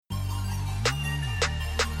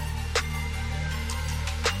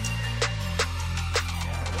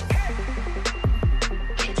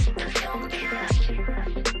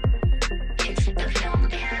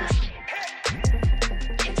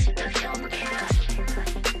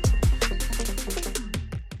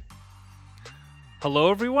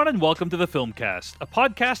Hello, everyone, and welcome to the Filmcast, a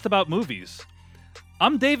podcast about movies.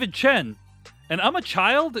 I'm David Chen, and I'm a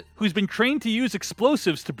child who's been trained to use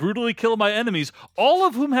explosives to brutally kill my enemies, all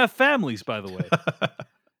of whom have families, by the way.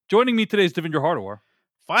 Joining me today is Devendra Hardawar.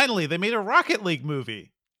 Finally, they made a Rocket League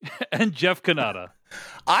movie. And Jeff Kanata.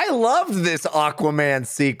 I loved this Aquaman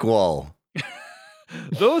sequel.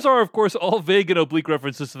 Those are, of course, all vague and oblique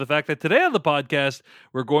references to the fact that today on the podcast,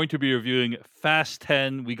 we're going to be reviewing Fast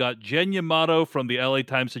 10. We got Jen Yamato from the LA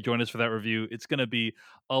Times to join us for that review. It's going to be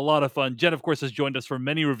a lot of fun. Jen, of course, has joined us for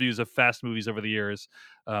many reviews of Fast movies over the years,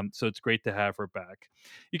 so it's great to have her back.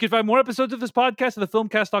 You can find more episodes of this podcast at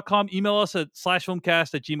thefilmcast.com. Email us at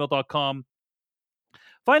 /filmcast@gmail.com.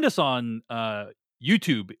 Find us on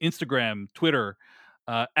YouTube, Instagram, Twitter,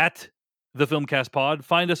 at The Filmcast Pod.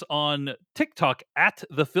 Find us on TikTok at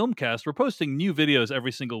The Filmcast. We're posting new videos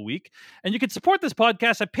every single week. And you can support this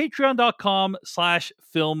podcast at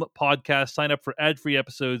patreon.com/filmpodcast. Sign up for ad-free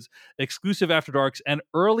episodes, exclusive After Darks, and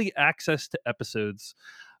early access to episodes.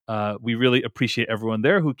 We really appreciate everyone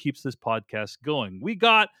there who keeps this podcast going. We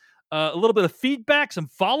got a little bit of feedback, some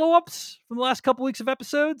follow-ups from the last couple weeks of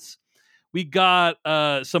episodes. We got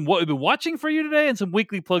some what we've been watching for you today and some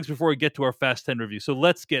weekly plugs before we get to our Fast 10 review. So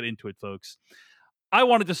let's get into it, folks. I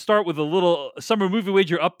wanted to start with a little Summer Movie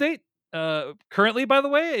Wager update. Currently, by the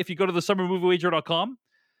way, if you go to the summermoviewager.com,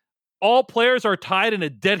 all players are tied in a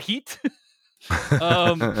dead heat.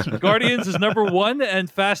 Guardians is number 1 and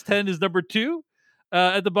Fast 10 is number 2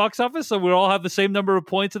 at the box office. So we all have the same number of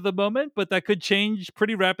points at the moment, but that could change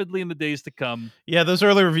pretty rapidly in the days to come. Yeah, those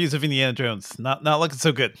early reviews of Indiana Jones, not looking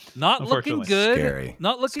so good. Not looking good. Scary.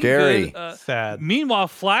 Not looking Scary. good. Sad. Meanwhile,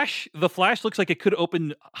 The Flash looks like it could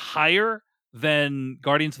open higher than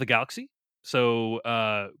Guardians of the Galaxy. So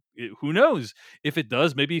who knows? If it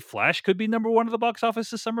does, maybe Flash could be number 1 at the box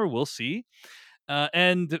office this summer. We'll see.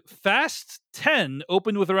 And Fast 10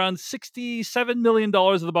 opened with around $67 million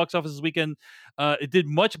at the box office this weekend. It did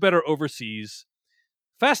much better overseas.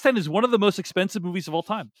 Fast 10 is one of the most expensive movies of all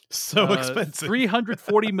time. So expensive.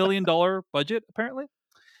 $340 million budget, apparently.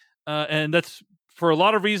 And that's for a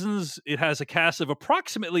lot of reasons. It has a cast of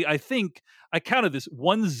approximately, I think, I counted this,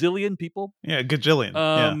 1 zillion people. Yeah,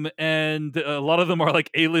 gajillion. And a lot of them are like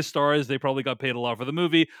A-list stars. They probably got paid a lot for the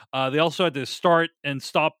movie. They also had to start and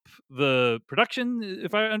stop the production,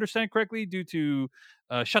 if I understand correctly, due to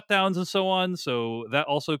shutdowns and so on. So that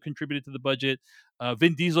also contributed to the budget.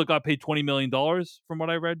 Vin Diesel got paid $20 million from what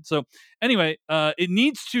I read. So anyway, it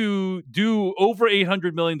needs to do over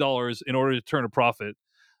 $800 million in order to turn a profit.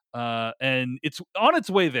 And it's on its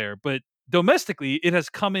way there, but domestically, it has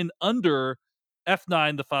come in under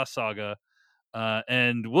F9, the Fast Saga,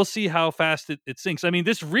 and we'll see how fast it sinks. I mean,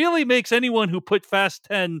 this really makes anyone who put Fast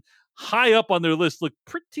 10 high up on their list look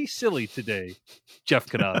pretty silly today, Jeff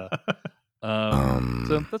Kanata.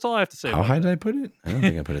 So that's all I have to say. How high did I put it? I don't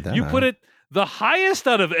think I put it that high. You put it the highest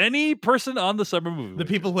out of any person on the Summer Movie. The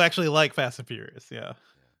people who actually like Fast and Furious, yeah.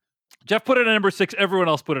 Jeff put it at number 6. Everyone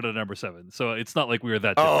else put it at number 7. So it's not like we were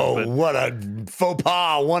that different. Oh, what a faux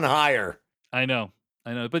pas. 1 higher. I know.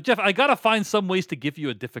 But Jeff, I got to find some ways to give you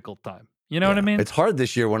a difficult time. You know what I mean? It's hard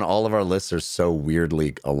this year when all of our lists are so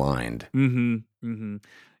weirdly aligned.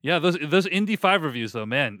 Yeah, those Indy 5 reviews, though,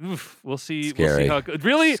 man. Oof, we'll see. Scary. We'll see how it goes.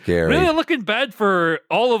 Really looking bad for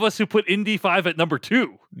all of us who put Indy 5 at number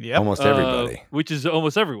 2. Yep. Almost everybody. Which is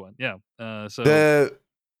almost everyone, yeah.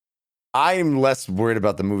 I'm less worried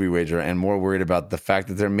about the movie wager and more worried about the fact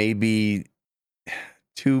that there may be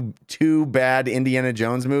two bad Indiana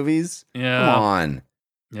Jones movies. Yeah. Come on.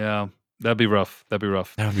 Yeah, that'd be rough. That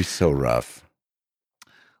would be so rough.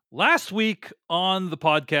 Last week on the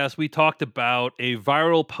podcast, we talked about a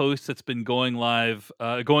viral post that's been going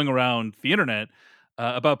around the internet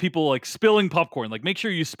about people like spilling popcorn. Like, make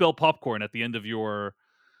sure you spill popcorn at the end of your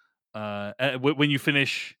when you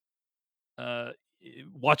finish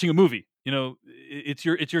watching a movie. You know, it's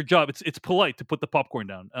your job. It's polite to put the popcorn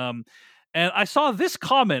down. And I saw this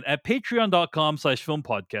comment at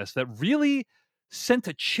patreon.com/filmpodcast that really sent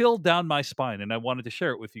a chill down my spine, and I wanted to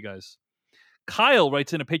share it with you guys. Kyle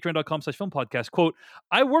writes in at patreon.com/filmpodcast, quote,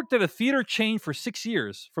 I worked at a theater chain for 6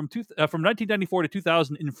 years, from 1994 to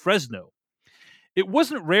 2000 in Fresno. It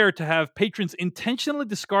wasn't rare to have patrons intentionally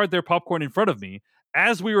discard their popcorn in front of me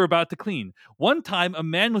as we were about to clean. One time, a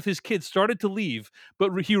man with his kids started to leave,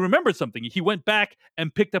 but he remembered something. He went back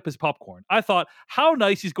and picked up his popcorn. I thought, how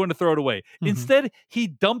nice, he's going to throw it away. Instead, he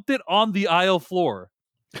dumped it on the aisle floor.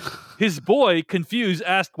 His boy, confused,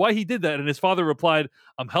 asked why he did that, and his father replied,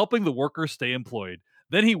 I'm helping the workers stay employed.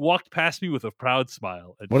 Then he walked past me with a proud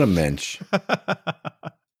smile. What a mensch.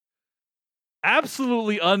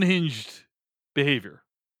 Absolutely unhinged behavior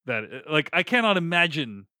that. Like, I cannot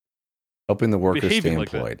imagine. Helping the workers stay Behaving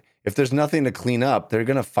like that. employed. If there's nothing to clean up, they're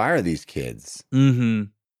going to fire these kids.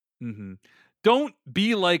 Don't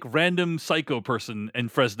be like random psycho person in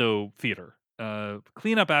Fresno theater.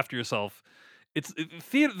 Clean up after yourself.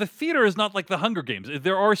 Theater. The theater is not like the Hunger Games.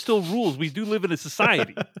 There are still rules. We do live in a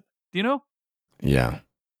society. Do you know? Yeah.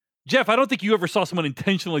 Jeff, I don't think you ever saw someone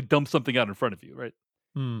intentionally dump something out in front of you, right?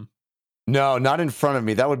 No, not in front of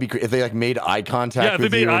me. That would be if they like made eye contact. Yeah, if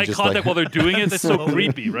with they you made and eye just, contact like, while they're doing it. That's so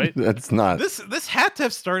creepy, right? That's not. This had to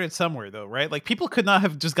have started somewhere, though, right? Like, people could not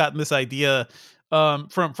have just gotten this idea from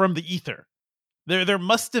the ether. There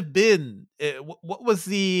must have been what was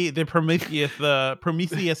the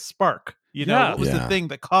Prometheus spark? You know, what was the thing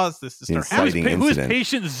that caused this to start happening? Inciting Who is incident.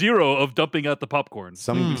 patient zero of dumping out the popcorn?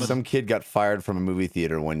 Some kid got fired from a movie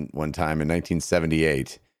theater one time in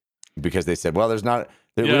 1978 because they said, "Well, there's not.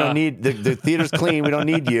 We don't need the theater's clean. We don't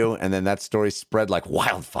need you." And then that story spread like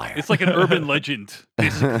wildfire. It's like an urban legend,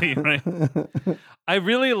 basically, right? I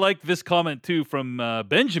really like this comment too from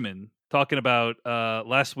Benjamin talking about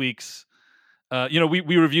last week's. We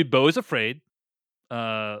reviewed Beau is Afraid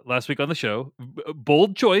last week on the show.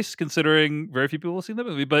 Bold choice, considering very few people have seen the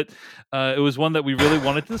movie, but it was one that we really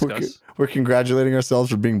wanted to discuss. We're congratulating ourselves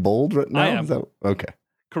for being bold right now. I am. Is that, okay.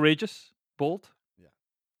 Courageous, bold.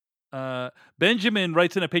 Benjamin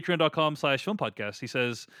writes in at patreon.com/film podcast. He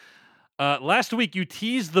says, last week you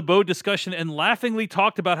teased the Beau discussion and laughingly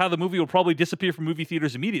talked about how the movie will probably disappear from movie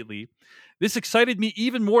theaters immediately. This excited me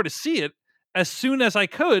even more to see it as soon as I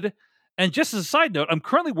could. And just as a side note, I'm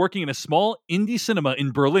currently working in a small indie cinema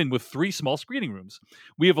in Berlin with 3 small screening rooms.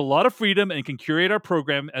 We have a lot of freedom and can curate our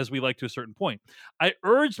program as we like to a certain point. I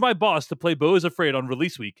urged my boss to play Beau is Afraid on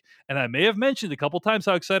release week, and I may have mentioned a couple times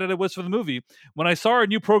how excited I was for the movie. When I saw our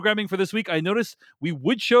new programming for this week, I noticed we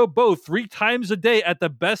would show Beau 3 times a day at the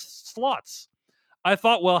best slots. I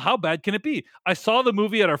thought, well, how bad can it be? I saw the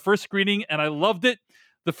movie at our first screening, and I loved it.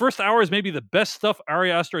 The first hour is maybe the best stuff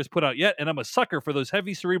Ari Aster has put out yet, and I'm a sucker for those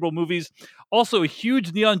heavy cerebral movies. Also, a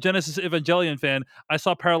huge Neon Genesis Evangelion fan. I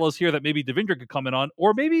saw parallels here that maybe Devindra could comment on,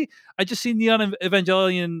 or maybe I just see Neon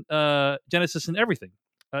Evangelion Genesis and everything.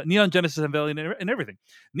 Neon Genesis Evangelion and everything.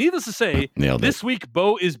 Needless to say, this week,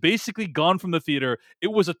 Beau is basically gone from the theater.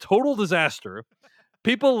 It was a total disaster.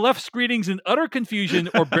 People left screenings in utter confusion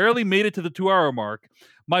or barely made it to the 2-hour mark.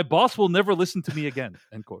 My boss will never listen to me again.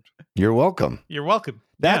 End quote. You're welcome. You're welcome.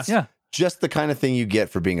 That's just the kind of thing you get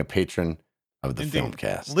for being a patron of the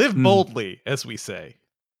Filmcast. Live boldly, as we say.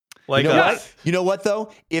 Like, you know what,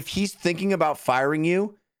 though? If he's thinking about firing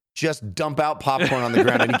you, just dump out popcorn on the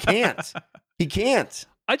ground, and he can't. He can't.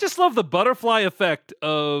 I just love the butterfly effect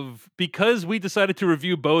of, because we decided to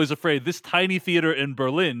review Beau is Afraid, this tiny theater in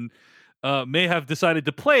Berlin may have decided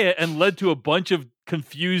to play it and led to a bunch of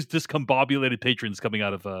confused, discombobulated patrons coming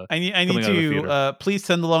out of I need to please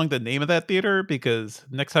send along the name of that theater, because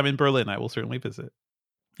next time in Berlin I will certainly visit.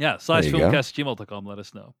 Yeah, /filmcast@gmail.com. Let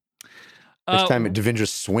us know. Next time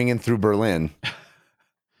Devindra's swinging through Berlin.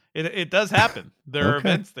 It does happen. There are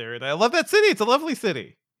events there, and I love that city. It's a lovely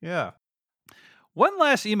city. Yeah. One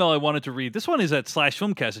last email I wanted to read. This one is at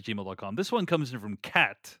 /filmcast@gmail.com. This one comes in from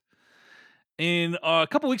Kat. In a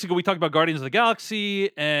couple weeks ago, we talked about Guardians of the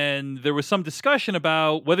Galaxy, and there was some discussion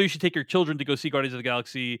about whether you should take your children to go see Guardians of the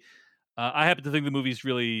Galaxy. I happen to think the movie's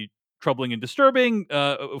really troubling and disturbing.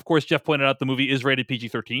 Of course, Jeff pointed out the movie is rated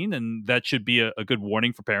PG-13, and that should be a good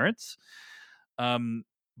warning for parents.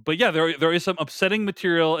 But yeah, there is some upsetting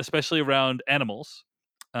material, especially around animals,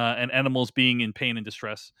 and animals being in pain and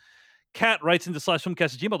distress. Kat writes into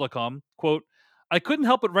 /filmcast@gmail.com, quote, I couldn't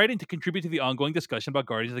help but writing to contribute to the ongoing discussion about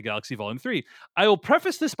Guardians of the Galaxy Volume 3. I will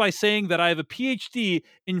preface this by saying that I have a PhD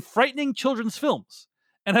in frightening children's films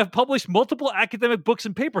and have published multiple academic books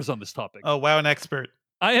and papers on this topic. Oh, wow, an expert.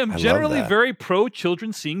 I am generally very pro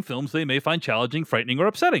children seeing films they may find challenging, frightening, or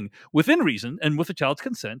upsetting, within reason and with a child's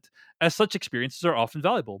consent, as such experiences are often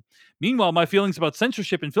valuable. Meanwhile, my feelings about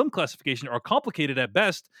censorship and film classification are complicated at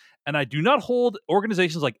best, and I do not hold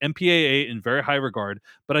organizations like MPAA in very high regard,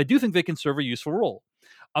 but I do think they can serve a useful role.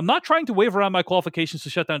 I'm not trying to wave around my qualifications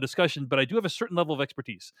to shut down discussion, but I do have a certain level of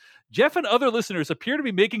expertise. Jeff and other listeners appear to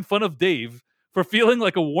be making fun of Dave for feeling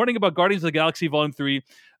like a warning about Guardians of the Galaxy Volume 3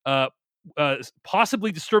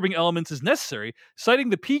 possibly disturbing elements is necessary,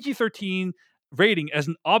 citing the PG-13 rating as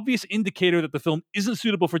an obvious indicator that the film isn't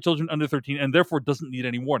suitable for children under 13 and therefore doesn't need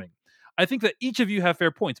any warning. I think that each of you have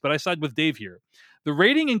fair points, but I side with Dave here. The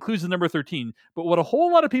rating includes the number 13, but what a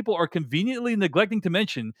whole lot of people are conveniently neglecting to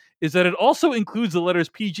mention is that it also includes the letters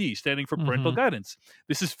PG, standing for parental guidance.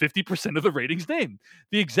 This is 50% of the rating's name.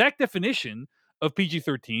 The exact definition of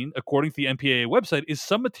PG-13, according to the MPAA website, is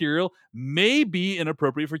some material may be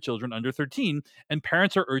inappropriate for children under 13, and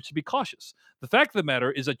parents are urged to be cautious. The fact of the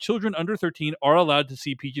matter is that children under 13 are allowed to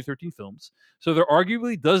see PG-13 films, so there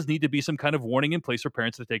arguably does need to be some kind of warning in place for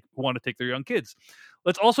parents who want to take their young kids.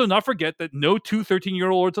 Let's also not forget that no two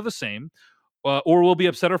 13-year-olds are the same, or will be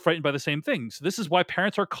upset or frightened by the same things. This is why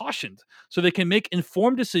parents are cautioned, so they can make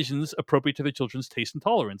informed decisions appropriate to their children's taste and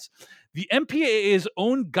tolerance. The MPAA's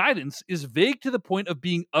own guidance is vague to the point of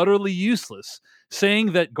being utterly useless,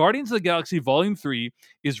 saying that Guardians of the Galaxy Volume 3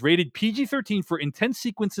 is rated PG-13 for intense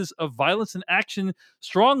sequences of violence and action,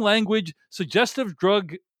 strong language, suggestive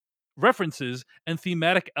drug references, and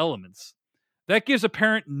thematic elements. That gives a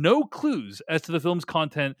parent no clues as to the film's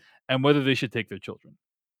content and whether they should take their children.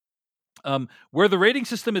 Where the rating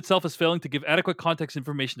system itself is failing to give adequate context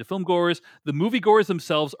information to filmgoers, the moviegoers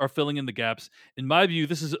themselves are filling in the gaps. In my view,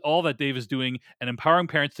 this is all that Dave is doing and empowering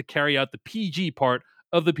parents to carry out the PG part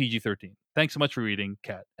of the PG-13. Thanks so much for reading,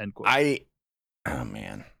 Kat. End quote. Oh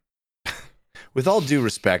man. With all due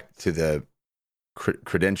respect to the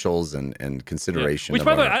credentials and consideration. Which,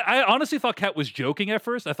 by the way, I honestly thought Kat was joking at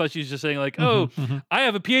first. I thought she was just saying like, I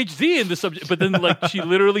have a PhD in this subject. But then like she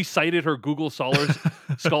literally cited her Google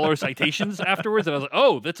scholar citations afterwards. And I was like,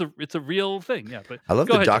 oh, it's a real thing. Yeah. But I love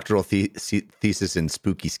the doctoral thesis in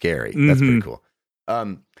spooky scary. That's pretty cool.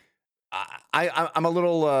 I'm a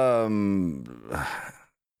little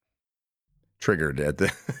triggered at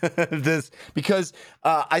this because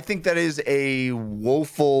I think that is a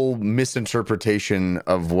woeful misinterpretation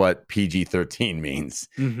of what PG-13 means,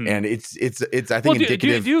 and it's I think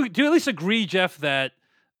indicative. Do you at least agree, Jeff, that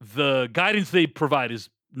the guidance they provide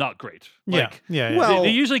is not great? Like, yeah. Well, they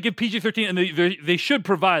usually give PG-13, and they should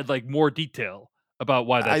provide like more detail about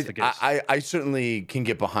why that's the case. I certainly can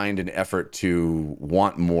get behind an effort to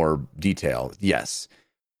want more detail, yes,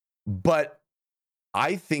 but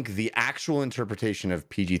I think the actual interpretation of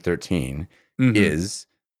PG-13 is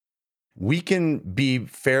we can be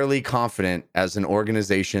fairly confident as an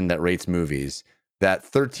organization that rates movies that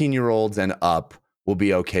 13-year-olds and up will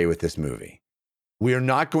be okay with this movie. We are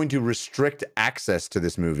not going to restrict access to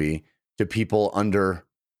this movie to people under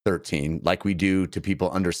 13 like we do to people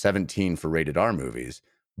under 17 for rated R movies,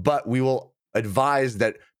 but we will advise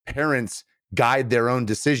that parents guide their own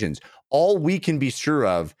decisions. All we can be sure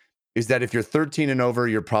of is that if you're 13 and over,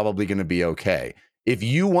 you're probably going to be okay. If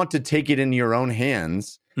you want to take it in your own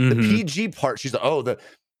hands, the PG part, she's like, oh, the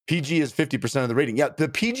PG is 50% of the rating. Yeah, the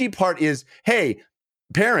PG part is, hey,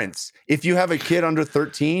 parents, if you have a kid under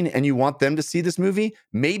 13 and you want them to see this movie,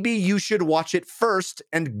 maybe you should watch it first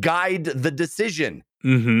and guide the decision.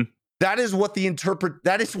 That is what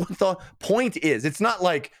that is what the point is. It's not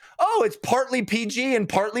like, oh, it's partly PG and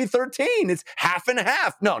partly 13. It's half and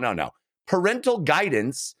half. No. Parental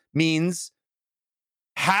guidance means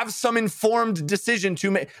have some informed decision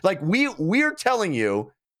to make. Like we're telling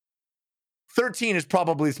you 13 is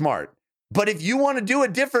probably smart, but if you want to do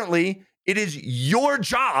it differently, it is your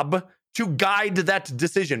job to guide that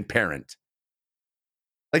decision, parent.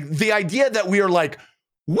 Like the idea that we are like,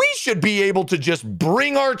 we should be able to just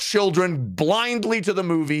bring our children blindly to the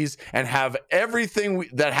movies and have everything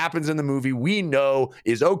that happens in the movie we know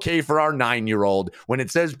is okay for our 9-year-old when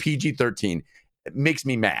it says PG-13. It makes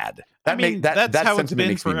me mad. That's how it's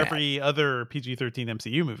been for every other PG-13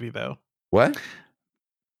 MCU movie, though. What?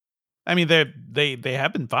 I mean, they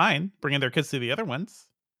have been fine bringing their kids to the other ones.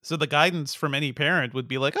 So the guidance from any parent would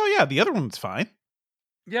be like, oh yeah, the other one's fine.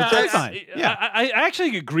 Yeah, I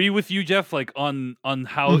actually agree with you, Jeff, like on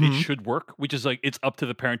how it should work, which is like it's up to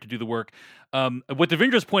the parent to do the work. What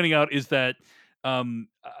Devindra's pointing out is that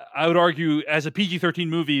I would argue as a PG-13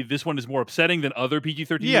 movie, this one is more upsetting than other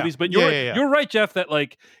PG-13 movies. But you're right, Jeff, that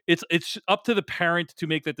like it's up to the parent to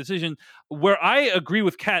make that decision. Where I agree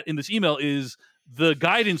with Kat in this email is the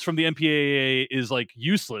guidance from the MPAA is like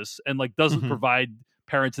useless and like doesn't provide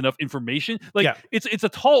parents enough information. Like it's a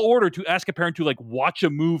tall order to ask a parent to like watch a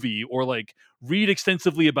movie or like read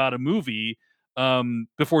extensively about a movie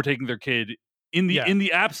before taking their kid in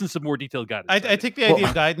the absence of more detailed guidance. I take the idea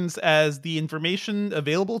of guidance as the information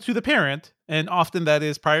available to the parent, and often that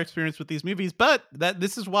is prior experience with these movies. But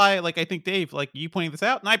this is why, like, I think Dave, like you pointing this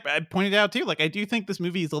out, and I pointed out too, like I do think this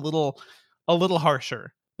movie is a little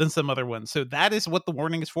harsher than some other ones. So that is what the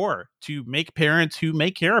warning is for, to make parents who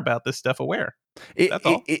may care about this stuff aware. That's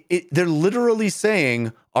all. They're literally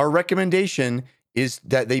saying our recommendation is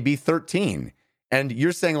that they be 13. And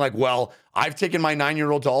you're saying like, well, I've taken my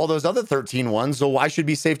 9-year-old to all those other 13 ones, so I should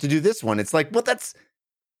be safe to do this one. It's like, well, that's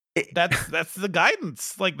the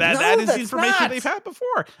guidance. Like that is the information they've had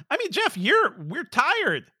before. I mean, Jeff, we're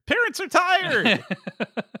tired. Parents are tired.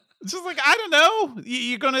 It's just like, I don't know.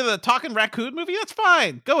 You're going to the Talking Raccoon movie? That's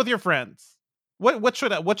fine. Go with your friends. What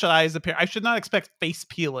should I as a parent? I should not expect face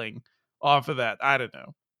peeling off of that. I don't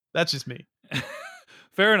know. That's just me.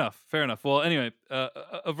 Fair enough. Well, anyway,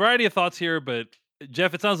 a variety of thoughts here, but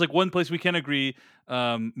Jeff, it sounds like one place we can agree: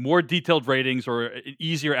 more detailed ratings or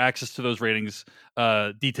easier access to those ratings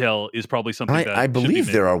detail is probably something that I should be believe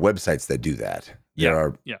made. there are websites that do that. There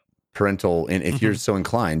are parental, and if you're so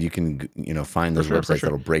inclined, you can find those websites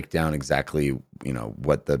that'll break down exactly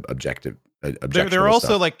what the objection. There are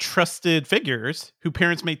also like trusted figures who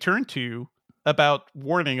parents may turn to about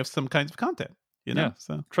warning of some kinds of content.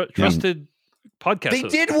 So trusted podcast. They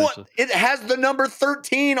did what? It has the number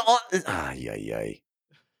 13 on. I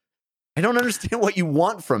don't understand what you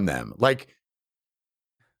want from them. Like,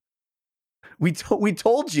 we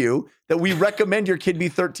told you that we recommend your kid be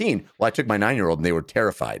 13. Well, I took my 9-year-old and they were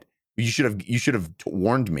terrified. You should have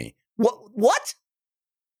warned me. What?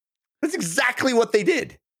 That's exactly what they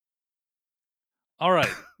did. All right.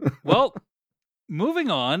 Well,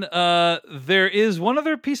 moving on. There is one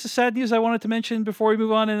other piece of sad news I wanted to mention before we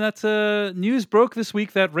move on, and that's news broke this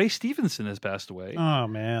week that Ray Stevenson has passed away. Oh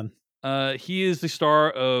man. He is the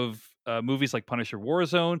star of movies like Punisher: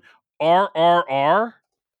 Warzone, RRR.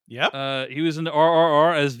 Yep. He was in the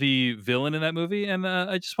RRR as the villain in that movie, and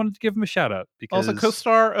I just wanted to give him a shout out because also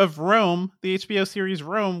co-star of Rome, the HBO series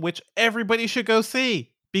Rome, which everybody should go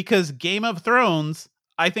see because Game of Thrones,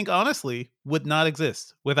 I think honestly, would not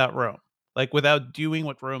exist without Rome. Like without doing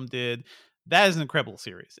what Rome did. That is an incredible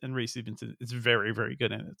series, and Ray Stevenson is very, very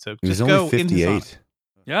good in it. So just go 58.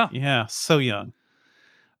 Yeah, so young.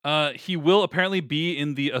 He will apparently be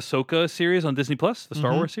in the Ahsoka series on Disney Plus, the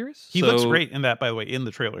Star Wars series. He looks great in that, by the way, in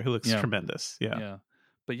the trailer. He looks tremendous. Yeah.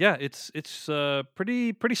 But yeah, it's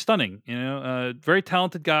pretty stunning. Very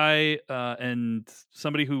talented guy, and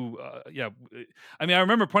somebody who I mean, I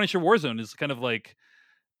remember Punisher: Warzone is kind of like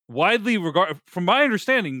widely regarded, from my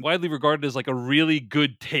understanding, as like a really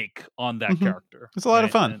good take on that character. It's a lot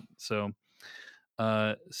of fun. And so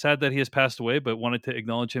sad that he has passed away, but wanted to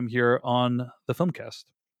acknowledge him here on the Filmcast.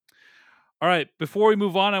 All right, before we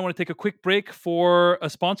move on, I want to take a quick break for a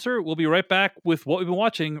sponsor. We'll be right back with what we've been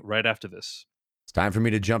watching right after this. It's time for me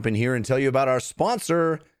to jump in here and tell you about our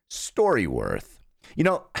sponsor, Storyworth.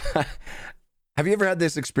 Have you ever had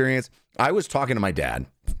this experience? I was talking to my dad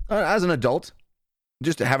as an adult,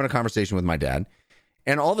 just having a conversation with my dad,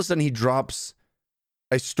 and all of a sudden he drops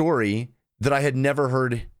a story that I had never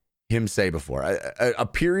heard him say before, a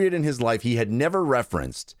period in his life he had never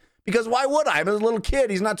referenced. Because why would I? I'm a little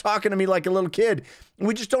kid. He's not talking to me like a little kid.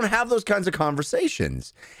 We just don't have those kinds of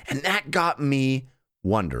conversations. And that got me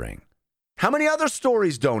wondering, how many other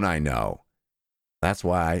stories don't I know? That's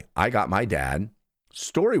why I got my dad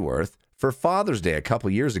Storyworth for Father's Day a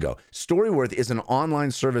couple years ago. Storyworth is an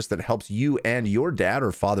online service that helps you and your dad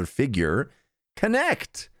or father figure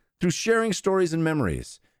connect through sharing stories and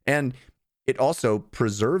memories. And it also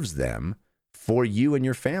preserves them for you and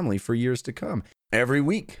your family for years to come. Every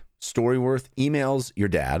week, Storyworth emails your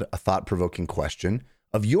dad a thought-provoking question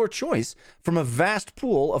of your choice from a vast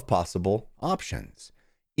pool of possible options.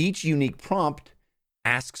 Each unique prompt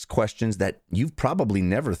asks questions that you've probably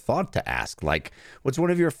never thought to ask, like, what's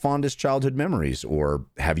one of your fondest childhood memories? Or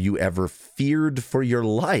have you ever feared for your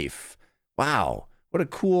life? Wow, what a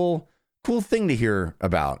cool thing to hear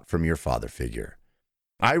about from your father figure.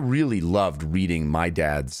 I really loved reading my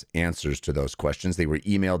dad's answers to those questions. They were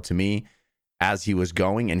emailed to me as he was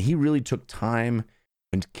going, and he really took time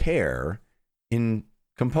and care in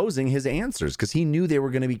composing his answers because he knew they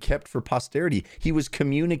were going to be kept for posterity. He was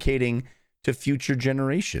communicating to future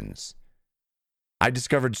generations. I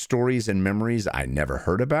discovered stories and memories I never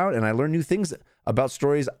heard about, and I learned new things about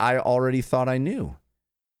stories I already thought I knew.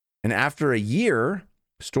 And after a year,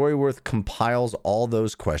 Storyworth compiles all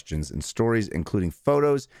those questions and stories, including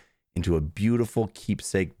photos, into a beautiful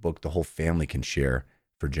keepsake book the whole family can share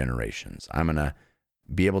for generations. I'm going to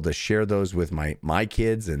be able to share those with my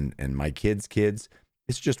kids and my kids' kids.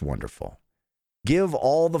 It's just wonderful. Give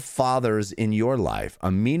all the fathers in your life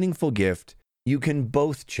a meaningful gift you can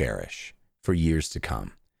both cherish for years to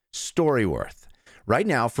come. Storyworth. Right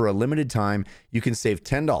now, for a limited time, you can save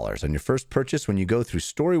 $10 on your first purchase when you go through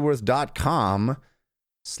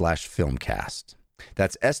storyworth.com/filmcast.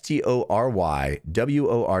 That's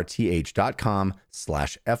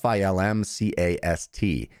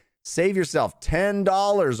STORYWORTH.com/FILMCAST. Save yourself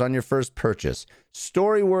 $10 on your first purchase.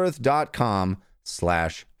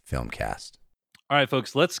 Storyworth.com/filmcast. All right,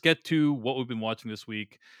 folks, let's get to what we've been watching this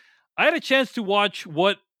week. I had a chance to watch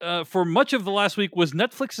what, for much of the last week, was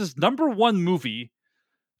Netflix's #1 movie,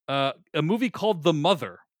 a movie called The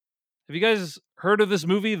Mother. Have you guys heard of this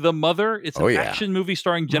movie, The Mother? It's an action movie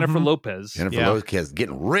starring Jennifer Lopez. Jennifer Lopez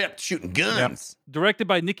getting ripped, shooting guns. Yep. Directed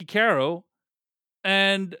by Nikki Caro.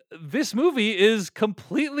 And this movie is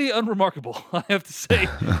completely unremarkable, I have to say.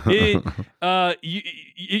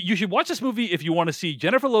 You should watch this movie if you want to see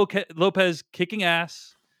Jennifer Lopez kicking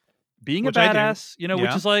ass, being a badass,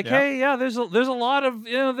 which is like, hey, there's a lot of,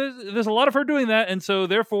 there's a lot of her doing that. And so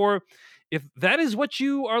therefore, if that is what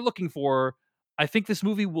you are looking for, I think this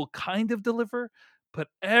movie will kind of deliver, but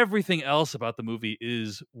everything else about the movie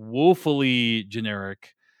is woefully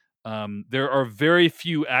generic. There are very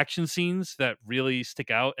few action scenes that really stick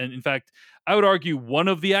out. And in fact, I would argue one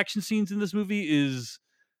of the action scenes in this movie is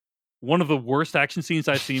one of the worst action scenes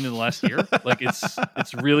I've seen in the last year. Like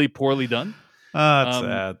it's really poorly done. That's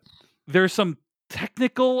sad. There's some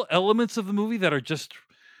technical elements of the movie that are just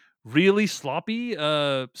really sloppy.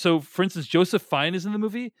 So for instance, Joseph Fiennes is in the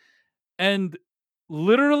movie and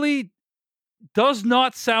literally does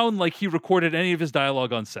not sound like he recorded any of his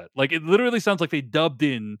dialogue on set. Like it literally sounds like they dubbed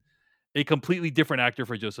in a completely different actor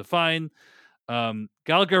for Joseph Fiennes.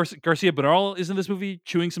 Gal Garcia Bernal is in this movie,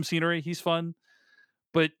 chewing some scenery. He's fun.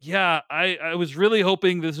 But yeah, I was really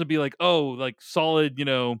hoping this would be like, solid,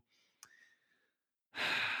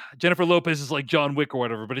 Jennifer Lopez is like John Wick or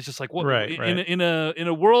whatever, but it's just like what in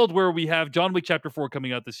a world where we have John Wick Chapter 4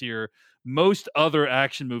 coming out this year, most other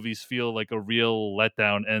action movies feel like a real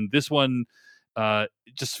letdown, and this one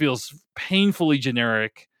just feels painfully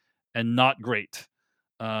generic and not great.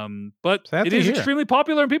 But it is extremely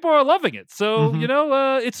popular and people are loving it. So,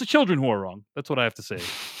 it's the children who are wrong. That's what I have to say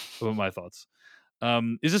about my thoughts.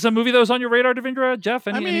 Is this a movie that was on your radar, Devindra? Jeff?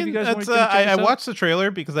 Any of you guys? I watched the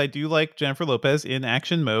trailer because I do like Jennifer Lopez in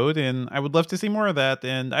action mode, and I would love to see more of that.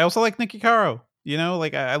 And I also like Nikki Caro.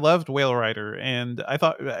 I loved Whale Rider, and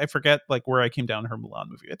I forget like where I came down her Mulan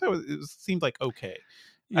movie. I thought it seemed like okay.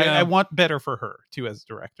 Yeah. I want better for her too as a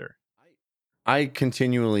director. I'm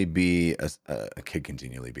continually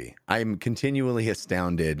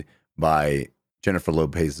astounded by Jennifer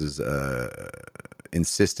Lopez's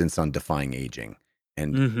insistence on defying aging,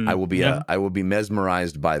 and I will be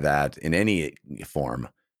mesmerized by that in any form.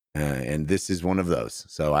 And this is one of those.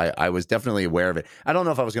 So I was definitely aware of it. I don't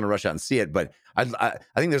know if I was going to rush out and see it, but I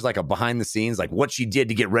think there's like a behind the scenes, like what she did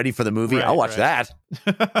to get ready for the movie. I'll watch that.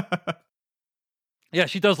 Yeah,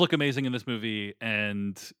 she does look amazing in this movie,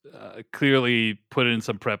 and clearly put in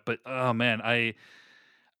some prep. But oh man, I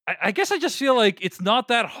guess I just feel like it's not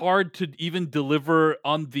that hard to even deliver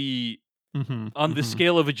on the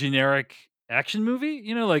scale of a generic action movie.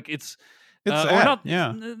 It's sad, not.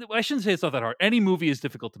 Yeah, I shouldn't say it's not that hard. Any movie is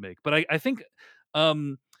difficult to make, but I think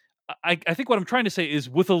I think what I'm trying to say is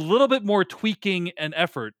with a little bit more tweaking and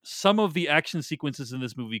effort, some of the action sequences in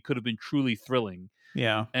this movie could have been truly thrilling.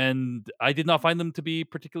 Yeah. And I did not find them to be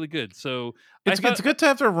particularly good. So it's good to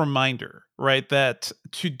have a reminder, right? That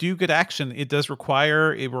to do good action, it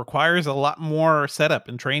requires a lot more setup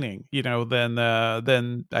and training, than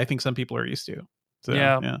I think some people are used to. So,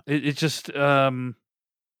 yeah. It just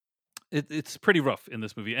it's pretty rough in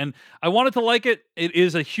this movie. And I wanted to like it. It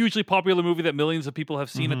is a hugely popular movie that millions of people have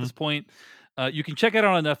seen at this point. You can check it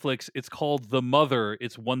out on Netflix. It's called The Mother.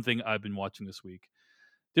 It's one thing I've been watching this week.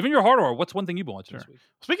 Devindra Hardwar, what's one thing you've been watching this week?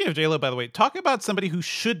 Speaking of J-Lo, by the way, talk about somebody who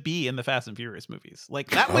should be in the Fast and Furious movies. Like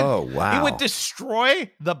that it would destroy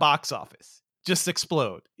the box office. Just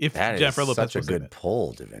explode if Jennifer Lopez was such a good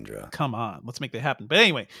pull, Devindra. Come on, let's make that happen. But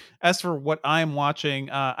anyway, as for what I'm watching,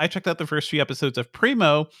 I checked out the first few episodes of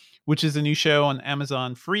Primo, which is a new show on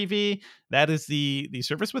Amazon Freevee. That is the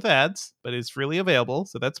service with ads, but it's freely available,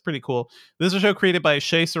 so that's pretty cool. This is a show created by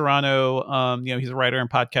Shea Serrano. He's a writer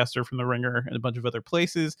and podcaster from The Ringer and a bunch of other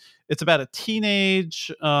places. It's about a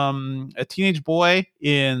teenage boy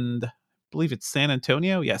in, I believe it's San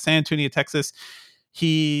Antonio. Yeah, San Antonio, Texas.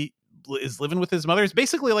 He is living with his mother. It's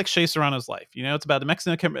basically like Shea Serrano's life. It's about a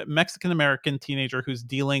Mexican American teenager who's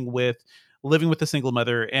dealing with living with a single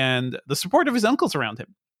mother and the support of his uncles around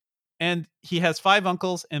him. And he has 5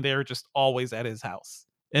 uncles, and they're just always at his house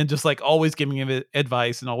and just like always giving him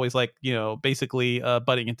advice and always like, basically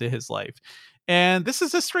butting into his life. And this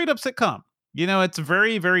is a straight up sitcom. It's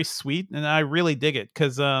very, very sweet, and I really dig it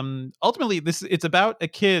because ultimately it's about a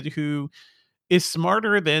kid who is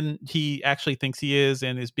smarter than he actually thinks he is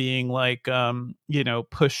and is being like,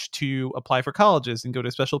 pushed to apply for colleges and go to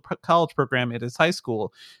a special college program at his high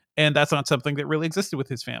school. And that's not something that really existed with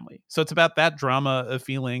his family. So it's about that drama of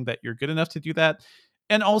feeling that you're good enough to do that.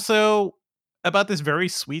 And also about this very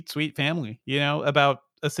sweet, sweet family, about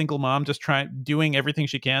a single mom just doing everything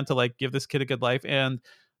she can to like give this kid a good life. And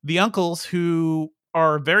the uncles who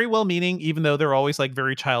are very well meaning, even though they're always like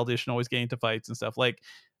very childish and always getting into fights and stuff. Like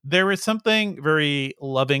there is something very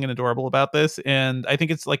loving and adorable about this, and I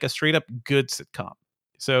think it's like a straight up good sitcom.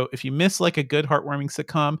 So if you miss like a good heartwarming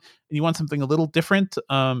sitcom and you want something a little different,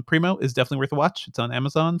 Primo is definitely worth a watch. It's on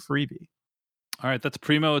Amazon freebie. All right, that's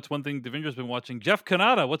Primo. It's one thing Devindra's been watching. Jeff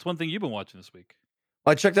Kanata, what's one thing you've been watching this week?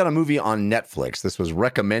 I checked out a movie on Netflix. This was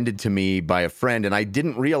recommended to me by a friend, and I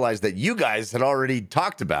didn't realize that you guys had already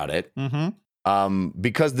talked about it.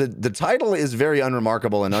 Because the title is very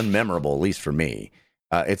unremarkable and unmemorable, at least for me.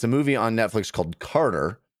 It's a movie on Netflix called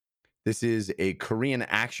Carter. This is a Korean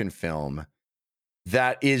action film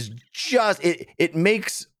that is just it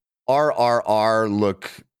makes RRR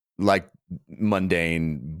look like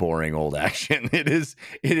mundane, boring old action. It is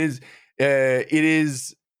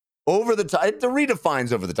over the top. It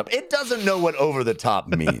redefines over the top. It doesn't know what over the top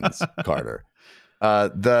means, Carter.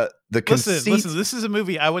 The conceit. Listen, this is a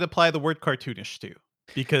movie I would apply the word cartoonish to,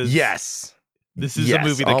 because this is a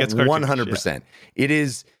movie that gets 100%. It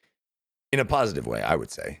is in a positive way, I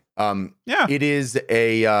would say. It is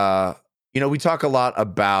a we talk a lot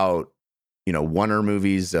about Warner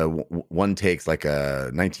movies. One takes like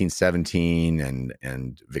a 1917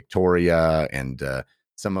 and Victoria and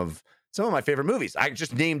some of my favorite movies. I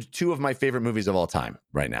just named two of my favorite movies of all time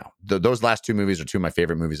right now. Those last two movies are two of my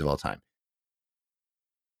favorite movies of all time.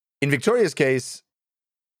 In Victoria's case,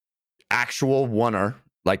 actual Warner,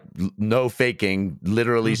 like no faking,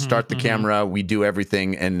 literally start the camera, we do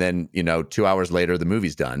everything, and then 2 hours later the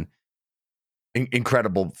movie's done.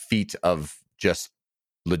 Incredible feat of just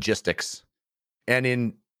logistics. And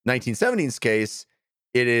in 1917's case,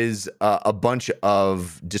 it is a bunch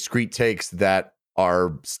of discrete takes that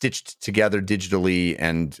are stitched together digitally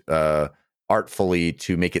and artfully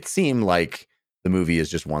to make it seem like the movie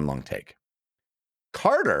is just one long take.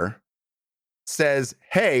 Carter says,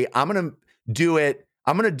 hey, I'm going to do it.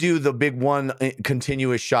 I'm going to do the big one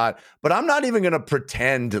continuous shot, but I'm not even going to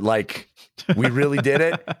pretend like we really did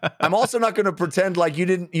it. I'm also not going to pretend like you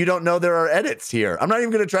don't know there are edits here. I'm not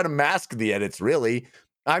even going to try to mask the edits, really.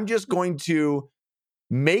 I'm just going to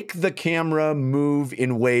make the camera move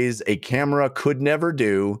in ways a camera could never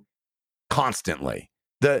do constantly.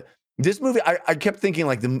 This movie, I kept thinking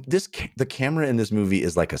like the camera in this movie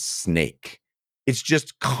is like a snake. It's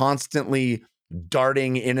just constantly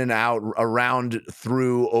darting in and out, around,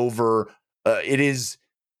 through, over. It is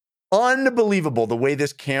unbelievable the way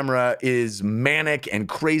this camera is manic and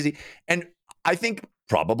crazy. And I think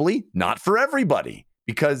probably not for everybody,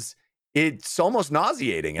 because it's almost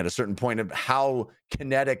nauseating at a certain point of how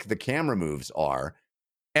kinetic the camera moves are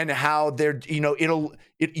and how they're,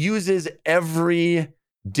 it uses every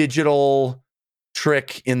digital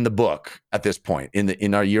trick in the book at this point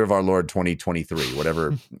in our year of our Lord 2023,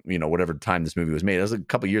 whatever whatever time this movie was made. It was a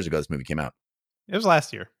couple years ago this movie came out. It was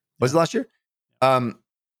last year. Was it last year?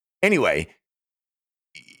 Anyway,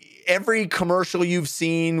 every commercial you've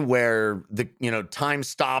seen where the time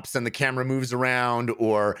stops and the camera moves around,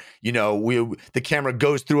 or the camera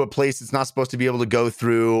goes through a place it's not supposed to be able to go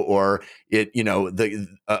through, or it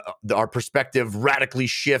our perspective radically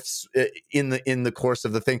shifts in the course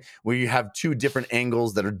of the thing, where you have two different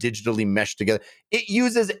angles that are digitally meshed together. It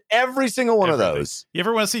uses every single one of those. You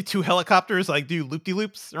ever want to see two helicopters like do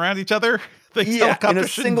loop-de-loops around each other? In a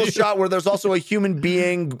single shot where there's also a human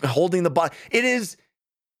being holding the body. It is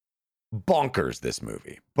bonkers, this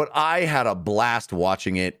movie, but I had a blast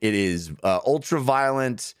watching it. It is ultra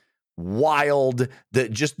violent, wild,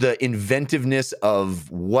 the inventiveness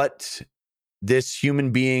of what this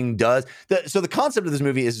human being does. So the concept of this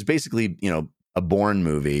movie is basically a Bourne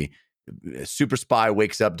movie. A super spy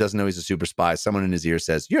wakes up, doesn't know he's a super spy. Someone in his ear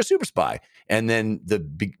says, "You're a super spy," and then the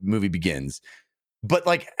movie begins. But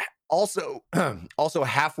like also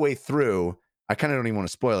halfway through, I kind of don't even want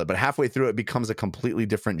to spoil it, but halfway through it becomes a completely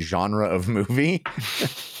different genre of movie.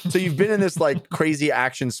 So you've been in this like crazy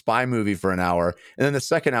action spy movie for an hour, and then the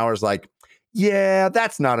second hour is like, yeah,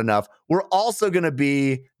 that's not enough. We're also going to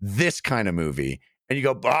be this kind of movie. And you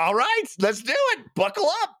go, all right, let's do it. Buckle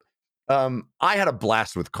up. I had a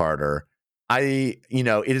blast with Carter. It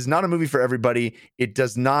is not a movie for everybody. It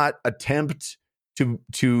does not attempt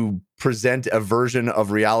to present a version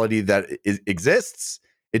of reality that exists.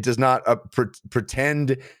 It does not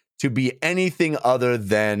pretend to be anything other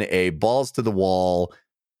than a balls to the wall,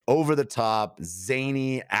 over the top,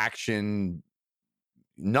 zany action,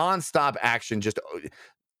 nonstop action. Just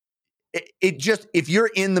if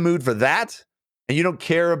you're in the mood for that and you don't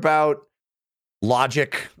care about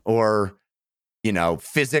logic or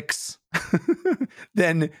physics,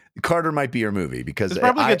 then Carter might be your movie, because It's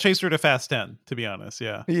probably a good chaser to Fast 10, to be honest.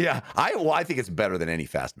 Yeah. Yeah, I think it's better than any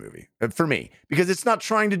Fast movie for me, because it's not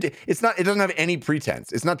trying to do, it doesn't have any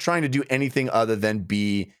pretense. It's not trying to do anything other than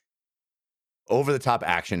be over the top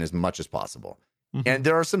action as much as possible. Mm-hmm. And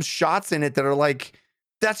there are some shots in it that are like,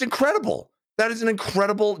 that's incredible. That is an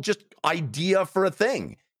incredible just idea for a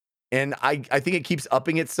thing. And I think it keeps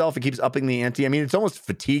upping itself. It keeps upping the ante. I mean, it's almost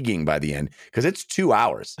fatiguing by the end, because it's 2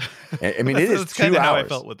 hours. I mean, it is 2 hours. That's how I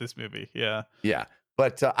felt with this movie. Yeah. Yeah.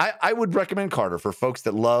 But I would recommend Carter for folks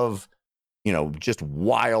that love, just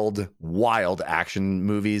wild action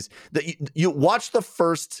movies. That you watch the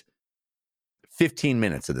first 15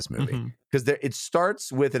 minutes of this movie, because it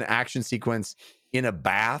starts with an action sequence in a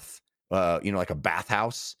bath, like a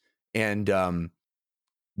bathhouse. And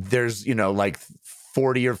there's, like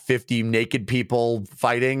 40 or 50 naked people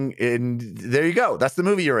fighting, and there you go. That's the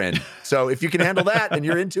movie you're in. So if you can handle that and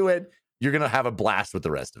you're into it, you're going to have a blast with the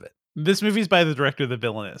rest of it. This movie's by the director of The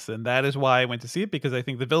Villainous, and that is why I went to see it, because I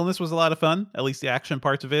think The Villainous was a lot of fun, at least the action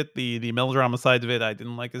parts of it. The melodrama side of it I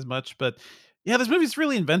didn't like as much, but yeah, this movie's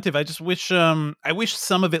really inventive. I just wish I wish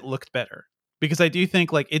some of it looked better, because I do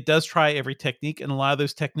think like it does try every technique, and a lot of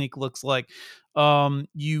those technique looks like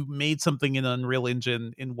you made something in Unreal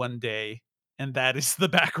Engine in one day, and that is the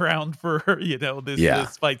background for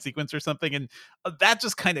this fight sequence or something, and that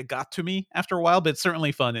just kind of got to me after a while. But it's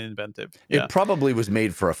certainly fun and inventive. It probably was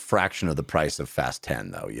made for a fraction of the price of Fast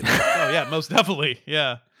 10, though. Oh yeah, most definitely.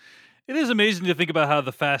 Yeah, it is amazing to think about how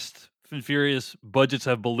the Fast and Furious budgets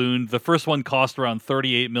have ballooned. The first one cost around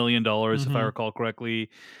 $38 million, if I recall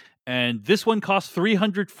correctly, and this one cost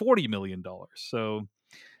 $340 million. So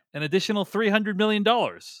an additional $300 million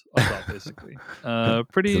on top, basically.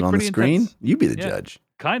 Pretty, Is it on pretty the screen? intense. You be the judge.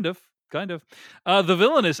 Kind of. The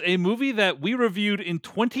Villainous, a movie that we reviewed in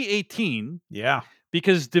 2018. Yeah,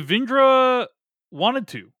 because Devendra wanted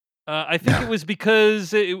to. I think it was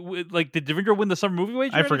because did Devendra win the summer movie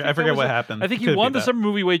wager? I forget what happened. I think he won the summer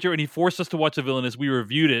movie wager, and he forced us to watch The Villainous. We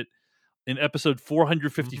reviewed it in episode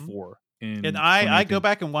 454. And I go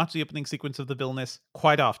back and watch the opening sequence of The Villainous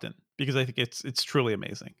quite often, because I think it's truly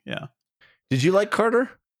amazing. Yeah. Did you like Carter?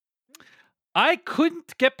 I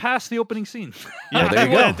couldn't get past the opening scene. Yeah, there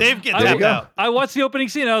you go. Dave, get out. I watched the opening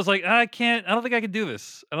scene. And I was like, I don't think I could do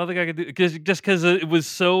this. I don't think I could do it, because it was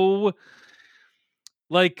so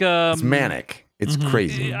like it's manic. It's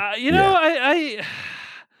crazy. I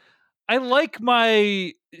like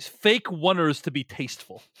my fake oneers to be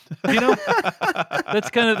tasteful. That's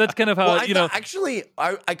kind of how Actually,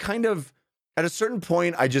 I kind of at a certain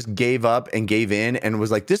point I just gave up and gave in and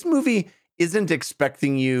was like, this movie isn't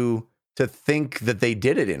expecting you to think that they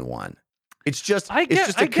did it in one. It's just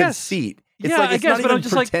a conceit. It's not even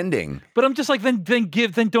pretending. But I'm just like, then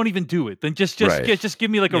don't even do it. Then just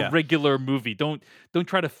give me like a regular movie. Don't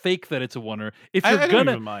try to fake that it's a oneer. If you're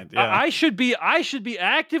gonna, mind. Yeah. I should be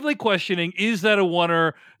actively questioning: is that a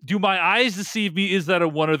oneer? Do my eyes deceive me? Is that a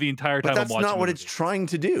oneer the entire time I'm watching? That's not what it's trying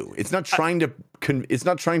to do. It's not trying to. It's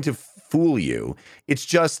not trying to fool you. It's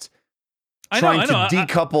just trying to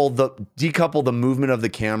decouple the movement of the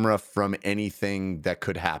camera from anything that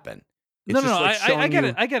could happen. It's I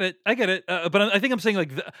get it. But I think I'm saying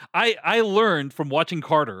like I learned from watching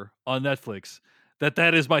Carter on Netflix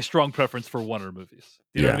that is my strong preference for Warner movies.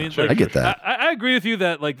 You know what I mean? Sure. I get that. I agree with you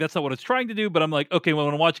that like that's not what it's trying to do. But I'm like, okay, when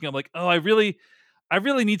I'm watching, I'm like, oh, I really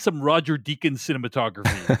need some Roger Deakins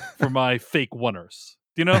cinematography for my fake Warners.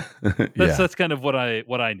 You know, that's kind of what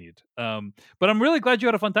I need. But I'm really glad you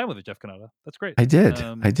had a fun time with it, Jeff Canada. That's great. I did.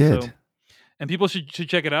 And people should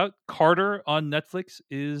check it out. Carter on Netflix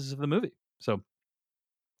is the movie. So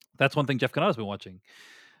that's one thing Jeff Canada's been watching.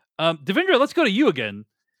 Devendra, let's go to you again.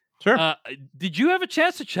 Sure. Did you have a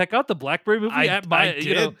chance to check out the Blackberry movie I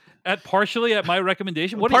did. Partially at my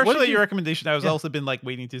recommendation? Partially your recommendation. I was also been like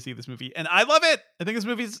waiting to see this movie, and I love it. I think this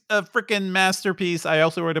movie's a freaking masterpiece. I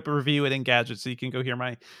also wrote up a review at Engadget, so you can go hear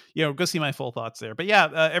my, go see my full thoughts there. But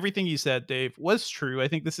yeah, everything you said, Dave, was true. I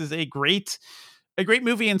think this is a great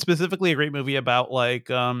movie, and specifically a great movie about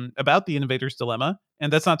about the innovator's dilemma.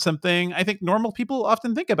 And that's not something I think normal people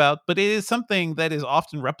often think about, but it is something that is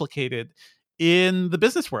often replicated in the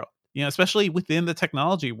business world, especially within the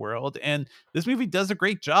technology world. And this movie does a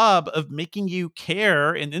great job of making you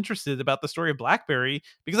care and interested about the story of BlackBerry,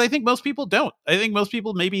 because I think most people don't. I think most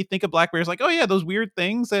people maybe think of BlackBerry as like, oh yeah, those weird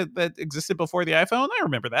things that existed before the iPhone. I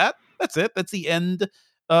remember that. That's it. That's the end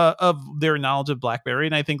of their knowledge of BlackBerry.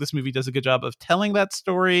 And I think this movie does a good job of telling that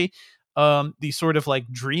story, the sort of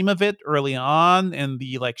like dream of it early on, and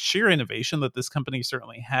the like sheer innovation that this company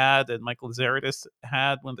certainly had, and Michael Zaridis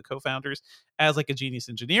had, one of the co-founders, as like a genius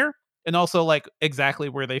engineer. and also like exactly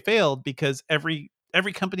where they failed, because every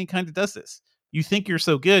company kind of does this. You think you're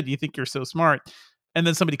so good, you think you're so smart, and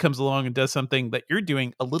then somebody comes along and does something that you're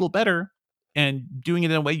doing a little better and doing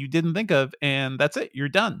it in a way you didn't think of, and that's it. You're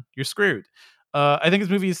done. You're screwed. I think this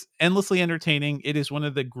movie is endlessly entertaining. It is one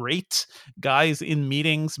of the great guys in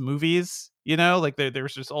meetings movies. You know, like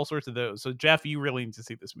there's just all sorts of those. So Jeff, you really need to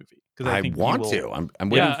see this movie, because I think want to. I'm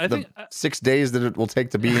waiting for the 6 days that it will take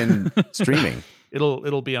to be in streaming.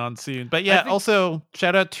 It'll be on soon. But yeah, also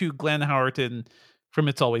shout out to Glenn Howerton from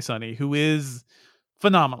It's Always Sunny, who is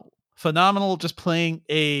phenomenal, just playing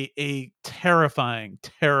a terrifying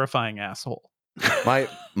asshole.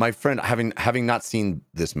 My friend, having not seen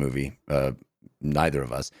this movie, neither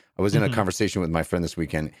of us, I was in a conversation with my friend this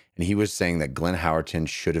weekend, and he was saying that Glenn Howerton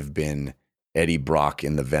should have been Eddie Brock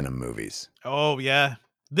in the Venom movies. Oh yeah,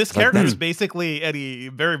 this character is basically Eddie,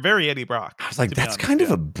 very very Eddie Brock. I was like, that's kind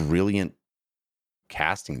of a brilliant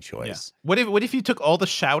casting choice. Yeah. What if you took all the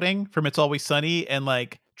shouting from It's Always Sunny and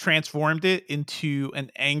like transformed it into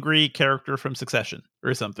an angry character from Succession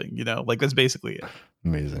or something? You know, like that's basically it.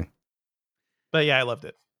 Amazing. But yeah, I loved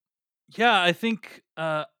it. Yeah, I think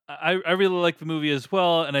I really like the movie as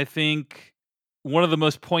well, and I think one of the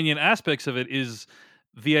most poignant aspects of it is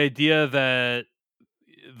the idea that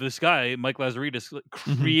this guy, Mike Lazaridis,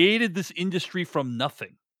 created this industry from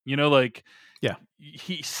nothing. You know, like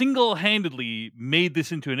he single-handedly made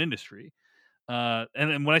this into an industry.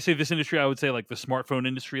 And when I say this industry, I would say like the smartphone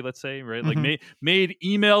industry, let's say, right? Like made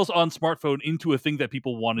emails on smartphone into a thing that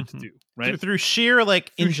people wanted to do, right? Through sheer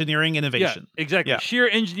like engineering innovation. Yeah, exactly. Yeah. Sheer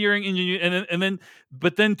engineering,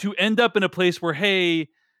 but then to end up in a place where, hey,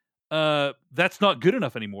 that's not good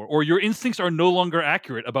enough anymore, or your instincts are no longer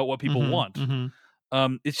accurate about what people want.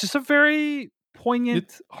 It's just a very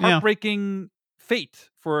poignant, heartbreaking fate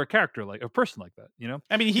for a person like that, you know?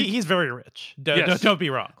 I mean, he's very rich. Don't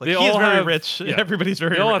be wrong. Like, he's very rich. Yeah. Everybody's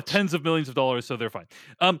very rich. They all have tens of millions of dollars, so they're fine.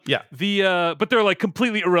 But they're like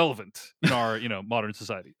completely irrelevant in our, modern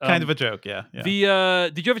society. Kind of a joke, yeah. Did you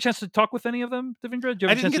have a chance to talk with any of them, Devindra?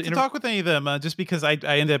 I didn't get to talk with any of them just because I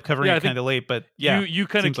ended up covering it kind of late. But yeah, you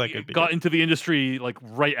kind of got into the industry like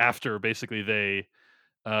right after basically they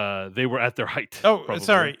were at their height. Oh, probably.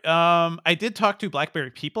 Sorry. I did talk to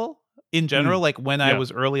BlackBerry people in general, like when I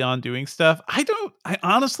was early on doing stuff. I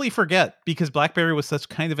honestly forget, because BlackBerry was such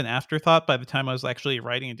kind of an afterthought by the time I was actually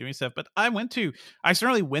writing and doing stuff. But I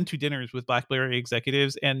certainly went to dinners with BlackBerry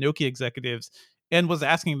executives and Nokia executives, and was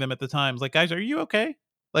asking them at the time, like, guys, are you okay?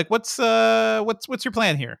 Like, what's your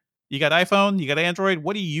plan here? You got iPhone, you got Android,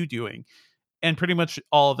 what are you doing? And pretty much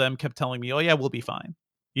all of them kept telling me, oh yeah, we'll be fine.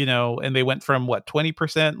 And they went from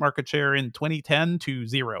 20% market share in 2010 to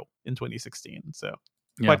 0 in 2016. So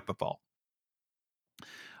quite the fall.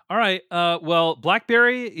 All right. Well,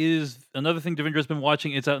 BlackBerry is another thing Devindra's been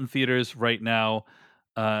watching. It's out in theaters right now.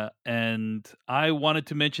 And I wanted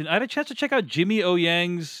to mention, I had a chance to check out Jimmy O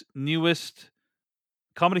Yang's newest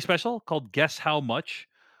comedy special called Guess How Much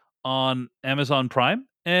on Amazon Prime.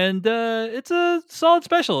 And it's a solid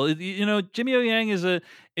special. Jimmy O Yang is a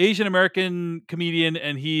Asian American comedian,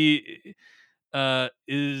 and he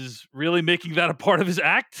is really making that a part of his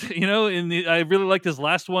act. I really liked his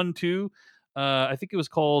last one too. I think it was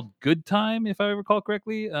called Good Time, if I recall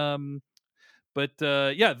correctly.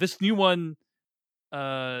 This new one,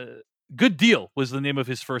 Good Deal was the name of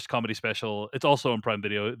his first comedy special. It's also on Prime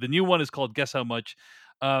Video. The new one is called Guess How Much.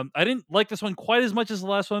 I didn't like this one quite as much as the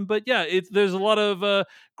last one, but yeah, there's a lot of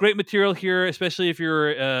great material here, especially if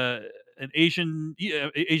you're an Asian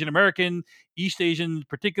American, East Asian in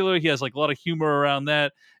particular. He has like a lot of humor around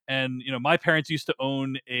that. And, my parents used to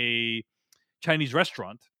own a Chinese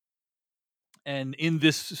restaurant. And in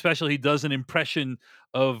this special, he does an impression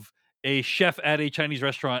of a chef at a Chinese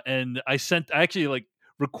restaurant. And I actually like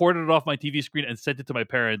recorded it off my TV screen and sent it to my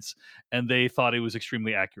parents, and they thought it was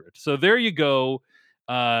extremely accurate. So there you go.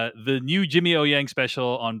 The new Jimmy O Yang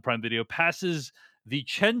special on Prime Video passes the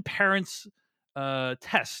Chen parents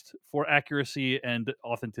test for accuracy and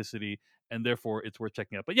authenticity, and therefore it's worth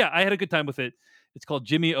checking out. But yeah, I had a good time with it. It's called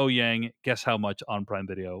Jimmy O Yang, Guess How Much on Prime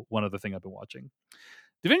Video. One other thing I've been watching.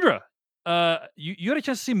 Devindra, you had a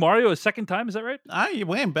chance to see Mario a second time, is that right? I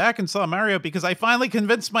went back and saw Mario because I finally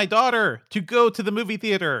convinced my daughter to go to the movie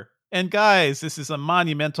theater. And guys, this is a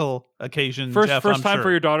monumental occasion. First Jeff, time for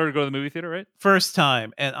your daughter to go to the movie theater, right? First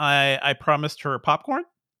time. And I promised her popcorn.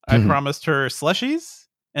 I promised her slushies.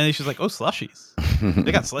 And then she's like, oh, slushies.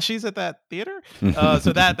 They got slushies at that theater?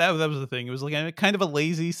 So that was the thing. It was like kind of a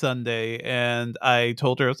lazy Sunday. And I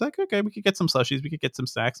told her, I was like, okay, we could get some slushies. We could get some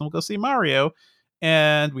snacks, and we'll go see Mario.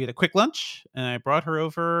 And we had a quick lunch, and I brought her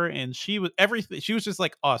over, and she was just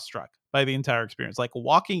like awestruck by the entire experience. Like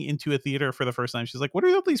walking into a theater for the first time, she's like, "What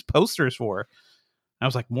are all these posters for?" I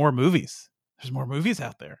was like, "More movies. There's more movies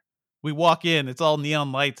out there." We walk in, it's all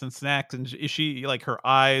neon lights and snacks, and she like her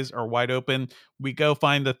eyes are wide open. We go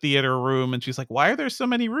find the theater room, and she's like, "Why are there so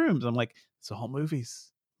many rooms?" I'm like, "It's all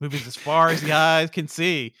movies as far as the eyes can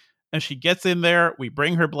see." And she gets in there. We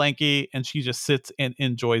bring her blankie, and she just sits and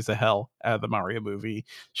enjoys the hell out of the Mario movie.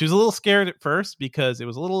 She was a little scared at first because it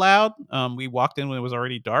was a little loud. We walked in when it was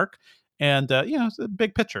already dark, and it's a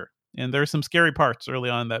big picture, and there's some scary parts early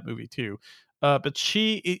on in that movie too. But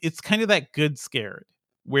it's kind of that good scared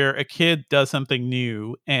where a kid does something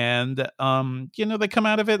new, and they come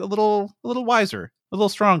out of it a little wiser, a little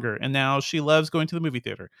stronger, and now she loves going to the movie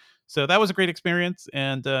theater. So that was a great experience,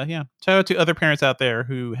 and shout out to other parents out there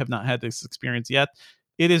who have not had this experience yet.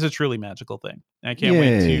 It is a truly magical thing. I can't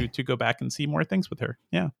wait to go back and see more things with her.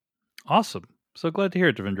 Yeah. Awesome. So glad to hear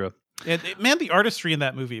it, Devindra. And man, the artistry in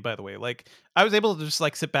that movie, by the way, like I was able to just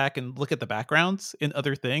like sit back and look at the backgrounds in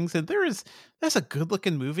other things, and that's a good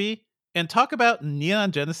looking movie. And talk about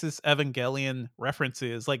Neon Genesis Evangelion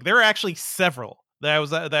references. Like there are actually several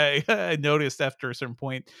that I noticed after a certain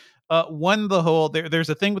point. One, there's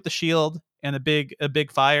a thing with the shield and a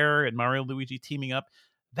big fire and Mario and Luigi teaming up.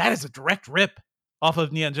 That is a direct rip off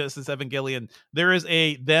of Neon Genesis Evangelion. There is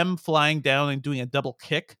them flying down and doing a double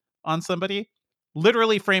kick on somebody,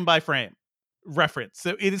 literally frame by frame reference.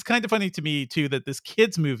 So it is kind of funny to me too that this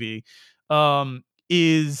kids movie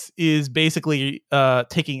is basically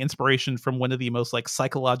taking inspiration from one of the most like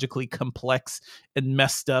psychologically complex and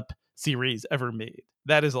messed up series ever made.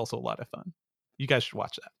 That is also a lot of fun. You guys should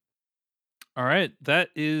watch that. All right, that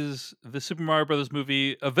is the Super Mario Brothers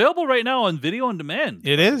movie, available right now on video on demand.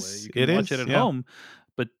 It is. You can watch it at home.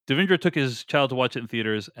 But Devindra took his child to watch it in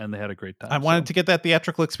theaters, and they had a great time. I wanted to get that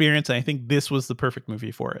theatrical experience, and I think this was the perfect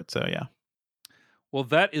movie for it. So yeah. Well,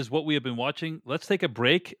 that is what we have been watching. Let's take a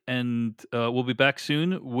break, and we'll be back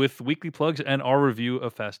soon with weekly plugs and our review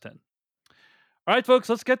of Fast 10. All right, folks,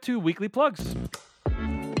 let's get to weekly plugs.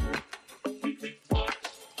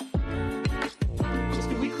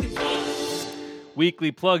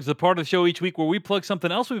 Weekly plugs, the part of the show each week where we plug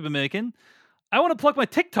something else we've been making. I want to plug my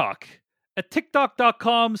TikTok at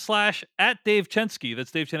tiktok.com/@DaveChensky.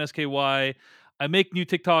 That's Dave Chen, SKY. I make new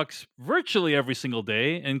TikToks virtually every single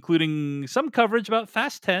day, including some coverage about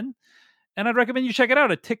Fast 10. And I'd recommend you check it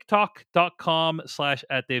out at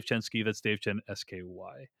tiktok.com/@DaveChensky. That's Dave Chen,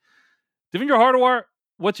 SKY. Devindra Hardawar,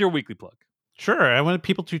 what's your weekly plug? Sure. I wanted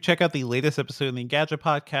people to check out the latest episode of the Engadget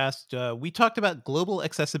podcast. We talked about Global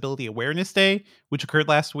Accessibility Awareness Day, which occurred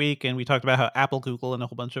last week, and we talked about how Apple, Google, and a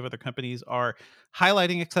whole bunch of other companies are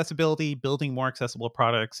highlighting accessibility, building more accessible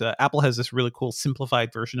products. Apple has this really cool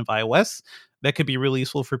simplified version of iOS that could be really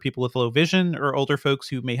useful for people with low vision or older folks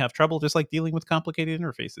who may have trouble just like dealing with complicated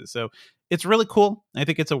interfaces. So it's really cool. I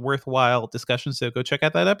think it's a worthwhile discussion. So go check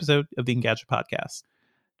out that episode of the Engadget podcast.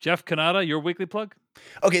 Jeff Kanata, your weekly plug?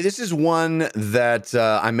 Okay, this is one that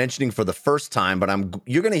I'm mentioning for the first time, but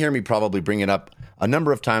you're going to hear me probably bring it up a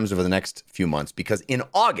number of times over the next few months, because in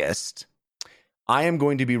August, I am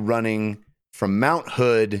going to be running from Mount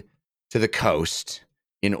Hood to the coast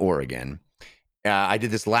in Oregon. I did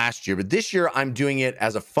this last year, but this year I'm doing it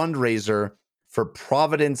as a fundraiser for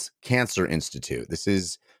Providence Cancer Institute. This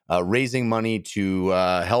is raising money to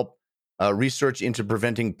help research into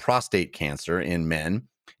preventing prostate cancer in men.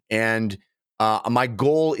 And my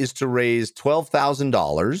goal is to raise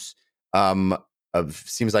 $12,000.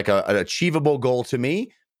 Seems like an achievable goal to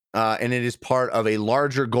me. And it is part of a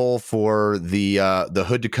larger goal for the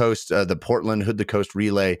Hood to Coast, the Portland Hood to Coast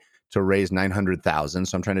Relay, to raise $900,000.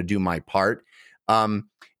 So I'm trying to do my part.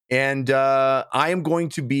 And I am going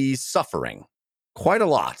to be suffering quite a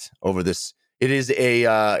lot over this. It is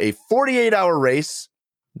a 48-hour race.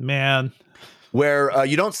 Man. Where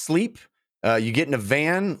you don't sleep. You get in a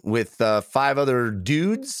van with 5 other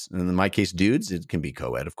dudes. And in my case, dudes. It can be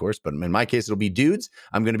co-ed, of course, but in my case, it'll be dudes.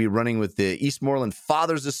 I'm going to be running with the Eastmoreland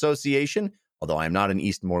Fathers Association. Although I am not an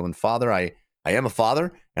Eastmoreland father, I am a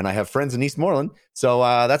father, and I have friends in Eastmoreland. So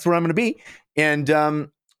that's where I'm going to be. And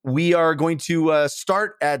we are going to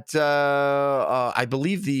start at, I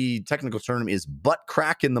believe the technical term is butt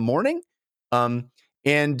crack in the morning. And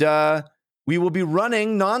we will be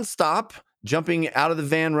running nonstop, jumping out of the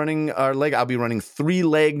van, running our leg. I'll be running 3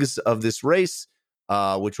 legs of this race,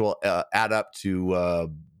 which will add up to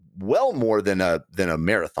well more than a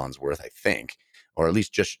marathon's worth, I think, or at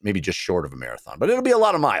least maybe just short of a marathon. But it'll be a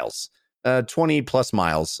lot of miles, 20 plus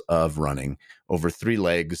miles of running over 3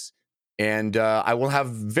 legs, and I will have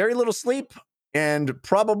very little sleep and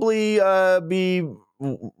probably be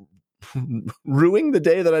ruining the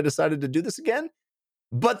day that I decided to do this again.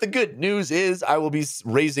 But the good news is I will be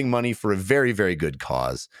raising money for a very, very good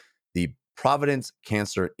cause, the Providence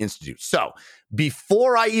Cancer Institute. So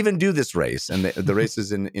before I even do this race, and the race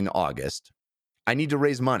is in August, I need to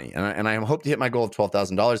raise money. And I hope to hit my goal of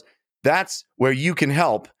 $12,000. That's where you can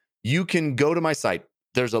help. You can go to my site.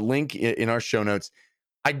 There's a link in our show notes.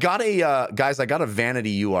 I got a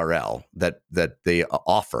vanity URL that they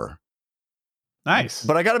offer. Nice.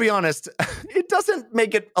 But I got to be honest, it doesn't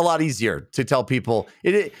make it a lot easier to tell people.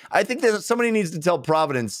 I think that somebody needs to tell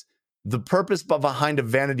Providence the purpose behind a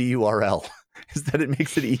vanity URL is that it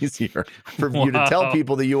makes it easier for you to tell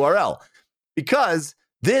people the URL. Because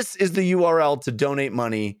this is the URL to donate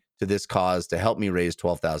money to this cause to help me raise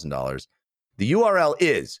 $12,000. The URL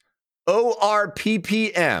is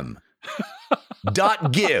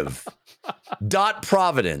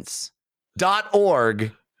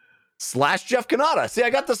orppm.give.providence.org/Jeff Cannata. See, I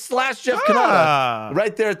got the /Jeff Cannata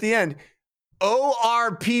right there at the end.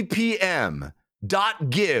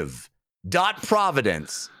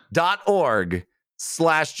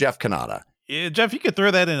 orppm.give.providence.org/Jeff Cannata. Yeah, Jeff, you could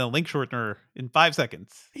throw that in a link shortener in 5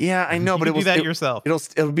 seconds. Yeah, I know, but it will do that yourself.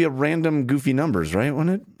 It'll be a random goofy numbers, right? Won't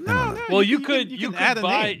it? No. Well, you could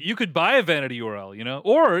buy a vanity URL,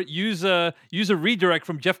 or use a redirect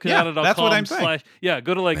from jeffcannata.com. Yeah, that's what I'm saying.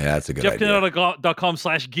 Go to that's a good idea.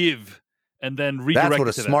 jeffcannata.com/give. And then redirect. That's what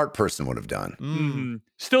a smart person would have done. Mm-hmm.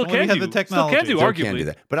 Still Well, can have do. the technology. Still can do, arguably. Can do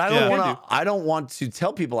that. But I don't want to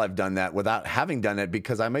tell people I've done that without having done it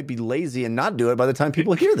because I might be lazy and not do it by the time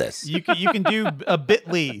people hear this. You can do a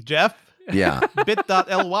bit.ly, Jeff. Yeah.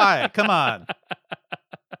 bit.ly. Come on.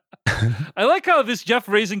 I like how this Jeff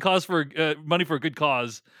raising cause for money for a good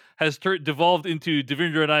cause has devolved into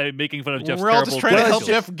Devendra and I making fun of Jeff's We're all just trying to help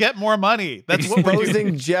skills. Jeff get more money. That's what we're doing.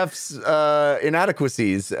 Exposing Jeff's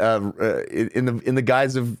inadequacies in the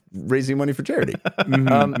guise of raising money for charity.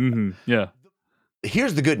 Yeah.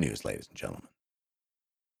 Here's the good news, ladies and gentlemen.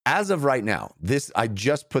 As of right now, I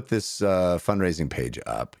just put this fundraising page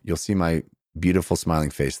up. You'll see my beautiful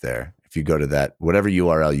smiling face there. If you go to that, whatever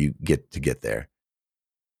URL you get there,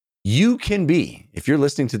 you can be, if you're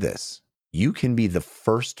listening to this, you can be the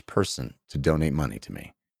first person to donate money to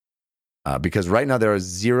me. Because right now there are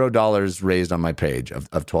 $0 raised on my page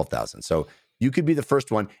of 12,000. So you could be the first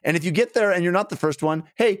one. And if you get there and you're not the first one,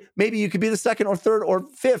 hey, maybe you could be the second or third or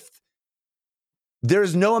fifth.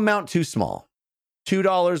 There's no amount too small. $2,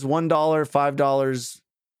 $1, $5,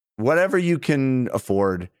 whatever you can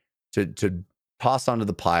afford to toss onto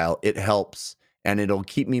the pile. It helps, and it'll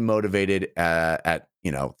keep me motivated at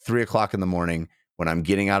 3:00 in the morning when I'm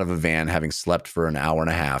getting out of a van, having slept for an hour and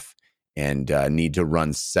a half, and need to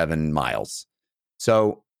run 7 miles.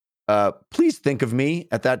 So please think of me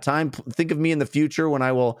at that time. Think of me in the future when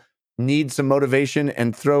I will need some motivation,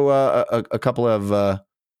 and throw a couple of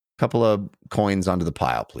coins onto the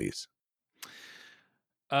pile, please.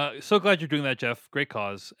 So glad you're doing that, Jeff. Great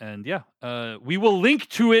cause. And we will link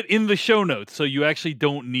to it in the show notes. So you actually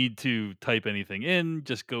don't need to type anything in.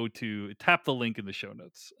 Just tap the link in the show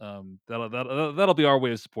notes. That'll be our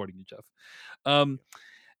way of supporting you, Jeff.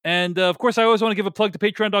 And of course, I always want to give a plug to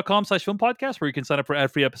patreon.com/filmpodcast, where you can sign up for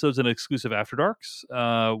ad-free episodes and exclusive After Darks.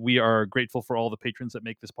 We are grateful for all the patrons that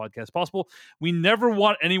make this podcast possible. We never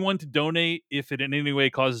want anyone to donate if it in any way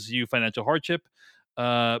causes you financial hardship.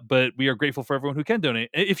 But we are grateful for everyone who can donate.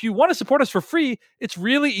 If you want to support us for free, it's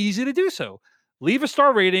really easy to do so. Leave a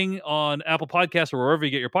star rating on Apple Podcasts or wherever you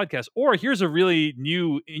get your podcasts. Or here's a really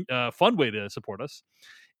new, fun way to support us.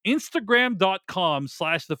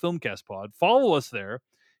 Instagram.com/thefilmcastpod. Follow us there.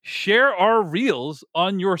 Share our reels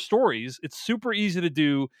on your stories. It's super easy to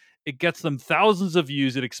do. It gets them thousands of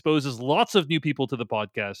views. It exposes lots of new people to the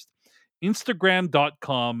podcast.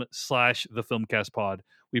 Instagram.com/thefilmcastpod.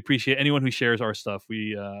 We appreciate anyone who shares our stuff.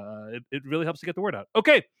 It really helps to get the word out.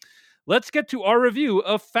 Okay, let's get to our review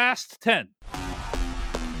of Fast 10.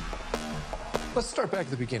 Let's start back at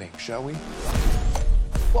the beginning, shall we?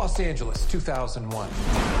 Los Angeles, 2001.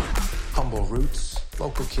 Humble roots,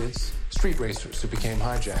 local kids, street racers who became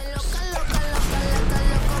hijackers.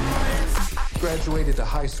 Graduated to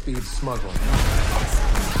high-speed smuggling.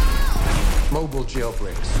 Mobile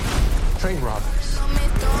jailbreaks. Train robberies.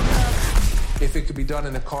 If it could be done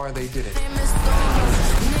in a car, they did it.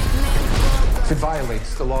 If it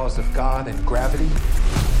violates the laws of God and gravity,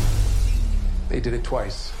 they did it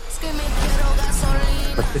twice.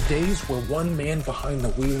 But the days where one man behind the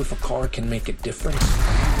wheel of a car can make a difference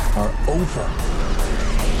are over.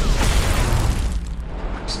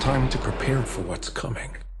 It's time to prepare for what's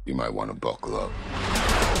coming. You might want to buckle up.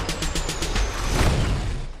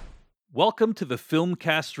 welcome to the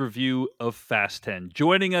Filmcast review of Fast 10.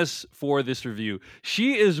 Joining us for this review,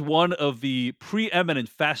 she is one of the preeminent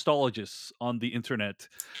fastologists on the internet.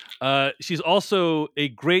 She's also a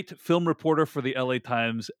great film reporter for the LA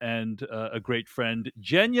Times and a great friend.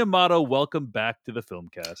 Jen Yamato, welcome back to the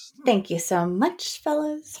Filmcast. Thank you so much,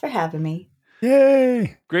 fellas, for having me.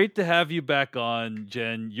 Yay! Great to have you back on,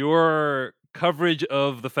 Jen. Your coverage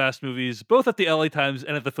of the Fast movies, both at the LA Times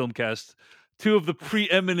and at the Filmcast, two of the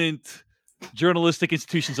preeminent journalistic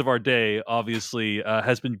institutions of our day, obviously,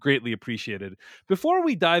 has been greatly appreciated. Before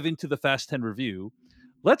we dive into the Fast 10 review,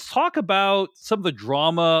 let's talk about some of the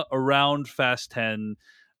drama around Fast 10.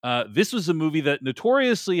 This was a movie that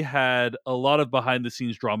notoriously had a lot of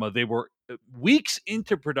behind-the-scenes drama. They were weeks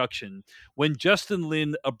into production when Justin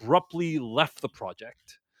Lin abruptly left the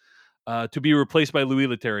project to be replaced by Louis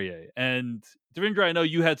Leterrier. And Devindra, I know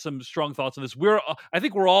you had some strong thoughts on this. I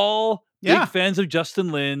think we're all big fans of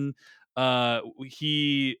Justin Lin.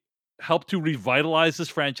 He helped to revitalize this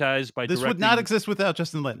franchise by This would not exist without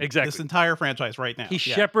Justin Lin. Exactly. This entire franchise right now. He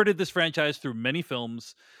shepherded this franchise through many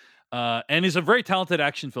films, and is a very talented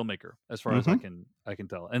action filmmaker, as far as I can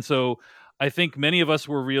tell. And so I think many of us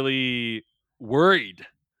were really worried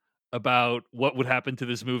about what would happen to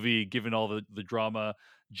this movie given all the drama.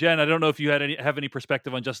 Jen, I don't know if you have any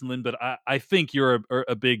perspective on Justin Lin, but I think you're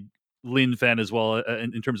a big Lin fan as well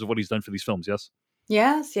in terms of what he's done for these films. Yes.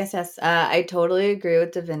 Yes. I totally agree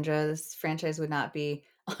with Devindra. This franchise would not be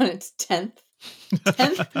on its 10th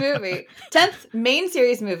movie, 10th main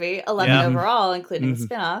series movie, 11 overall, including the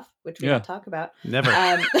spinoff, which we don't talk about. Never.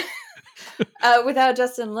 Without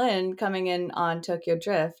Justin Lin coming in on Tokyo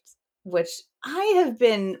Drift, which I have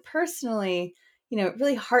been personally,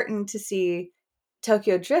 really heartened to see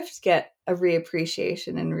Tokyo Drift get a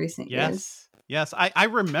reappreciation in recent years. Yes, I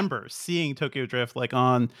remember seeing Tokyo Drift like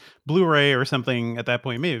on Blu-ray or something at that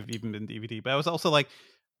point, maybe even been DVD, but I was also like,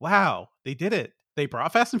 wow, they did it. They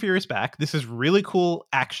brought Fast and Furious back. This is really cool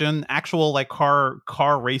action, actual like car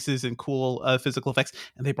races and cool physical effects.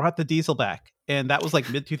 And they brought the Diesel back. And that was like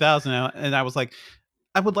mid 2000. And I was like,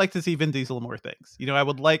 I would like to see Vin Diesel in more things. I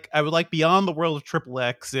would like beyond the world of Triple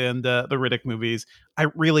X and the Riddick movies. I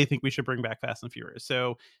really think we should bring back Fast and Furious.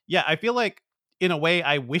 So yeah, I feel like in a way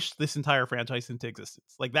I wish this entire franchise into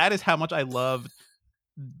existence. Like that is how much I loved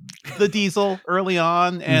the Diesel early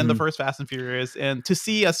on and the first Fast and Furious, and to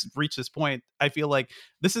see us reach this point, I feel like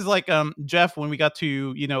this is like Jeff when we got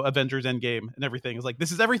to Avengers Endgame and everything is like,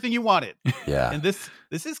 this is everything you wanted. And this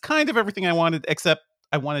is kind of everything I wanted, except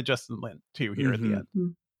I wanted Justin Lin too here at the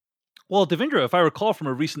end. Well, Devindra, if I recall from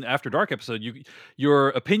a recent After Dark episode, your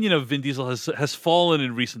opinion of Vin Diesel has fallen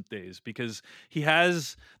in recent days because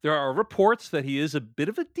there are reports that he is a bit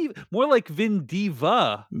of a diva, more like Vin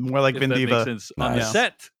Diva. More like Vin Diva. Makes sense, on the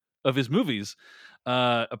set of his movies.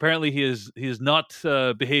 Apparently he has not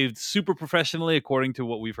behaved super professionally according to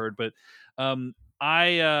what we've heard, but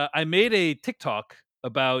I made a TikTok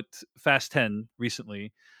about Fast 10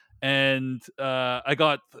 recently. And I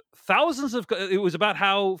got thousands of. It was about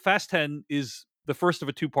how Fast 10 is the first of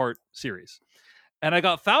a 2-part series, and I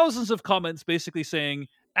got thousands of comments basically saying,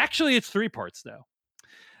 "Actually, it's 3 parts now."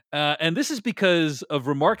 And this is because of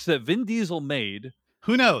remarks that Vin Diesel made.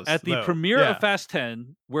 Who knows at the premiere of Fast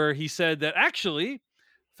 10, where he said that actually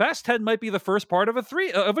Fast 10 might be the first part of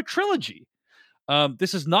a trilogy.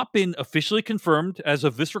 This has not been officially confirmed as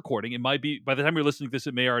of this recording. It might be by the time you're listening to this,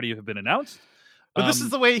 it may already have been announced. But this is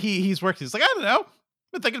the way he's worked. He's like, I don't know.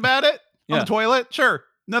 Been thinking about it. On the toilet. Sure.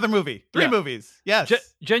 Another movie. 3 movies. Yes.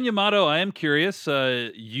 Jen Yamato, I am curious.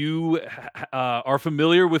 You are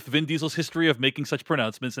familiar with Vin Diesel's history of making such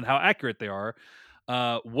pronouncements and how accurate they are.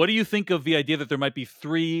 What do you think of the idea that there might be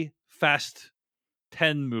 3 Fast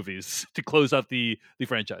 10 movies to close out the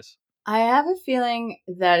franchise? I have a feeling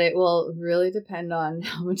that it will really depend on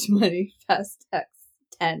how much money Fast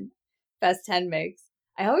 10 makes.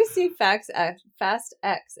 I always see Fast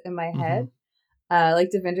X in my head. Like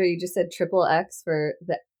Devindra, you just said Triple X for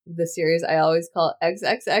the series. I always call it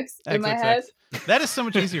XXX in my head. That is so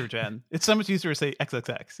much easier, Jen. It's so much easier to say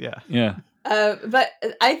XXX. Yeah. But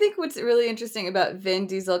I think what's really interesting about Vin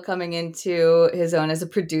Diesel coming into his own as a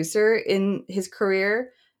producer in his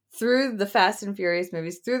career through the Fast and Furious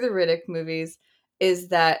movies, through the Riddick movies, is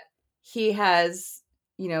that he has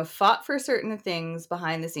fought for certain things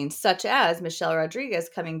behind the scenes, such as Michelle Rodriguez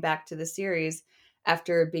coming back to the series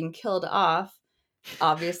after being killed off.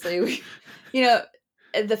 Obviously,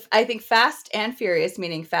 I think Fast and Furious,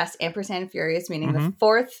 meaning Fast ampersand Furious, meaning the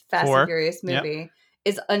 4th Fast and Furious movie,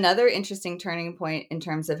 is another interesting turning point in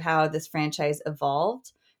terms of how this franchise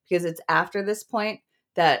evolved, because it's after this point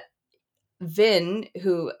that Vin,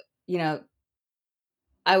 who,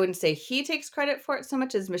 I wouldn't say he takes credit for it so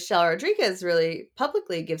much as Michelle Rodriguez really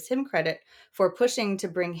publicly gives him credit for pushing to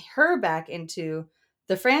bring her back into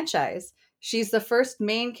the franchise. She's the first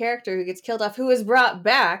main character who gets killed off, who is brought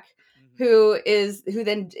back, who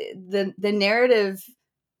then the narrative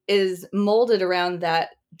is molded around that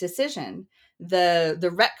decision. The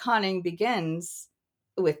retconning begins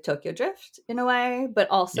with Tokyo Drift in a way, but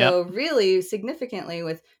also really significantly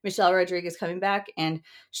with Michelle Rodriguez coming back. And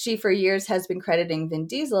she for years has been crediting Vin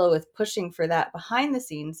Diesel with pushing for that behind the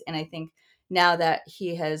scenes. And I think now that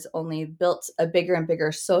he has only built a bigger and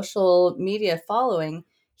bigger social media following,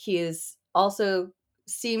 he is also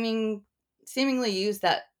seemingly used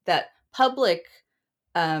that public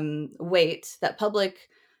weight, that public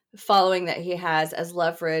following that he has as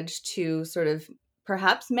leverage to sort of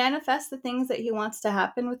perhaps manifest the things that he wants to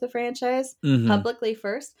happen with the franchise publicly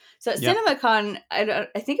first. So at CinemaCon, I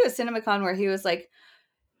think it was CinemaCon where he was like,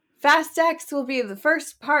 Fast X will be the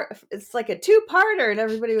first part. It's like a 2-parter. And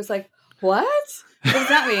everybody was like, what? What does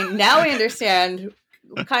that mean? Now we understand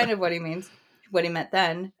kind of what he means, what he meant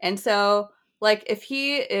then. And so, like, if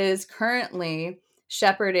he is currently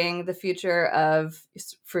shepherding the future of,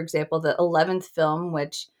 for example, the 11th film,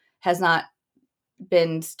 which has not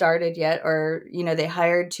been started yet, or they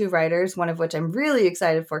hired 2 writers, one of which I'm really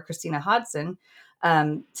excited for, Christina Hodson,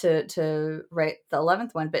 to write the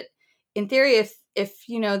 11th one. But in theory, if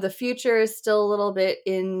the future is still a little bit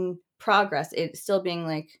in progress, it's still being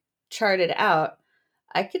like charted out,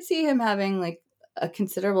 I could see him having like a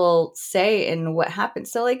considerable say in what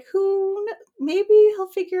happens. So like, maybe he'll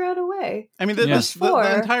figure out a way. I mean,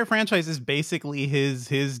 the entire franchise is basically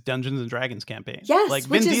his Dungeons and Dragons campaign. Yes, like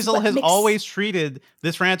Vin Diesel has always treated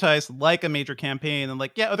this franchise like a major campaign, and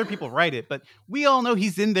like, yeah, other people write it, but we all know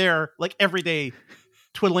he's in there like every day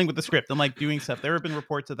twiddling with the script and like doing stuff. There have been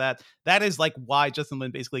reports of that. That is like why Justin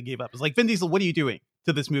Lin basically gave up. It's like, Vin Diesel, what are you doing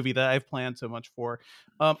to this movie that I've planned so much for?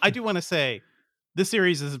 I do want to say this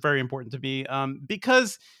series is very important to me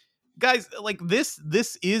because guys, like this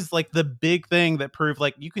is like the big thing that proved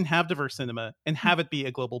like you can have diverse cinema and have it be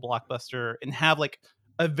a global blockbuster and have like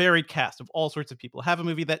a varied cast of all sorts of people. Have a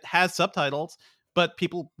movie that has subtitles, but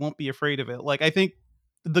people won't be afraid of it. Like I think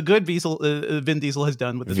the good Vin Diesel has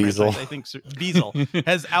done with this franchise, I think Diesel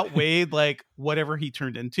has outweighed like whatever he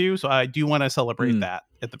turned into. So I do want to celebrate that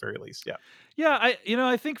at the very least. Yeah.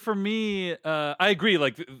 I think for me, I agree.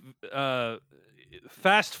 Like,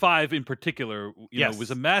 Fast 5 in particular,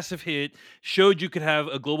 was a massive hit. Showed you could have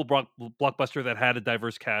a global blockbuster that had a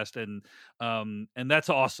diverse cast, and that's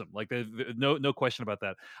awesome. Like, no question about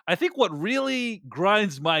that. I think what really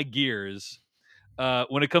grinds my gears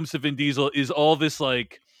when it comes to Vin Diesel is all this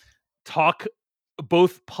like talk,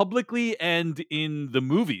 both publicly and in the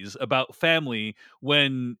movies, about family,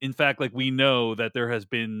 when in fact, like, we know that there has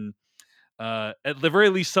been at the very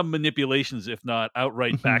least some manipulations, if not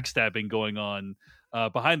outright backstabbing, going on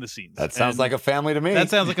behind the scenes. That sounds like a family to me. That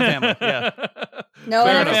sounds like a family. Yeah. No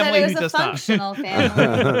one ever said it was a functional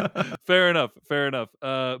family. Fair enough. But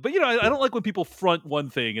I don't like when people front one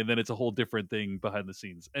thing and then it's a whole different thing behind the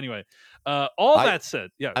scenes. Anyway, that said,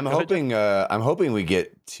 I'm hoping we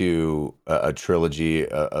get to a trilogy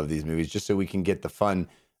of these movies, just so we can get the fun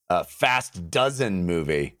Fast Dozen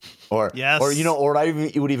movie, or I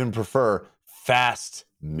would even prefer Fast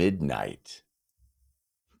Midnight.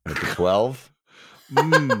 12.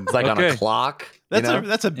 It's like on a clock.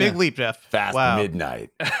 That's a big leap, Jeff. Fast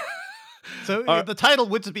Midnight. So the title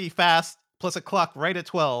would be Fast plus a clock right at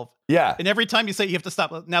 12. Yeah. And every time you say you have to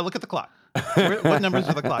stop. Now look at the clock. What numbers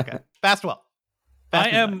are the clock at? Fast 12. I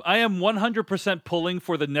am 100% pulling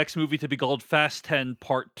for the next movie to be called Fast 10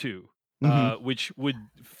 Part 2. Which would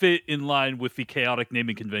fit in line with the chaotic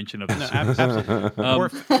naming convention of this. Absolutely. Or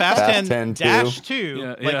Fast 10 dash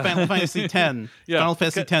 2, Final Fantasy 10. Final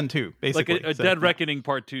Fantasy 10 2, basically. Like a Dead Reckoning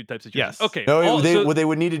Part 2 type situation. Yes. Okay. No, what they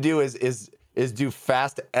would need to do is do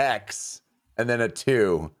Fast X and then a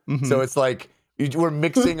 2. So it's like we're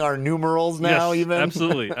mixing our numerals now. Yes, even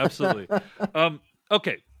absolutely.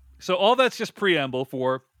 Okay. So all that's just preamble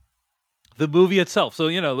for the movie itself. So,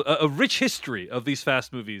 a rich history of these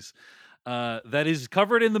Fast movies that is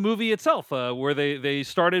covered in the movie itself, where they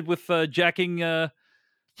started with jacking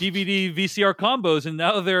DVD VCR combos, and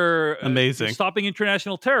now they're amazing stopping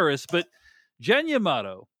international terrorists. But Jen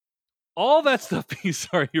Yamato, all that stuff being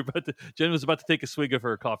Jen was about to take a swig of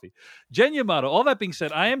her coffee. Jen Yamato, all that being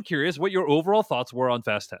said, I am curious what your overall thoughts were on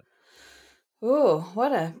Fast 10. Ooh,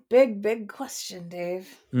 what a big question, Dave.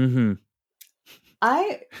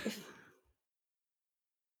 I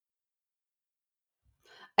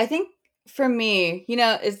think for me,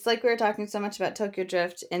 it's like we were talking so much about Tokyo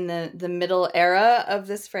Drift in the middle era of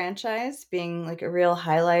this franchise being like a real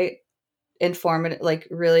highlight, informative, like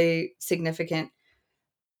really significant,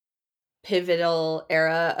 pivotal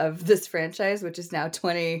era of this franchise, which is now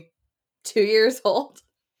 22 years old.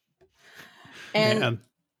 And Man.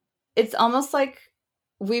 it's almost like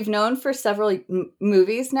we've known for several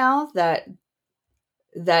movies now that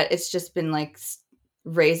it's just been like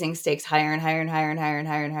raising stakes higher and higher and higher and higher and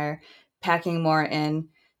higher and higher, packing more in.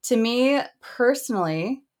 To me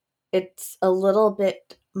personally, it's a little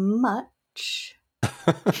bit much.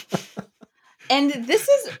 And this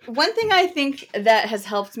is one thing I think that has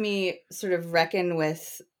helped me sort of reckon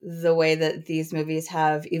with the way that these movies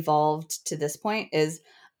have evolved to this point is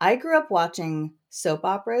I grew up watching soap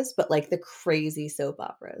operas, but like the crazy soap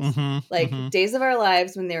operas, like Days of Our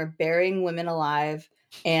Lives when they were burying women alive,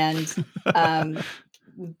 and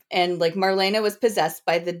like Marlena was possessed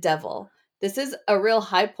by the devil. This is a real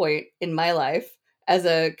high point in my life as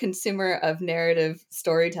a consumer of narrative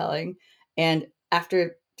storytelling. And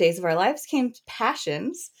after Days of Our Lives came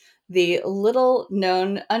Passions, the little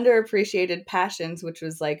known, underappreciated Passions, which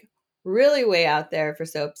was like really way out there for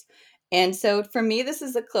soaps. And so for me, this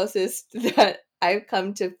is the closest that I've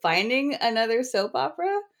come to finding another soap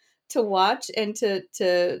opera to watch and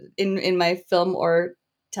to in my film or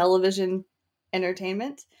television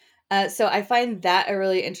entertainment. So I find that a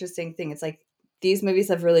really interesting thing. It's like these movies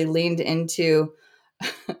have really leaned into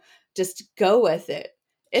just go with it.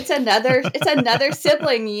 It's another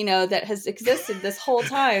sibling, that has existed this whole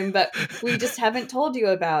time, but we just haven't told you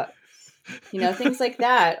about, things like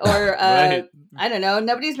that. Or Right. I don't know,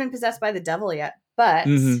 nobody's been possessed by the devil yet, but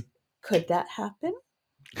could that happen?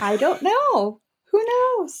 I don't know. Who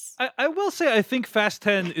knows? I will say I think Fast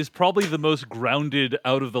 10 is probably the most grounded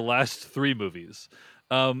out of the last three movies.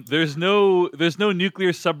 There's no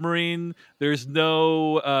nuclear submarine. There's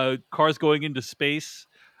no cars going into space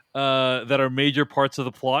that are major parts of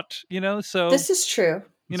the plot. So this is true.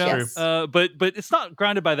 Yes. But it's not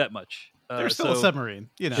grounded by that much. There's still a submarine.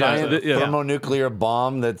 Giant thermonuclear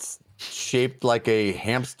bomb that's shaped like a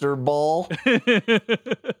hamster ball.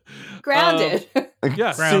 Grounded.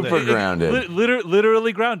 Yeah, super grounded.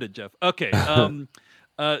 Literally grounded, Jeff. Okay.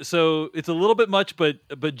 So it's a little bit much, but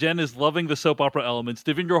Jen is loving the soap opera elements.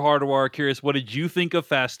 Devendra Hardawar, curious, what did you think of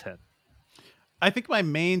Fast 10? I think my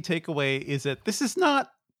main takeaway is that this is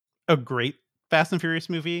not a great Fast and Furious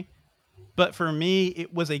movie, but for me,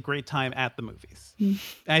 it was a great time at the movies. And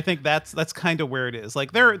I think that's kind of where it is.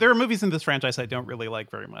 Like there are movies in this franchise I don't really like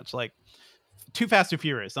very much. Like Too Fast and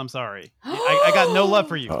Furious. I'm sorry. I got no love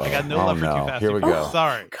for you. I got no love for Too Fast. Here we go.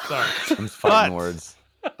 Sorry. I'm fighting words.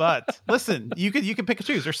 But listen, you can pick and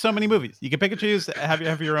choose. There's so many movies. You can pick and choose,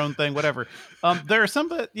 have your own thing, whatever. There are some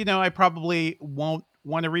that, I probably won't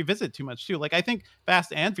want to revisit too much too. Like I think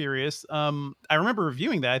Fast and Furious, I remember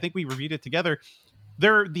reviewing that. I think we reviewed it together.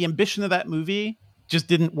 The ambition of that movie just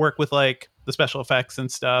didn't work with like the special effects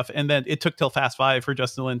and stuff. And then it took till Fast 5 for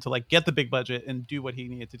Justin Lin to like get the big budget and do what he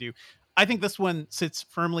needed to do. I think this one sits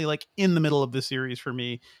firmly like in the middle of the series for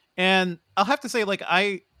me. And I'll have to say, like,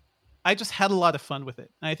 I just had a lot of fun with it.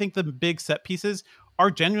 And I think the big set pieces are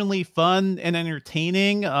genuinely fun and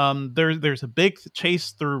entertaining. There's a big chase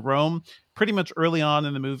through Rome pretty much early on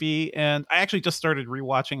in the movie. And I actually just started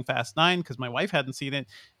rewatching Fast 9 because my wife hadn't seen it.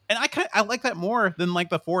 And I like that more than like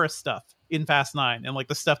the forest stuff in Fast 9 and like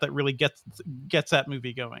the stuff that really gets that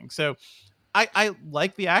movie going. So I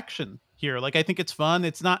like the action here. Like I think it's fun.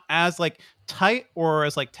 It's not as like tight or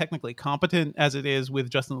as like technically competent as it is with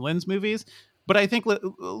Justin Lin's movies, but I think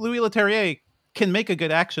Louis Leterrier can make a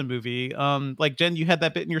good action movie. Like Jen, you had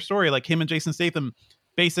that bit in your story, like him and Jason Statham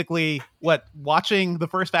basically watching the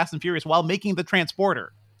first Fast and Furious while making The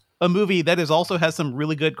Transporter, a movie that also has some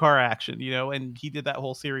really good car action, and he did that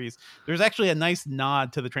whole series. There's actually a nice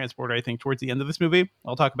nod to The Transporter, I think, towards the end of this movie.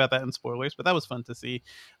 I'll talk about that in spoilers, but that was fun to see.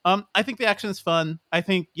 I think the action is fun. I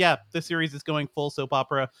think, this series is going full soap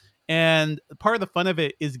opera. And part of the fun of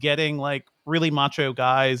it is getting like really macho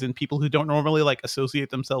guys and people who don't normally like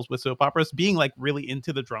associate themselves with soap operas being like really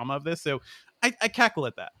into the drama of this. So I cackle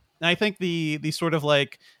at that. And I think the sort of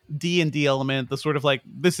like D&D element, the sort of like,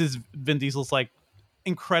 this is Vin Diesel's like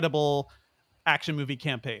incredible action movie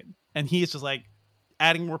campaign. And he's just like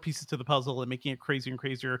adding more pieces to the puzzle and making it crazier and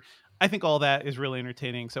crazier. I think all that is really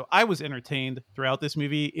entertaining. So I was entertained throughout this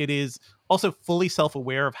movie. It is also fully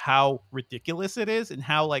self-aware of how ridiculous it is and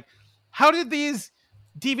how did these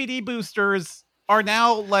DVD boosters are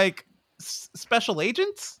now like special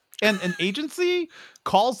agents and an agency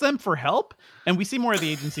calls them for help. And we see more of the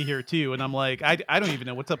agency here too. And I'm like, I don't even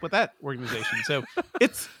know what's up with that organization. So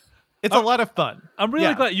it's It's a lot of fun. I'm really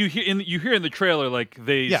Yeah. glad you hear in the trailer like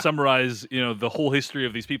they Yeah. summarize the whole history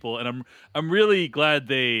of these people, and I'm really glad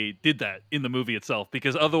they did that in the movie itself,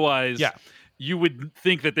 because otherwise Yeah. you would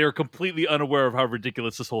think that they're completely unaware of how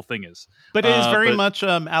ridiculous this whole thing is. But it is very but- much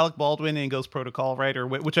Alec Baldwin in Ghost Protocol, right? Or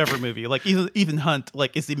whichever movie. Like Ethan Hunt,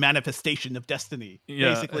 like is the manifestation of destiny,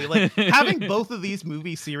 Yeah. basically. Like having both of these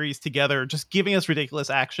movie series together, just giving us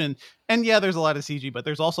ridiculous action. And yeah, there's a lot of CG, but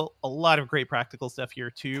there's also a lot of great practical stuff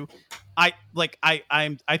here too. I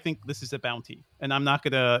think this is a bounty, and I'm not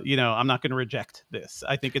gonna reject this.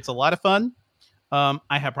 I think it's a lot of fun.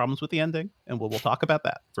 I have problems with the ending, and we'll talk about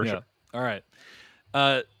that for sure. All right.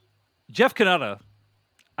 Jeff Kanata,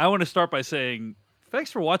 I want to start by saying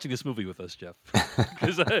thanks for watching this movie with us, Jeff.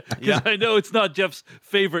 Because I know it's not Jeff's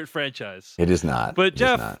favorite franchise. It is not. But It is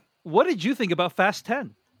Jeff, not. what did you think about Fast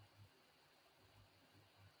 10?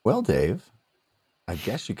 Well, Dave, I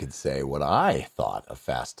guess you could say what I thought of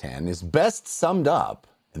Fast 10 is best summed up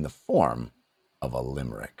in the form of a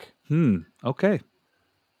limerick. Okay.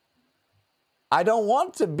 I don't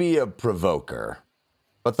want to be a provoker,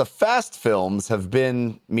 but the Fast films have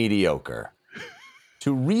been mediocre.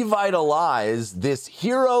 To revitalize this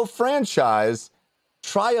hero franchise,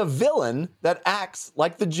 try a villain that acts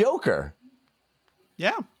like the Joker.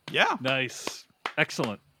 Yeah. Nice.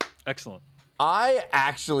 Excellent. I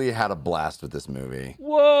actually had a blast with this movie.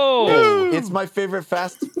 Whoa. It's my favorite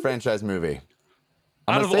Fast franchise movie.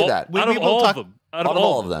 I'm Out going of to say all, that. out We of will all talk- of them. Out of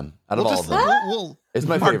all of them. Out of all of them. We'll It's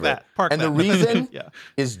my park favorite. that. Park and that. the reason Yeah.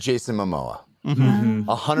 is Jason Momoa. Mm-hmm.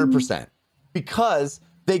 100%. Because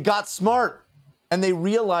they got smart and they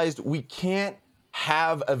realized we can't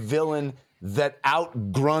have a villain that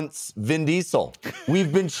outgrunts Vin Diesel.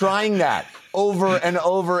 We've been trying that over and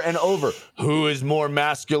over and over. Who is more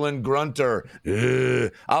masculine grunter?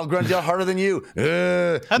 I'll grunt you harder than you.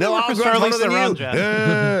 No, I'll grunt harder than you.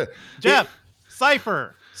 Jeff. Jeff,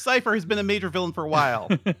 Cypher. Cypher has been a major villain for a while.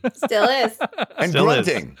 Still is. And Still is.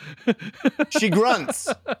 grunting. She grunts.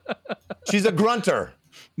 She's a grunter.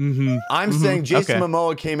 I'm saying Jason Okay.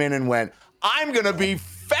 Momoa came in and went, I'm going to be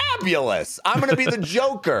fabulous. I'm going to be the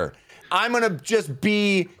Joker. I'm going to just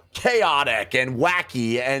be chaotic and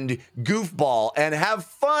wacky and goofball and have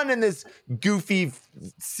fun in this goofy,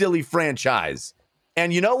 silly franchise.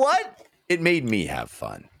 And you know what? It made me have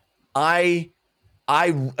fun. I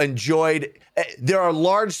enjoyed. There are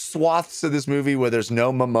large swaths of this movie where there's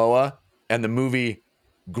no Momoa, and the movie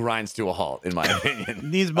grinds to a halt, in my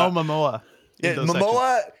opinion. Needs Mo Momoa. in those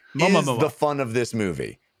Momoa sections. is Momoa. the fun of this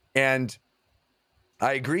movie, and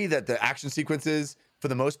I agree that the action sequences, for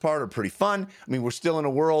the most part, are pretty fun. I mean, we're still in a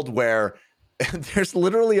world where there's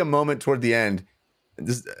literally a moment toward the end.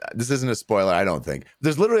 This isn't a spoiler, I don't think.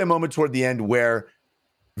 There's literally a moment toward the end where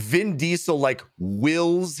Vin Diesel like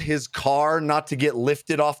wills his car not to get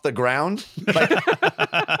lifted off the ground. Like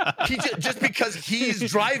he just because he's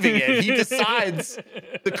driving it, he decides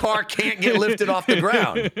the car can't get lifted off the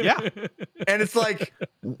ground. Yeah. And it's like,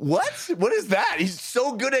 what? What is that? He's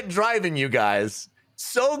so good at driving, you guys.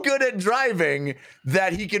 So good at driving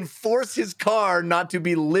that he can force his car not to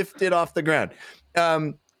be lifted off the ground.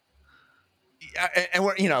 And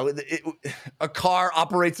we're, a car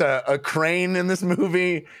operates a crane in this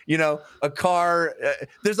movie. A car.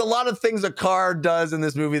 There's a lot of things a car does in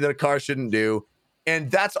this movie that a car shouldn't do, and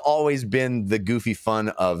that's always been the goofy fun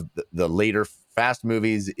of the later Fast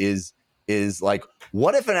movies. Is like,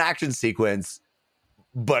 what if an action sequence,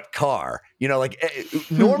 but car?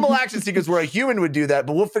 Normal action sequence where a human would do that,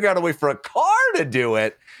 but we'll figure out a way for a car to do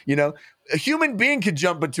it. A human being could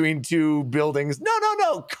jump between two buildings. No.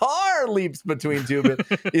 Car leaps between two.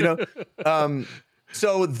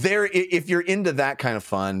 So there, if you're into that kind of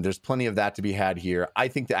fun, there's plenty of that to be had here. I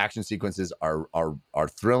think the action sequences are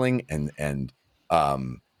thrilling and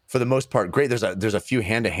for the most part great. There's a few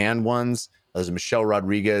hand-to-hand ones. There's a Michelle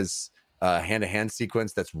Rodriguez hand-to-hand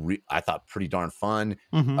sequence that's I thought pretty darn fun.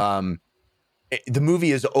 Mm-hmm. The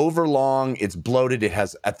movie is overlong. It's bloated. It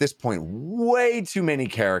has, at this point, way too many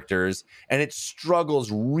characters, and it struggles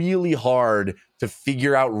really hard to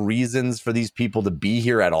figure out reasons for these people to be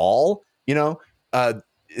here at all.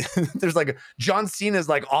 There's like John Cena's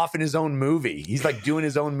like off in his own movie. He's like doing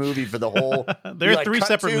his own movie for the whole. There are like, three cut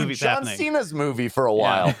separate to movies John happening. Cena's movie for a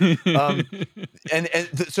while. So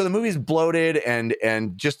the movie's bloated and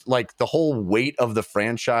just like the whole weight of the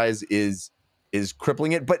franchise is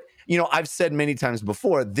crippling it. But I've said many times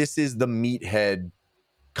before, this is the meathead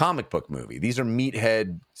comic book movie. These are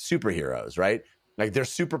meathead superheroes, right? Like their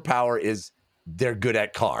superpower is they're good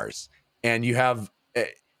at cars. And you have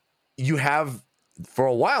for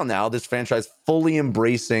a while now, this franchise fully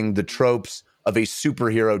embracing the tropes of a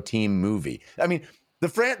superhero team movie. I mean,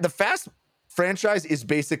 The Fast franchise is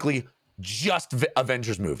basically just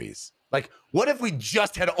Avengers movies. Like, what if we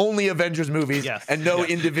just had only Avengers movies and no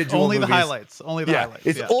individual only movies? The highlights. Only the highlights.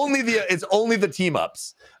 It's only the team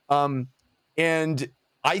ups. And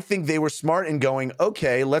I think they were smart in going,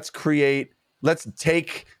 okay, let's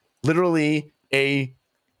take literally a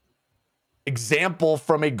example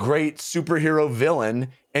from a great superhero villain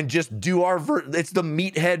and just do it's the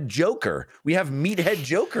meathead Joker. We have meathead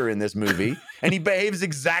Joker in this movie, and he behaves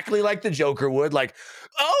exactly like the Joker would. Like,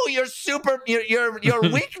 oh, your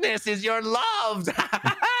weakness is your love,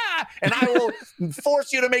 and I will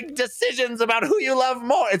force you to make decisions about who you love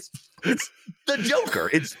more. It's the Joker.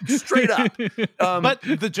 It's straight up. But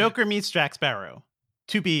the Joker meets Jack Sparrow.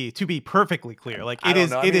 To be perfectly clear, like it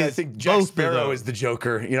is. I think Jack Sparrow is the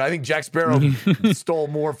Joker. I think Jack Sparrow stole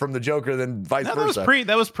more from the Joker than vice versa.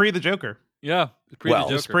 That was pre the Joker. Yeah, the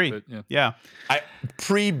Joker. It was pre. Yeah.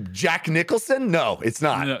 Pre Jack Nicholson? No, it's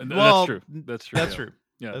not. No, that's true. That's true.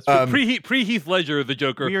 Yeah, that's pre Heath Ledger, the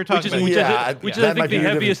Joker, we were talking which about, I think the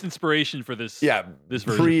heaviest inspiration for this. Yeah, this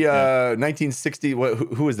version. Pre 1960.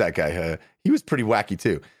 Who was that guy? He was pretty wacky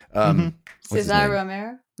too. Cesar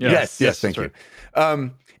Romero. Yes, thank you.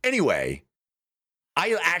 Anyway,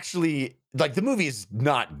 I actually like the movie is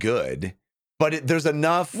not good, but there's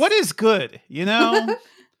enough. What is good?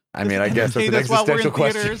 I mean, I guess that's an existential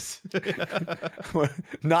question.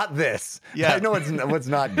 Not this. Yeah, I know what's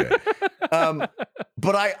not good.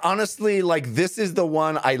 But I honestly this is the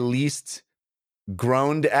one I least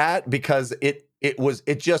groaned at because it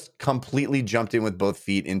just completely jumped in with both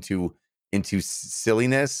feet into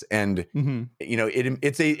silliness, and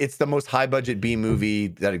it's the most high budget B movie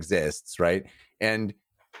that exists, right? And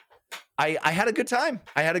I had a good time.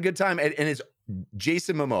 And it's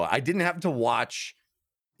Jason Momoa. I didn't have to watch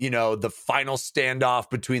the final standoff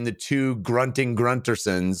between the two grunting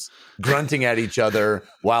gruntersons grunting at each other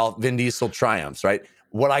while Vin Diesel triumphs, right?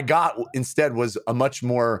 What I got instead was a much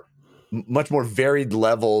more varied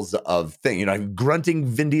levels of thing. Grunting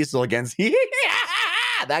Vin Diesel against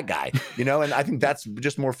that guy, and I think that's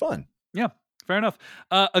just more fun. Yeah, fair enough.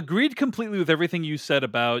 Agreed completely with everything you said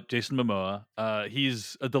about Jason Momoa.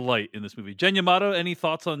 He's a delight in this movie. Jen Yamato, any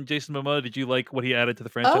thoughts on Jason Momoa? Did you like what he added to the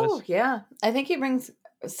franchise? Oh, yeah. I think he brings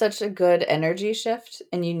such a good energy shift,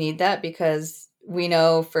 and you need that because we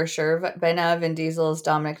know for sure by now Vin Diesel's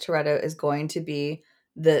Dominic Toretto is going to be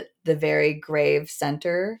the very grave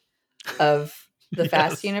center of the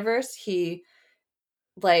Fast universe. He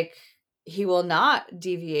will not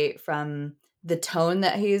deviate from the tone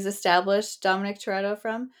that he's established Dominic Toretto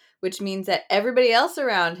from, which means that everybody else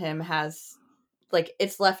around him has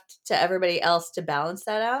it's left to everybody else to balance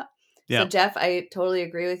that out. Yeah. So Jeff, I totally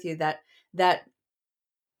agree with you that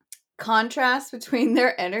contrast between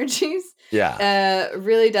their energies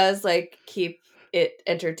really does keep it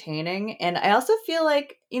entertaining. And I also feel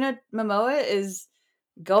like, Momoa is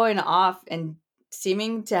going off and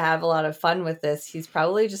seeming to have a lot of fun with this. He's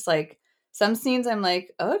probably just some scenes I'm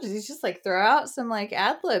like, oh, did he just throw out some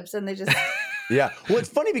ad libs and they just yeah. Well, it's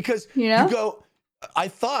funny because I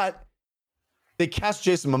thought they cast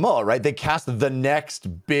Jason Momoa, right? They cast the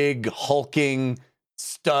next big hulking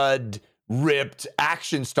stud ripped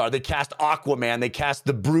action star. They cast Aquaman. They cast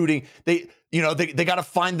the brooding. They got to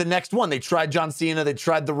find the next one. They tried John Cena. They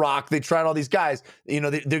tried The Rock. They tried all these guys. They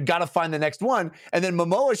got to find the next one. And then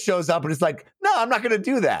Momoa shows up and it's like, no, I'm not going to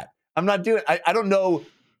do that. I'm not doing. I don't know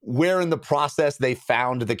where in the process they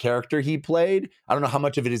found the character he played. I don't know how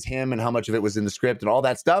much of it is him and how much of it was in the script and all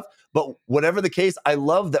that stuff. But whatever the case, I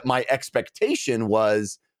love that my expectation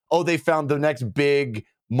was, oh, they found the next big,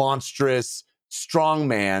 monstrous, strong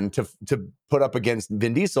man to put up against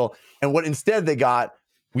Vin Diesel. And what instead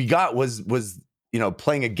we got was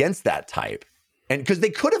playing against that type. And because they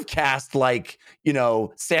could have cast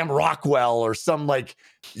Sam Rockwell or somebody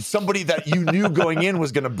that you knew going in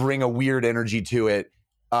was going to bring a weird energy to it.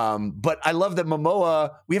 But I love that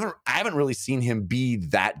Momoa, I haven't really seen him be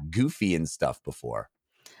that goofy and stuff before.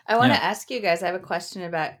 I want to ask you guys, I have a question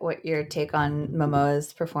about what your take on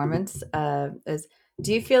Momoa's performance is.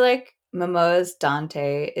 Do you feel like Momoa's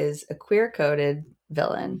Dante is a queer-coded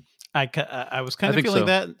villain? I was kind of feeling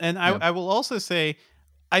that. And I will also say,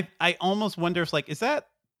 I almost wonder if is that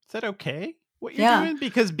okay? What you're doing?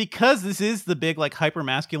 Because this is the big hyper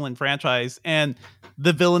masculine franchise and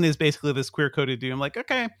the villain is basically this queer coded dude. I'm like,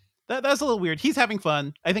 okay, that's a little weird. He's having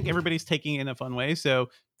fun. I think everybody's taking it in a fun way. So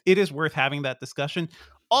it is worth having that discussion.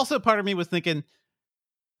 Also, part of me was thinking,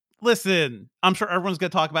 listen, I'm sure everyone's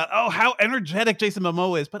going to talk about, how energetic Jason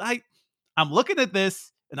Momoa is. But I'm looking at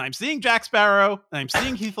this and I'm seeing Jack Sparrow and I'm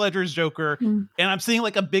seeing Heath Ledger's Joker and I'm seeing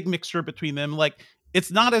a big mixture between them.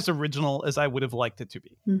 it's not as original as I would have liked it to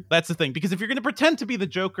be. That's the thing. Because if you're going to pretend to be the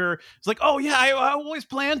Joker, it's like, oh yeah, I always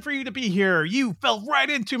planned for you to be here. You fell right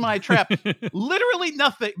into my trap. Literally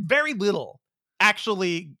nothing, very little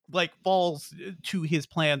actually like falls to his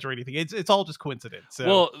plans or anything. It's all just coincidence. So,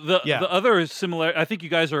 well, the other similar, I think you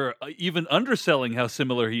guys are even underselling how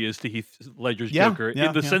similar he is to Heath Ledger's Joker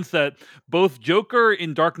in the sense that both Joker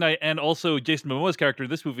in Dark Knight and also Jason Momoa's character in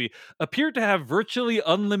this movie appear to have virtually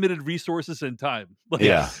unlimited resources and time. Like,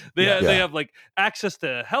 they have like access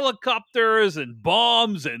to helicopters and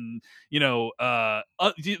bombs and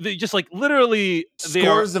they just like literally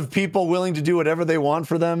scores of people willing to do whatever they want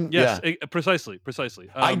for them. Yes, precisely.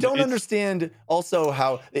 I don't understand also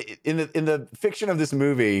how in the fiction of this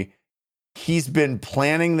movie, he's been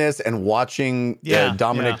planning this and watching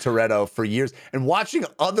Dominic Toretto for years and watching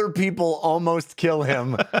other people almost kill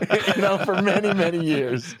him, for many, many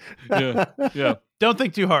years. Yeah. Don't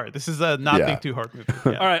think too hard. This is a not think too hard movie.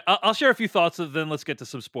 Yeah. All right, I'll share a few thoughts, and then let's get to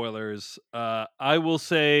some spoilers. I will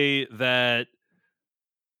say that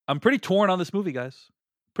I'm pretty torn on this movie, guys.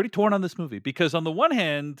 Pretty torn on this movie because on the one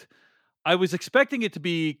hand, I was expecting it to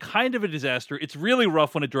be kind of a disaster. It's really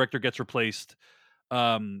rough when a director gets replaced,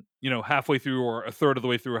 halfway through or a third of the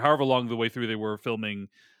way through, or however long the way through they were filming.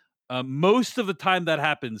 Most of the time that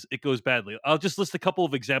happens, it goes badly. I'll just list a couple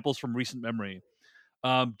of examples from recent memory.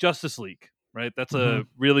 Justice League, right? That's a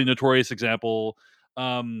really notorious example.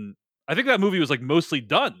 I think that movie was like mostly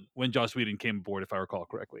done when Joss Whedon came aboard, if I recall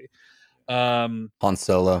correctly. Han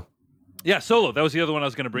Solo. Yeah, Solo. That was the other one I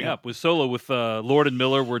was going to bring up. Was Solo with Lord and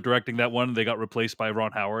Miller were directing that one. They got replaced by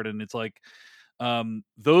Ron Howard, and it's like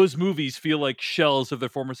those movies feel like shells of their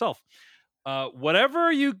former self.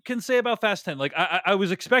 Whatever you can say about Fast 10, like I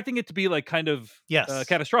was expecting it to be like kind of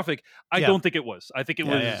catastrophic. I don't think it was. I think it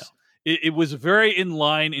was. Yeah. It was very in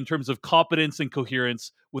line in terms of competence and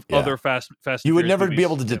coherence with other Fast. You would never be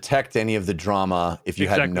able to detect any of the drama if you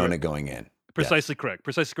hadn't known it going in. Precisely correct.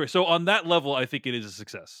 So on that level, I think it is a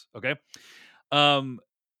success. Okay.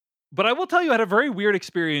 But I will tell you, I had a very weird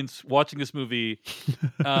experience watching this movie.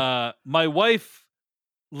 My wife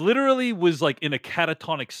literally was like in a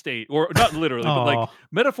catatonic state, or not literally, but like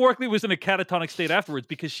metaphorically was in a catatonic state afterwards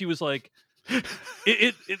because she was like,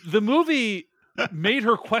 the movie made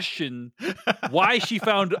her question why she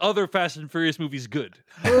found other Fast and Furious movies good.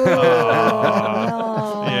 Because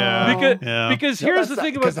here's the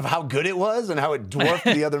thing because of how good it was and how it dwarfed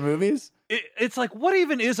the other movies. It's like, what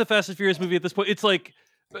even is a Fast and Furious movie at this point? It's like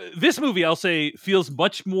this movie, I'll say, feels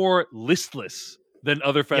much more listless than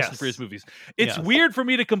other Fast and Furious movies. It's weird for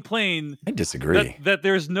me to complain. I disagree that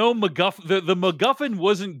there's no MacGuffin. The MacGuffin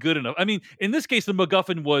wasn't good enough. I mean, in this case, the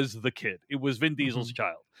MacGuffin was the kid. It was Vin Diesel's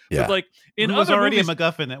child. Yeah. But like in other other already movies, a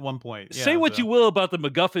MacGuffin at one point. Say what you will about the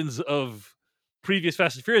MacGuffins of previous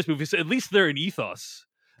Fast and Furious movies. At least they're an ethos.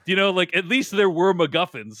 Like at least there were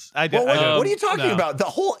MacGuffins. What are you talking about? The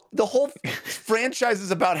whole franchise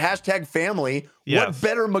is about #family. Yes. What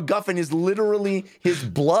better MacGuffin is literally his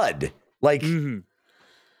blood? Like,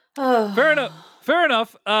 fair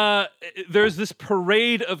enough. There's this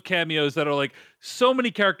parade of cameos that are like so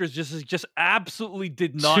many characters just absolutely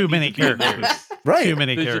did not. Too many characters, right? Too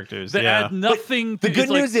many characters. That add nothing. The good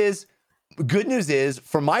news is,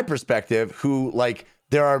 from my perspective,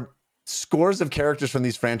 there are scores of characters from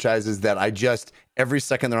these franchises that I just every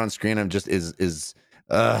second they're on screen, I'm just is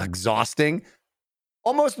exhausting.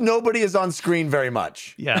 Almost nobody is on screen very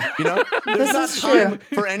much. Yeah. There's not time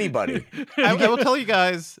for anybody. I will tell you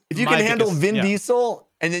guys. If you can handle Vin Diesel,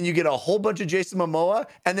 and then you get a whole bunch of Jason Momoa,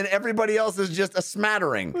 and then everybody else is just a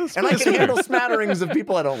smattering. And I can handle smatterings of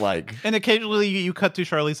people I don't like. And occasionally you cut to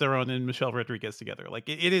Charlize Theron and Michelle Rodriguez together. Like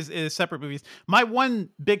it is separate movies. My one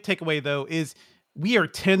big takeaway, though, is we are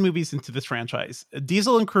 10 movies into this franchise.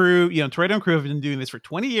 Diesel and crew, Toretto and crew have been doing this for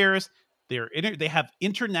 20 years. They have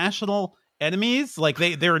international enemies, like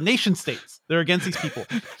they're nation states. They're against these people.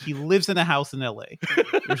 He lives in a house in LA.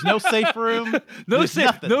 There's no safe room. No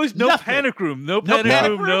panic room. No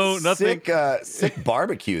nothing. Sick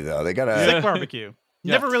barbecue though. They got a sick barbecue.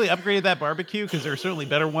 Never really upgraded that barbecue because there are certainly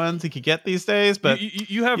better ones he could get these days. But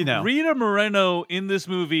you have Rita Moreno in this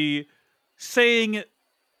movie saying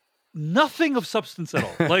nothing of substance at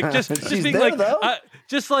all. Like just being there, like,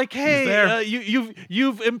 just like, hey,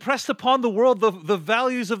 you've impressed upon the world the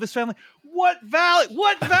values of this family. What value?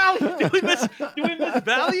 Do we miss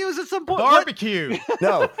values at some point? Barbecue.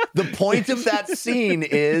 No, the point of that scene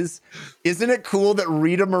isn't it cool that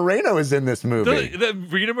Rita Moreno is in this movie? The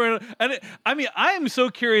Rita Moreno, and I am so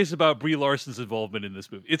curious about Brie Larson's involvement in this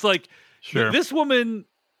movie. It's like, this woman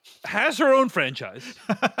has her own franchise.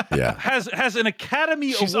 Has an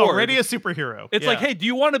Academy She's Award. Already a superhero. It's like, hey, do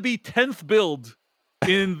you want to be 10th billed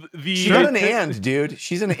in the She's not an and, dude.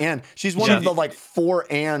 She's an and. She's one of the like 4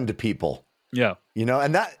 and people. Yeah. You know,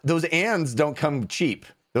 and those ands don't come cheap.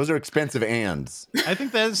 Those are expensive ands. I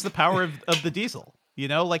think that is the power of the Diesel. You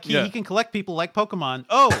know, like he can collect people like Pokemon.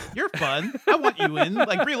 Oh, you're fun. I want you in.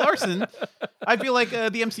 Like Brie Larson. I feel like the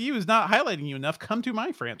MCU is not highlighting you enough. Come to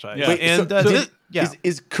my franchise. Yeah. Wait, And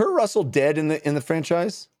is Kurt Russell dead in the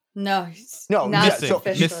franchise? No, he's No, not missing.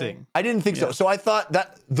 officially. Missing. I didn't think so. So I thought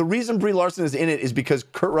that the reason Brie Larson is in it is because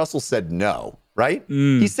Kurt Russell said no, right?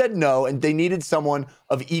 He said no, and they needed someone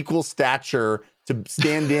of equal stature to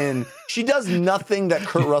stand in. She does nothing that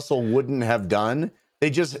Kurt Russell wouldn't have done. They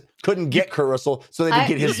just couldn't get Kurt Russell, so they didn't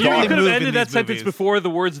get his You daughter. could have move in ended that these sentence movies. before the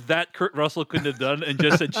words that Kurt Russell couldn't have done and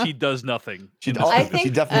just said she does nothing. She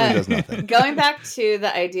think, definitely does nothing. Going back to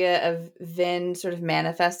the idea of Vin sort of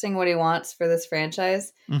manifesting what he wants for this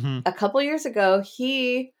franchise, a couple years ago,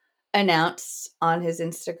 he announced on his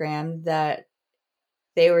Instagram that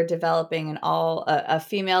they were developing a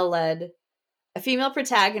female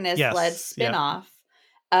protagonist-led spinoff.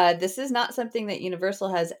 This is not something that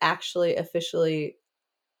Universal has actually officially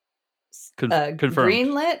Confirmed.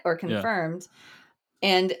 greenlit or confirmed.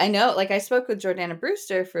 And I know, like, I spoke with Jordana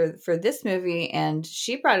Brewster for this movie, and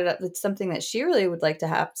she brought it up. It's something that she really would like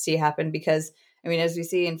to see happen because, I mean, as we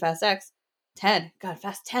see in Fast 10,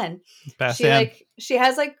 she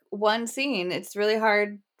has like one scene. It's really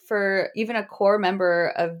hard for even a core member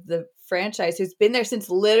of the franchise who's been there since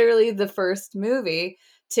literally the first movie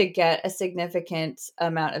to get a significant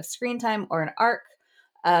amount of screen time or an arc.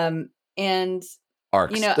 And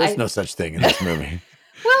Arcs. you know, There's no such thing in this movie.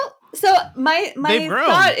 well, so my They've grown.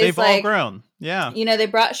 thought is They've all like, grown. Yeah. you know, they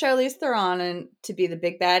brought Charlize Theron in to be the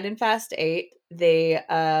big bad in Fast 8. They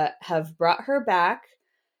have brought her back.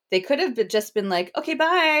 They could have just been like, okay,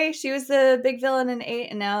 bye. She was the big villain in 8,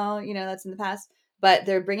 and now, you know, that's in the past. But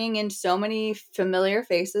they're bringing in so many familiar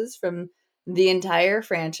faces from the entire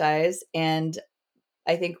franchise. And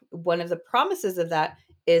I think one of the promises of that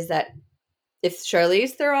is that if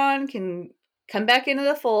Charlize Theron can come back into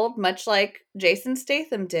the fold, much like Jason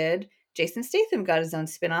Statham did, Jason Statham got his own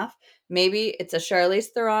spinoff. Maybe it's a Charlize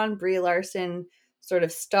Theron, Brie Larson sort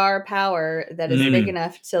of star power that is big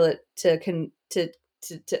enough to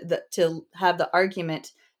have the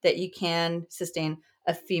argument that you can sustain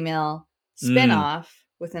a female spinoff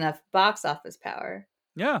with enough box office power.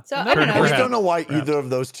 Yeah. So I don't know. I just don't know why either of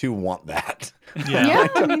those two want that. Yeah.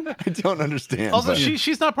 I don't understand. Also, but-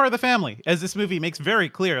 she's not part of the family, as this movie makes very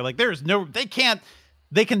clear. Like, they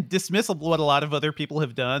can dismiss what a lot of other people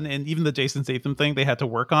have done, and even the Jason Statham thing they had to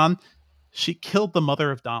work on. She killed the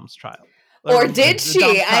mother of Dom's child. Or did she?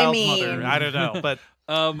 Dom's I child's mean, mother. I don't know, but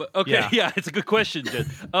Okay, yeah, it's a good question, Jen.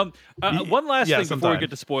 One last thing before we sometime. get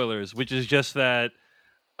to spoilers, which is just that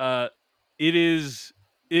it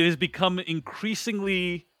has become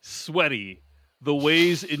increasingly sweaty the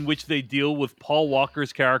ways in which they deal with Paul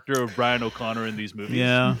Walker's character of Brian O'Connor in these movies.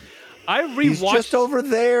 yeah. I rewatched. He's just over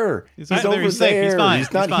there. He's over there. over He's safe. there. He's fine.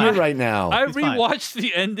 He's not He's fine. here right now. I He's fine. rewatched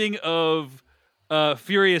the ending of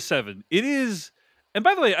Furious 7. It is, and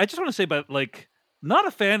by the way, I just want to say, but like, not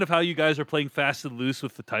a fan of how you guys are playing fast and loose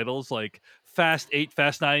with the titles, like Fast 8,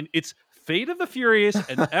 Fast 9. It's Fate of the Furious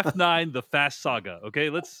and F9, the Fast Saga. Okay,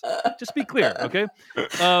 let's just be clear. Okay,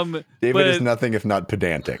 David is nothing if not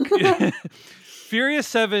pedantic. Furious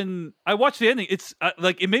 7. I watched the ending. It's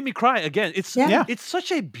like it made me cry again. It's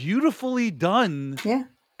such a beautifully done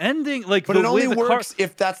ending. Like, But it only works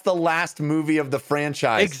if that's the last movie of the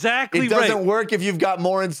franchise. Exactly. It doesn't work if you've got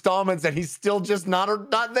more installments and he's still just not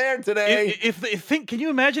there today. Can you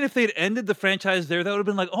imagine if they'd ended the franchise there? That would have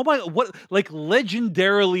been like, oh my, what, like,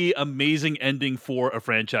 legendarily amazing ending for a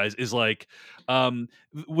franchise is like,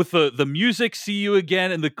 with the music, "See You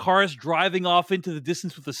Again," and the cars driving off into the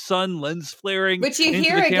distance with the sun, lens flaring, which you into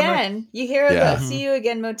hear the camera. again. You hear the "See You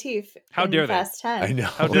Again" motif. How in dare they? Fast 10. I know.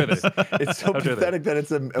 How dare they? It's so How dare they? pathetic that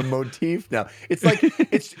it's a motif now. It's like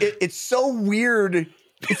it's so weird.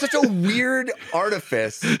 It's such a weird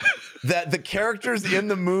artifice that the characters in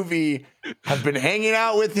the movie have been hanging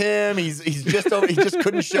out with him. He's just over, he just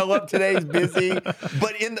couldn't show up today. He's busy.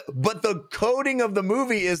 But the coding of the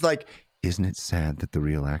movie is like, isn't it sad that the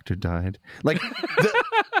real actor died? Like,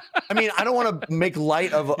 I mean, I don't want to make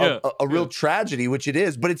light of a real tragedy, which it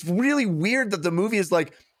is, but it's really weird that the movie is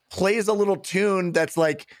like plays a little tune that's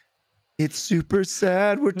like, it's super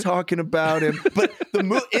sad we're talking about him, but in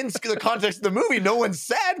the context of the movie, no one's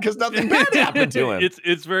sad because nothing bad happened to him.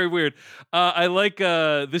 It's very weird. I like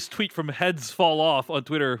this tweet from Heads Fall Off on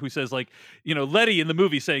Twitter, who says, like, you know, Letty in the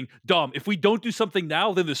movie saying, "Dom, if we don't do something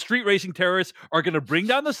now, then the street racing terrorists are going to bring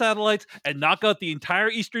down the satellites and knock out the entire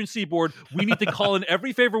Eastern Seaboard. We need to call in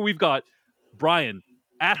every favor we've got." Brian,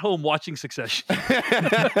 at home watching Succession.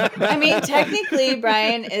 I mean, technically,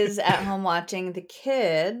 Brian is at home watching the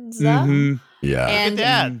kids. Mhm. Yeah. And Good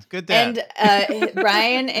dad. Good dad. and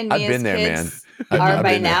Brian and I've Mia's been there, man. kids I've are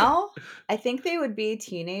by been there. now, I think they would be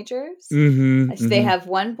teenagers. Mm-hmm. So they have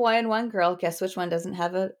one boy and one girl. Guess which one doesn't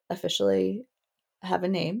officially have a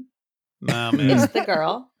name? No, man. It's the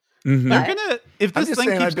girl. Mm-hmm. They're But- gonna, if I'm this just thing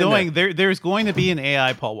saying keeps I've been going, there's going to be an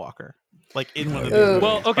AI Paul Walker, like in one of these Ooh. movies.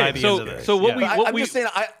 Well, okay, by the so- end of this. so what Yeah. we- But I'm just saying,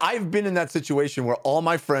 I've been in that situation where all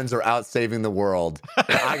my friends are out saving the world,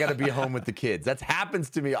 and I got to be home with the kids. That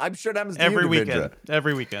happens to me. I'm sure it happens to every you, weekend. Devindra.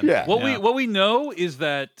 Every weekend. Yeah. What we know is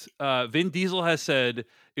that Vin Diesel has said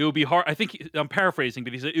it would be hard. I think I'm paraphrasing,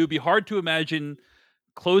 but he said it would be hard to imagine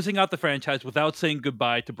closing out the franchise without saying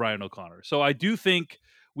goodbye to Brian O'Connor. So I do think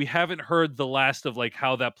we haven't heard the last of like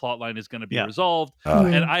how that plot line is going to be resolved,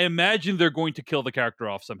 and I imagine they're going to kill the character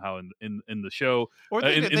off somehow in the show. Or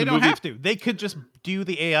they, in they the don't movie. have to. They could just do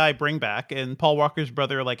the AI bring back, and Paul Walker's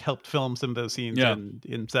brother like helped film some of those scenes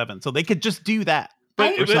in 7. So they could just do that.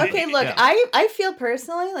 Okay, look, Yeah. I feel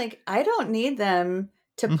personally like I don't need them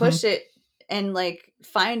to push it and like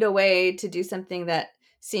find a way to do something that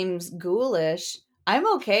seems ghoulish. I'm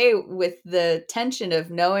okay with the tension of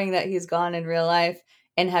knowing that he's gone in real life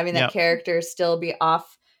and having that character still be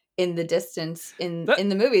off in the distance in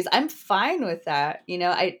the movies. I'm fine with that. You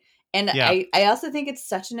know, I also think it's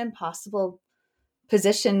such an impossible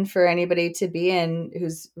position for anybody to be in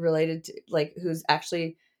who's related to, like, who's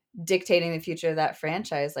actually dictating the future of that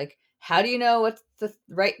franchise. Like, how do you know what the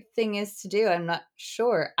right thing is to do? I'm not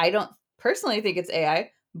sure. I don't personally think it's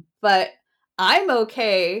AI, but I'm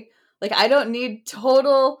okay. Like, I don't need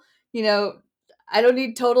total, I don't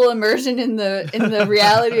need total immersion in the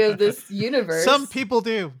reality of this universe. Some people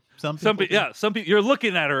do. Some people. You're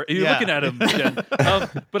looking at her. You're looking at him, Jen.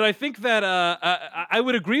 But I think that I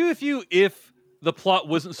would agree with you if the plot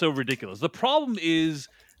wasn't so ridiculous. The problem is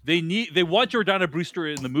they want Jordana Brewster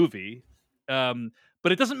in the movie,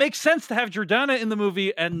 but it doesn't make sense to have Jordana in the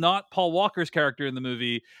movie and not Paul Walker's character in the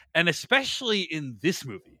movie, and especially in this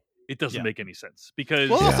movie. It doesn't make any sense because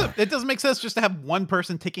also, it doesn't make sense just to have one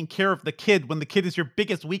person taking care of the kid when the kid is your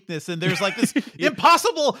biggest weakness, and there's like this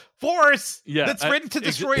impossible force that's ready to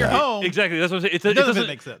destroy your home. Exactly, that's what I'm saying. It doesn't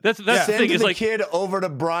make sense. That's the Send thing. the It's like kid over to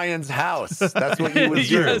Brian's house. That's what you would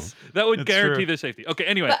do. Yes, that would It's guarantee true. their safety. Okay,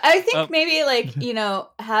 anyway, But I think maybe like,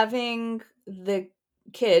 having the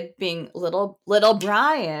kid being little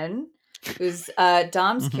Brian, who's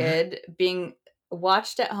Dom's kid, being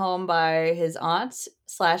watched at home by his aunt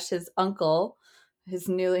 / his uncle, his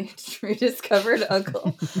newly rediscovered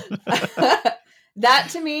uncle. That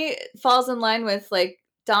to me falls in line with like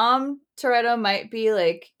Dom Toretto might be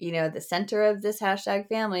like, the center of this hashtag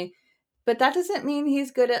family, but that doesn't mean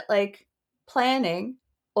he's good at like planning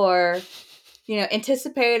or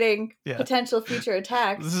anticipating potential future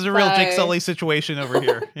attacks. This is a real Jake Sully situation over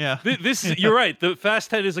here. Yeah. You're right. The Fast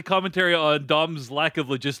 10 is a commentary on Dom's lack of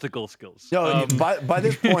logistical skills. No, by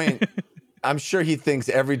this point, I'm sure he thinks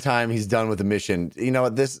every time he's done with a mission,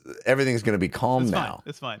 everything's going to be calm now.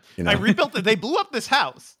 It's fine. You know? I rebuilt it. They blew up this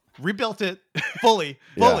house. Rebuilt it fully.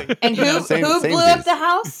 And who Same blew up piece. the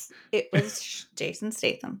house? It was Jason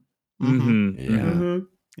Statham.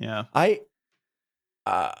 Yeah. I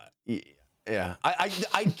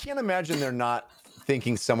can't imagine they're not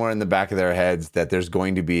thinking somewhere in the back of their heads that there's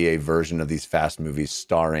going to be a version of these Fast movies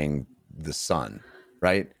starring the son,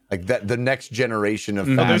 right? Like that, the next generation of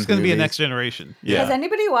Fast There's going to be a movies. next generation. Yeah. Has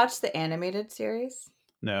anybody watched the animated series?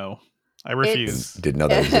 No, I refuse. Didn't know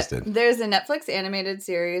that existed. There's a Netflix animated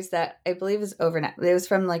series that I believe is over now. It was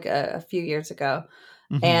from like a few years ago.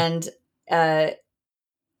 And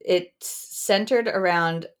it's centered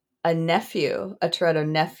around a Toretto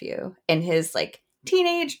nephew, and his like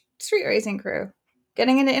teenage street racing crew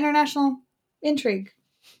getting into international intrigue.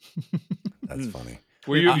 That's funny.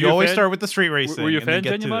 Were You always start with the street racing. Were you a and then fan, get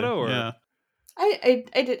Jen to Yamato? the- Or? Yeah. I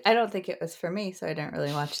did. I don't think it was for me, so I didn't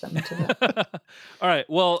really watch that much of it. All right.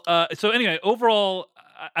 Well, so anyway, overall,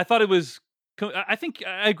 I thought it was. I think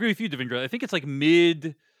I agree with you, Devindra. I think it's like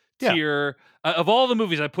mid tier of all the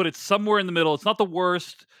movies. I put it somewhere in the middle. It's not the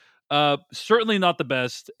worst, certainly not the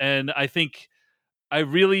best, and I think I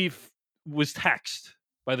really was taxed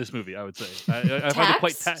by this movie. I would say I found it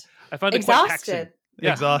quite. I found it quite taxing. Exhausted.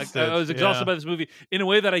 Yeah, Exhausted. I was exhausted by this movie in a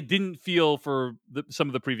way that I didn't feel for some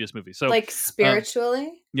of the previous movies. So, Like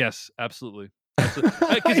spiritually. yes, absolutely.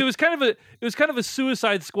 Because it was kind of a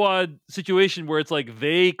Suicide Squad situation where it's like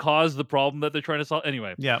they caused the problem that they're trying to solve.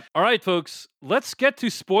 Anyway, Yeah. all right, folks, let's get to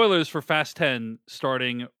spoilers for Fast 10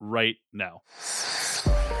 starting right now.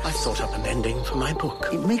 I've thought up an ending for my book.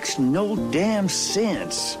 It makes no damn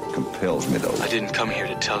sense. Compels me though. I didn't come here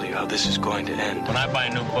to tell you how this is going to end. When I buy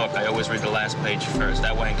a new book, I always read the last page first.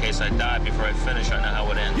 That way, in case I die before I finish, I know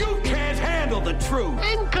how it ends. You can't handle the truth.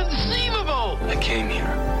 Inconceivable! I came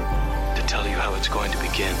here to tell you how it's going to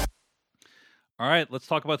begin. All right, let's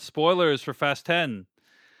talk about spoilers for Fast 10.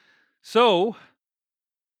 So,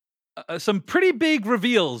 some pretty big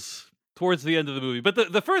reveals towards the end of the movie. But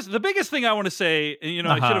the biggest thing I want to say, and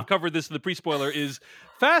I should have covered this in the pre-spoiler, is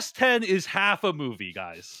Fast 10 is half a movie,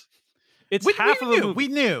 guys. It's half of a movie. We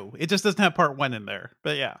knew. It just doesn't have part 1 in there.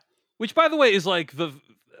 But yeah. Which, by the way, is like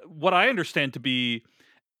what I understand to be,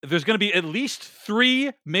 there's going to be at least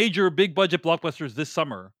 3 major big budget blockbusters this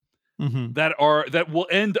summer that will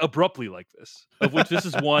end abruptly like this, of which this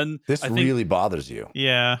is one. This really bothers you.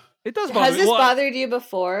 Yeah. It does bother Has me. this bothered you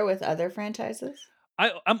before with other franchises?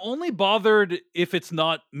 I'm only bothered if it's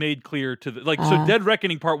not made clear to so Dead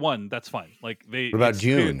Reckoning Part 1, that's fine. Like what about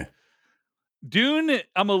Dune? Dune,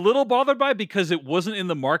 I'm a little bothered by because it wasn't in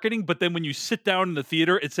the marketing, but then when you sit down in the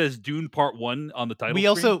theater, it says Dune Part 1 on the title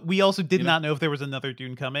screen. We also did not know if there was another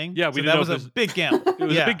Dune coming. Yeah, we so didn't that was a big gamble. It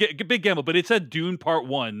was a big gamble, but it said Dune Part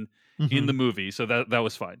 1 in the movie, so that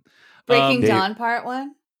was fine. Breaking Dawn Part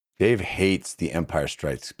 1? Dave hates The Empire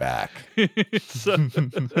Strikes Back. So,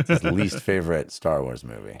 it's his least favorite Star Wars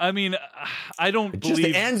movie. I mean, I don't believe...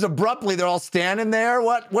 Just ends abruptly. They're all standing there.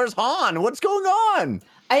 Where's Han? What's going on?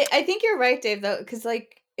 I think you're right, Dave, though, because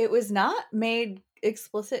it was not made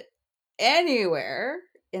explicit anywhere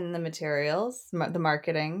in the materials, the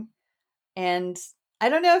marketing. And I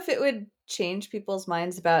don't know if it would change people's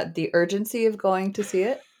minds about the urgency of going to see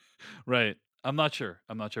it. Right. I'm not sure.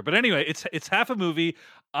 But anyway, it's half a movie.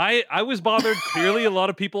 I was bothered. Clearly, a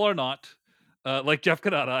lot of people are not. Like Jeff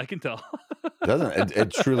Kanata, I can tell.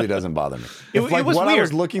 It truly doesn't bother me. If It was what weird. I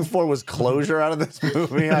was looking for was closure out of this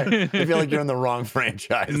movie, I feel like you're in the wrong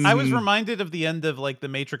franchise. I was reminded of the end of The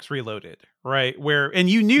Matrix Reloaded, right?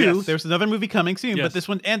 And you knew there's another movie coming soon, but this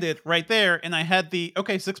one ended right there. And I had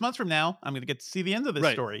 6 months from now, I'm going to get to see the end of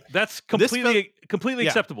this story. That's completely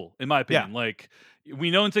acceptable, in my opinion. Yeah.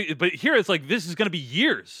 We know, but here it's like this is going to be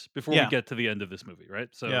years before we get to the end of this movie, right?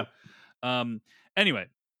 So, anyway,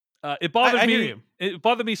 it bothered I me. hear you. It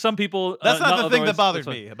bothered me. Some people. That's not the thing that otherwise. bothered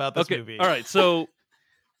me about this movie. All right, so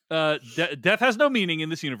death has no meaning in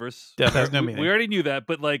this universe. Death has no meaning. We already knew that,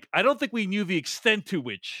 but I don't think we knew the extent to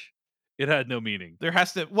which it had no meaning. There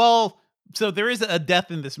has to. So there is a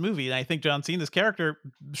death in this movie, and I think John Cena's character.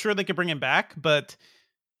 Sure, they could bring him back, but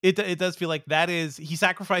it does feel like he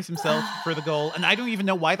sacrificed himself for the goal, and I don't even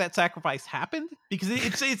know why that sacrifice happened, because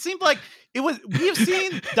it seemed like it was. We have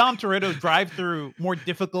seen Dom Toretto drive through more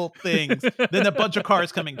difficult things than a bunch of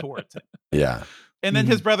cars coming towards him. Yeah, and then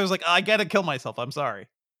his brother's like, "I gotta kill myself. I'm sorry.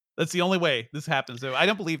 That's the only way this happens." So I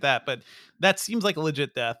don't believe that, but that seems like a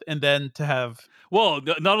legit death. And then to have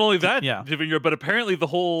not only that, but apparently the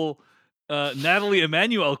whole Natalie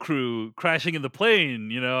Emmanuel crew crashing in the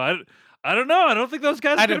plane. I don't know. I don't think those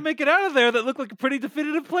guys are going to make it out of there. That looked like a pretty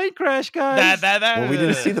definitive plane crash, guys. Well, we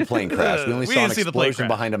didn't see the plane crash. We only saw an explosion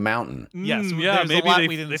behind a mountain. Yes, maybe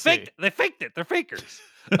we didn't see. They faked it. They're fakers.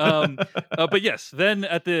 But yes, then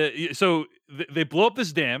they blow up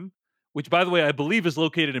this dam, which, by the way, I believe is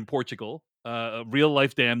located in Portugal, a real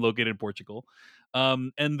life dam located in Portugal.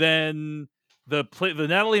 And then the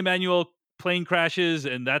Natalie Emmanuel plane crashes,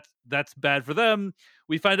 and that's bad for them.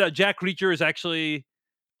 We find out Jack Reacher is actually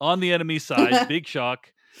on the enemy side. Big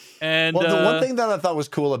shock. And the one thing that I thought was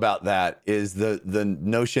cool about that is the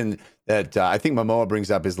notion that I think Momoa brings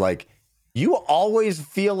up is you always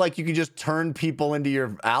feel like you can just turn people into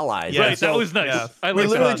your allies. Right, that was nice. Yeah. We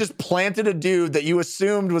literally just planted a dude that you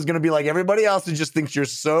assumed was going to be like everybody else and just thinks you're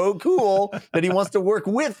so cool that he wants to work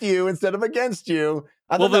with you instead of against you.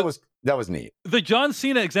 I thought that was neat. The John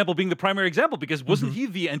Cena example being the primary example, because wasn't he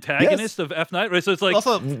the antagonist of F Night? Right, so it's like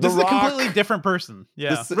also this is a completely different person.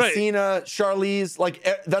 Yeah, Cena, Charlize,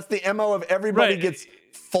 that's the MO of everybody gets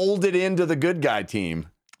folded into the good guy team.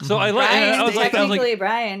 So I like. Brian, I was technically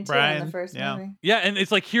Brian too in the first movie. Yeah, and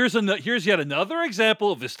it's like here's yet another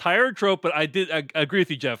example of this tired trope. But I agree with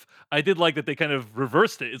you, Jeff. I did like that they kind of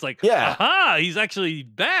reversed it. It's like, aha, he's actually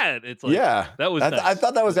bad. It's like, that was. Nice. I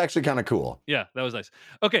thought that was actually kind of cool. Yeah, that was nice.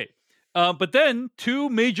 Okay, but then 2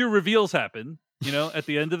 major reveals happen. At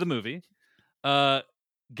the end of the movie, Gal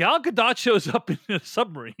Gadot shows up in a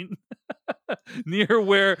submarine near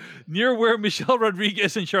where Michelle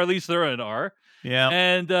Rodriguez and Charlize Theron are. Yeah.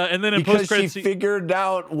 And then in Because post-credits, she figured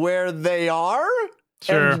out where they are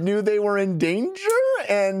Sure. and knew they were in danger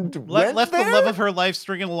and went left there? the love of her life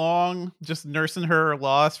stringing along, just nursing her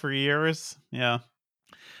loss for years. Yeah.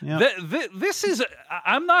 Yeah. This is,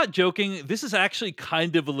 I'm not joking. This is actually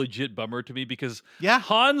kind of a legit bummer to me because Yeah.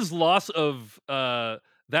 Han's loss of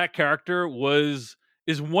that character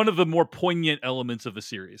is one of the more poignant elements of the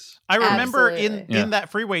series. I remember Absolutely. in that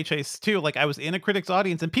freeway chase too, like I was in a critic's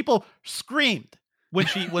audience and people screamed when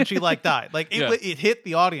she like died. Like it hit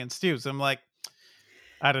the audience too. So I'm like,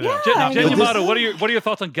 I don't know. Yeah, Jen I know. Yamato, what are your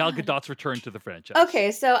thoughts on Gal Gadot's return to the franchise?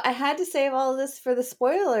 Okay, so I had to save all of this for the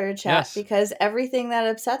spoiler chat Yes. because everything that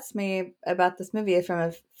upsets me about this movie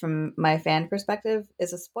from my fan perspective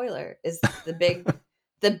is a spoiler. Is the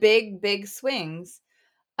big swings.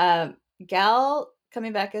 Gal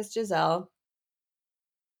coming back as Giselle.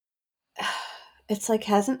 It's like,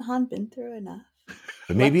 hasn't Han been through enough?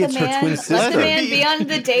 But maybe it's her twin Let the sister. man be on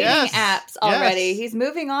the dating Yes, apps already. yes. He's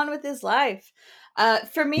moving on with his life.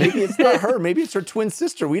 For me, Maybe it's not her. Maybe it's her twin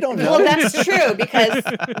sister. We don't know. well, that's true because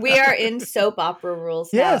we are in soap opera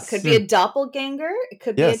rules now. Yes. It could be a doppelganger. It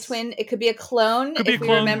could be a twin. It could be a clone. Could be If a we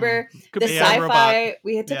clone. remember Could the be a sci-fi, robot.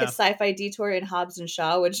 we took Yeah. a sci-fi detour in Hobbs and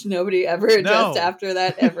Shaw, which nobody ever addressed No. after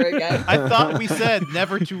that ever again. I thought we said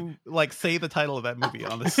never to like say the title of that movie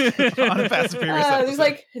on this on a Fast and Furious There's episode.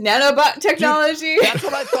 like nanobot technology. That's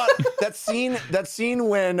what I thought. That scene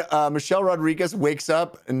when Michelle Rodriguez wakes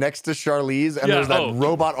up next to Charlize and Yeah, there's that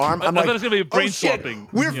robot arm. I'm I like, thought it was gonna be brain oh, shit, swapping.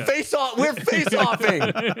 We're Yeah. face off. We're face offing.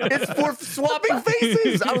 We're swapping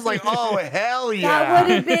faces. I was like, oh hell yeah, That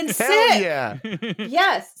would have been hell sick. yeah.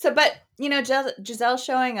 Yes. So, but Giselle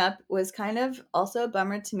showing up was kind of also a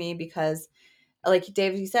bummer to me because, like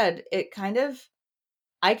Dave, you said, it kind of,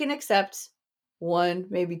 I can accept one,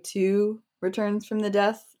 maybe two returns from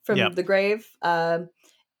the grave,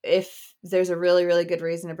 if there's a really, really good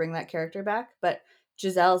reason to bring that character back. But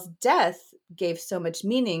Giselle's death gave so much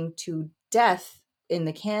meaning to death in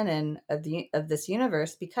the canon of this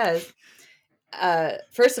universe because.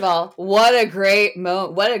 First of all, what a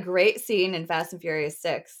great scene in Fast and Furious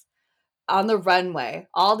 6 on the runway.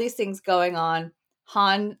 All these things going on.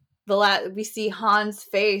 We see Han's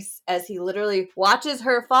face as he literally watches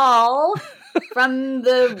her fall from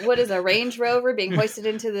a Range Rover being hoisted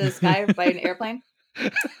into the sky by an airplane.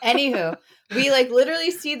 Anywho, we like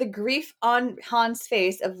literally see the grief on Han's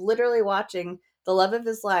face of literally watching the love of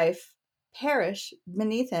his life perish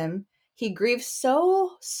beneath him. He grieves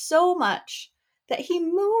so much that he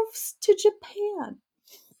moves to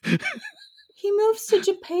Japan. He moves to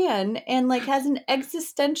Japan and like has an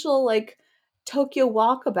existential like Tokyo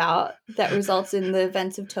walkabout that results in the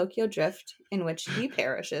events of Tokyo Drift in which he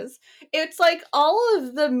perishes. It's like all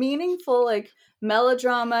of the meaningful like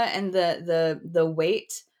melodrama and the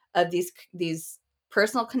weight of these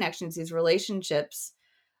personal connections, these relationships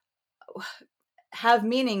have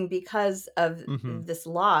meaning because of this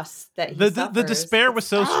loss that he suffers. The despair was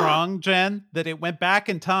so strong, Jen, that it went back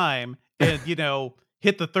in time and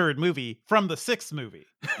hit the third movie from the sixth movie.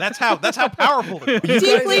 That's how powerful it is.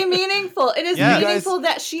 Deeply meaningful. It is meaningful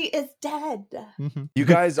that she is dead. You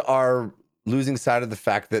guys are losing sight of the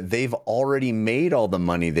fact that they've already made all the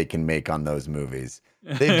money they can make on those movies.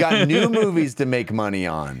 They've got new movies to make money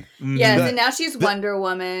on. Yes, and now she's Wonder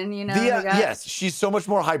Woman, yes, she's so much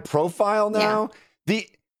more high profile now. Yeah.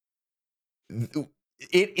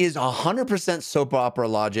 It is 100% soap opera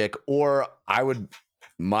logic, or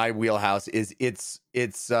my wheelhouse is it's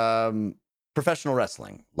professional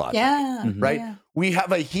wrestling logic. Yeah. Right? Yeah. We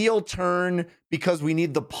have a heel turn because we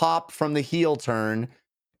need the pop from the heel turn,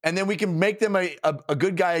 and then we can make them a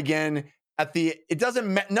good guy again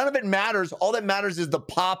none of it matters. All that matters is the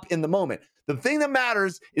pop in the moment. The thing that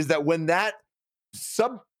matters is that when that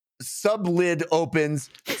sub lid opens,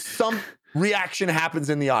 some reaction happens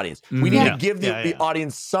in the audience. We need to give the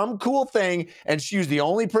audience some cool thing, and she's the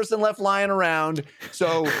only person left lying around.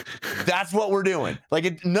 So that's what we're doing.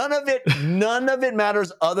 Like none of it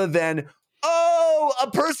matters other than a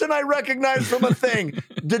person I recognize from a thing.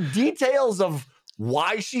 The details of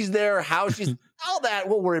why she's there, how she's all that.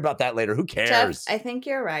 We'll worry about that later. Who cares? Jeff, I think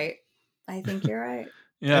you're right. Yeah. I think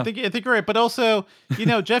you're right. But also,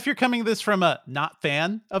 Jeff, you're coming this from a not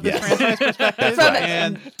fan of this franchise perspective. From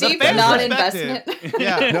and deep non-investment.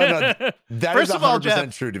 Yeah. No. That First is of all, 100%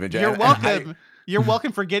 Jeff, true to me, Jeff. You're welcome. You're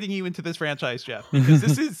welcome for getting you into this franchise, Jeff. Because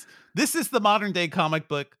this is the modern day comic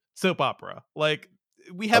book soap opera. Like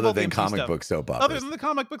we have other than comic book soap operas. Other than the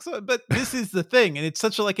comic books, but this is the thing, and it's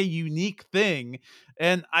such a unique thing.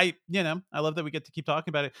 And I love that we get to keep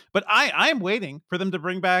talking about it. But I am waiting for them to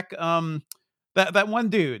bring back That one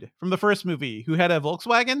dude from the first movie who had a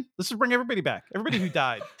Volkswagen. Let's just bring everybody back. Everybody who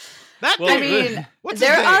died. That Well, I dude. mean, What's his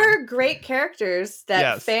there name? are great characters that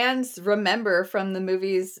Yes. fans remember from the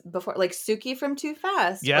movies before, like Suki from Too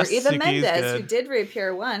Fast, Yes, or Eva Suki is Mendes, who good. did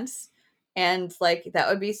reappear once. And like that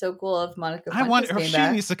would be so cool if Monica I want Fuentes she came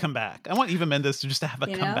back. needs to come back. I want Eva Mendes to just have a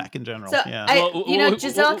You know? comeback in general. So Yeah.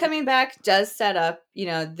 Giselle coming back does set up.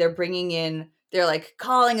 They're bringing in. They're like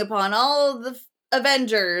calling upon all of the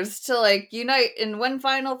Avengers to like unite in one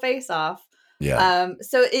final face-off. Yeah.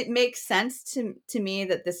 So it makes sense to me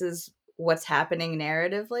that this is what's happening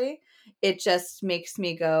narratively. It just makes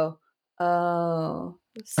me go, oh,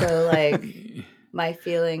 so like my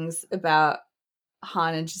feelings about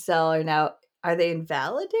Han and Giselle are they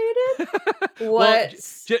invalidated? Well, What?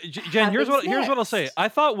 Jen, here's what I'll next? say. I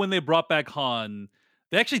thought when they brought back Han,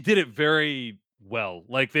 they actually did it very well.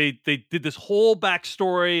 Like they did this whole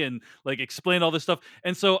backstory and like explained all this stuff.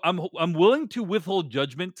 And so I'm willing to withhold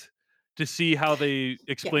judgment to see how they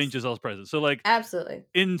explain Yes. Giselle's presence. So like Absolutely.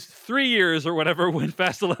 in 3 years or whatever, when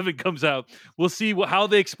Fast 11 comes out, we'll see how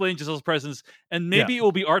they explain Giselle's presence, and maybe it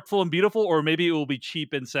will be artful and beautiful, or maybe it will be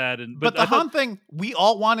cheap and sad. But the Han thing, we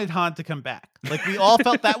all wanted Han to come back. Like we all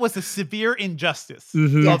felt that was a severe injustice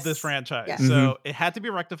of this franchise. Yes. So it had to be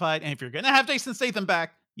rectified. And if you're gonna have Jason Statham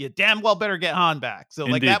back, you damn well better get Han back. So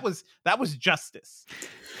like Indeed. that was justice.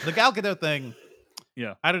 The Gal Gadot thing,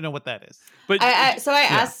 yeah, I don't know what that is. But I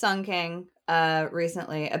asked Sung Kang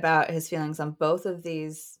recently about his feelings on both of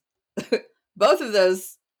these, both of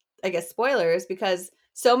those, I guess, spoilers, because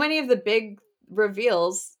so many of the big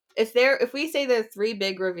reveals, if we say there are three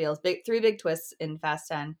big reveals, three big twists in Fast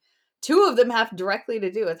 10, two of them have directly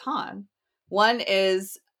to do with Han. One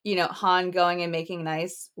is, Han going and making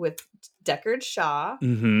nice with Deckard Shaw,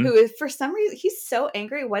 who is, for some reason, he's so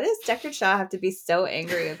angry. What does Deckard Shaw have to be so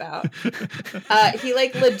angry about? He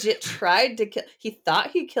like legit tried to kill. He thought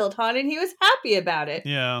he killed Han, and he was happy about it.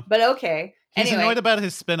 Yeah, but okay. He's anyway, annoyed about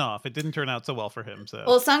his spinoff. It didn't turn out so well for him. So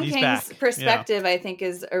well, Sung he's Kang's back. perspective, I think,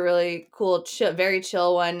 is a really cool, very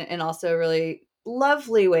chill one, and also a really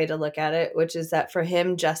lovely way to look at it, which is that for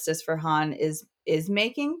him, justice for Han is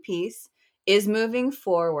making peace, is moving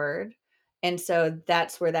forward. And so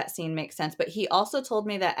that's where that scene makes sense. But he also told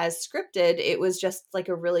me that as scripted, it was just like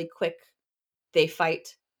a really quick, they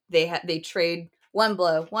fight. They trade one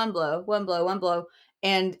blow.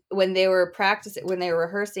 And when they were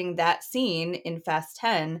rehearsing that scene in Fast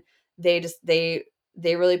 10, they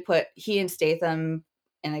really put, he and Statham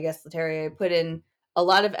and I guess Leterrier put in a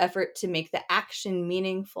lot of effort to make the action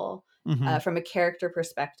meaningful from a character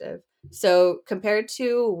perspective. So compared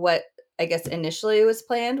to what I guess initially was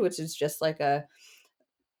planned, which is just like a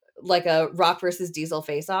Rock versus Diesel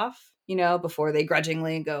face-off, before they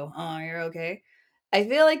grudgingly go, "Oh, you're okay." I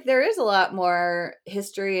feel like there is a lot more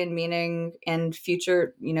history and meaning and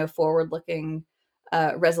future, forward-looking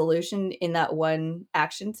resolution in that one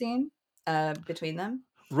action scene between them.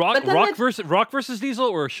 Rock versus Diesel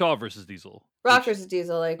or Shaw versus Diesel? Rock versus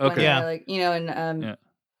Diesel, like when Okay. they're like, in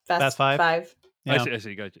Fast 5. Yeah. I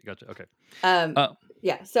see. Gotcha. Okay.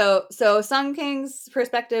 Yeah. So Sung Kang's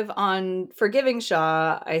perspective on forgiving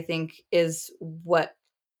Shaw, I think, is what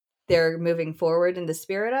they're moving forward in the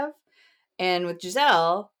spirit of. And with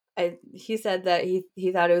Giselle, he said that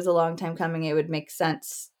he thought it was a long time coming. It would make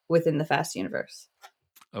sense within the Fast universe.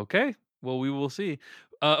 Okay. Well, we will see.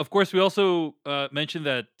 Of course, we also mentioned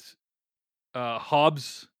that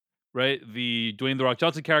Hobbs, right, the Dwayne "The Rock"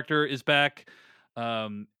 Johnson character, is back.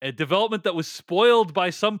 A development that was spoiled by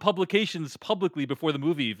some publications publicly before the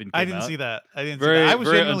movie even came out. I didn't see that. I was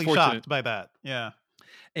genuinely shocked by that. Yeah.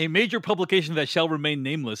 A major publication that shall remain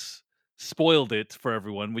nameless spoiled it for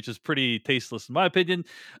everyone, which is pretty tasteless in my opinion.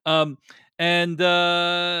 And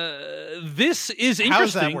this is interesting. How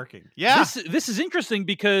is that working? Yeah. This is interesting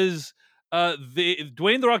because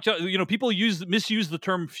Dwayne "The Rock" Johnson, people misuse the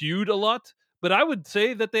term feud a lot, but I would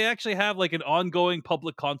say that they actually have like an ongoing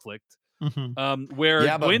public conflict.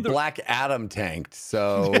 Where but Black Adam tanked,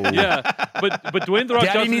 so yeah, but Dwayne "The Rock"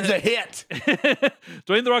 Daddy Johnson needs a hit.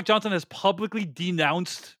 Dwayne "The Rock" Johnson has publicly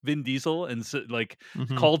denounced Vin Diesel and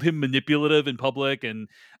called him manipulative in public, and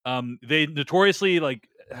they notoriously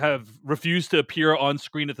have refused to appear on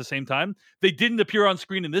screen at the same time. They didn't appear on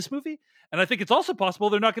screen in this movie, and I think it's also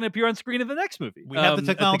possible they're not going to appear on screen in the next movie. We have the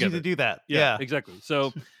technology to do that. Yeah, exactly.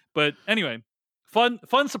 So, but anyway.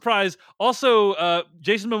 Fun surprise. Also,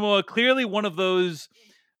 Jason Momoa, clearly one of those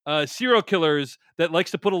serial killers that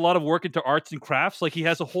likes to put a lot of work into arts and crafts. Like he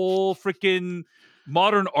has a whole freaking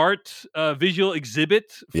modern art visual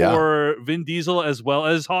exhibit for Vin Diesel as well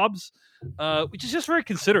as Hobbs, which is just very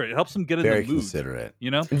considerate. It helps him get in the mood. Very considerate,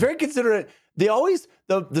 you know, and very considerate. They always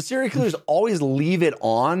the serial killers always leave it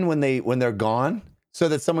on when they're gone, so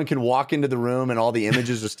that someone can walk into the room and all the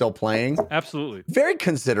images are still playing. Absolutely, very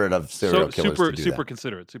considerate of serial killers. Super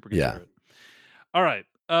considerate. Yeah. All right.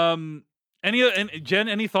 Jen,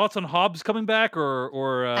 any thoughts on Hobbs coming back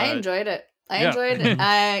or I enjoyed it.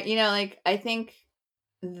 I think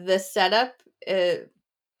the setup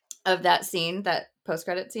of that scene, that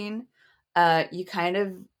post-credit scene, you kind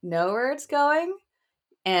of know where it's going,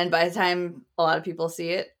 and by the time a lot of people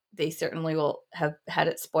see it, they certainly will have had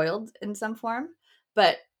it spoiled in some form.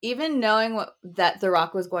 But even knowing that The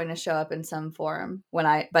Rock was going to show up in some form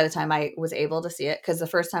by the time I was able to see it, because the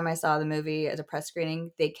first time I saw the movie as a press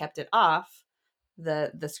screening, they kept it off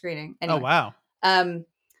the screening. Anyway, oh wow.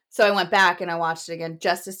 So I went back and I watched it again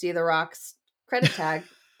just to see The Rock's credit tag,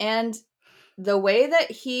 and the way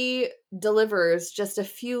that he delivers just a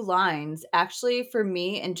few lines actually, for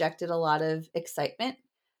me, injected a lot of excitement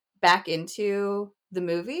back into the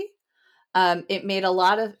movie. It made a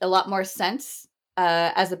lot more sense,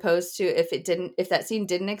 as opposed to if that scene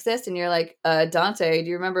didn't exist and you're like, Dante, do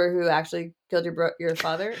you remember who actually killed your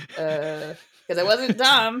father? Because I wasn't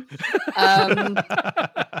dumb.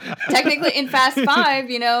 Technically in Fast 5,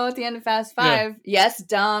 at the end of Fast 5, yes,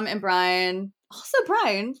 Dom and Brian, also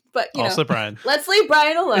Brian, but Brian. Let's leave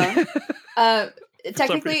Brian alone.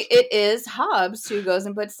 Technically it is Hobbs who goes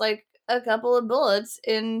and puts like a couple of bullets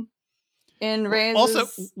in Reyes'. Also,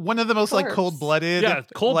 one of the most corpse. like cold-blooded,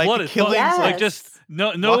 cold-blooded killings, yes. like just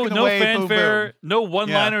no away, fanfare, boom, boom. no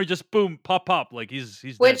one-liner, just boom, pop, like he's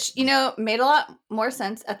which dead. Made a lot more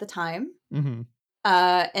sense at the time. Mm-hmm.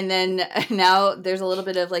 And then now there's a little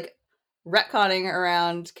bit of like retconning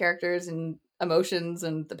around characters and emotions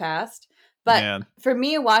and the past. But for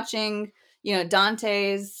me, watching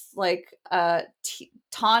Dante's like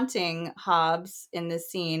taunting Hobbs in this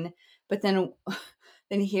scene, but then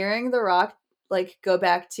hearing The Rock like go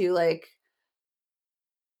back to like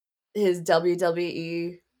his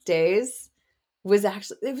WWE days was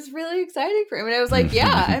really exciting for him, and I was like,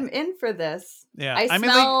 yeah, I'm in for this. Yeah, I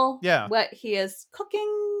smell what he is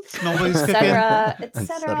cooking, etc.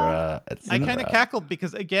 I kind of cackled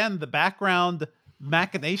because again, the background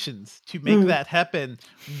machinations to make that happen.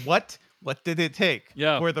 What did it take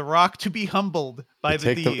for The Rock to be humbled by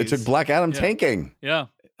the D's? It took Black Adam tanking. Yeah.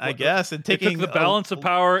 I guess, and taking the balance of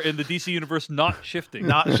power in the DC universe not shifting.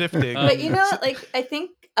 But I think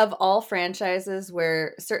of all franchises,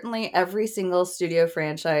 where certainly every single studio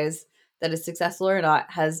franchise that is successful or not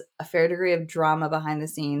has a fair degree of drama behind the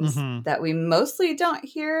scenes that we mostly don't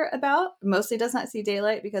hear about, mostly does not see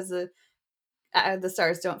daylight because the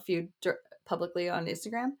stars don't feud publicly on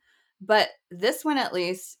Instagram. But this one, at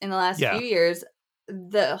least in the last few years,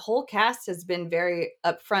 the whole cast has been very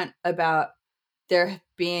upfront about there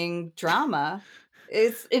being drama.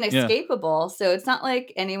 It's inescapable. So it's not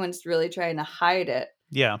like anyone's really trying to hide it.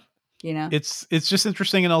 Yeah. It's just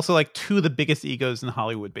interesting, and also like two of the biggest egos in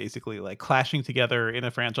Hollywood basically like clashing together in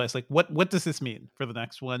a franchise. Like what does this mean for the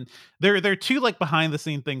next one? There are two like behind the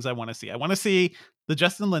scene things I want to see. I want to see the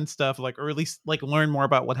Justin Lin stuff, like, or at least like learn more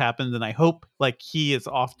about what happened, and I hope like he is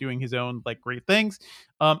off doing his own like great things.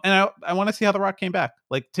 And I want to see how The Rock came back.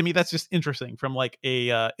 Like, to me, that's just interesting from like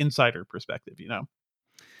a insider perspective,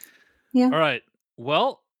 Yeah. All right.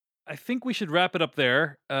 Well, I think we should wrap it up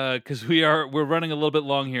there because we're running a little bit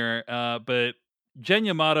long here. But Jen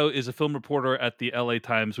Yamato is a film reporter at the LA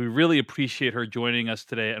Times. We really appreciate her joining us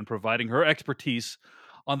today and providing her expertise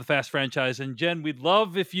on the Fast franchise. And Jen, we'd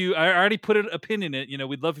love if I already put a pin in it.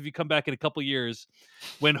 We'd love if you come back in a couple years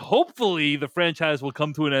when hopefully the franchise will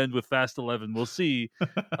come to an end with Fast 11. We'll see.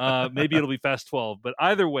 Maybe it'll be Fast 12. But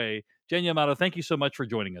either way, Jen Yamato, thank you so much for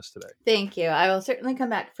joining us today. Thank you. I will certainly come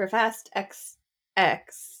back for Fast XX.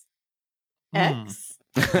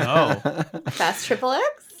 Fast Triple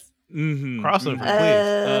X. Crossover,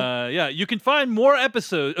 please. Yeah, you can find more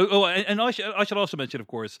episodes. And I should also mention, of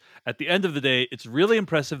course, at the end of the day, it's really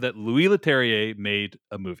impressive that Louis Leterrier made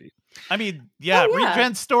a movie. I mean, read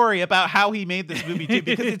Jen's story about how he made this movie too,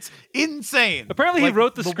 because it's insane. Apparently, he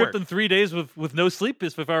wrote the script in 3 days with no sleep,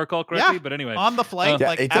 if I recall correctly. But anyway, on the flight,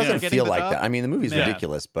 it doesn't feel like that. I mean, the movie's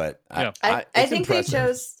ridiculous, but I think they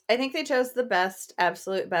chose the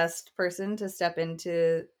absolute best person to step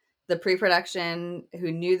into the pre-production,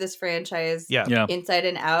 who knew this franchise inside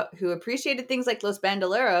and out, who appreciated things like Los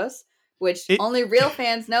Bandoleros, which only real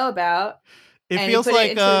fans know about. It feels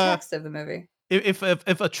like into the text of the movie. If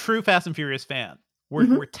a true Fast and Furious fan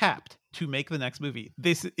we're tapped to make the next movie.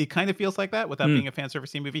 It kind of feels like that without being a fan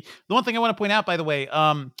servicey movie. The one thing I want to point out, by the way,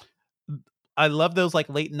 I love those like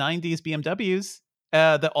late 90s BMWs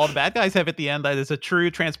that all the bad guys have at the end. That is a true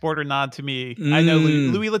transporter nod to me. I know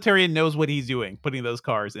Louis Leterrier knows what he's doing, putting those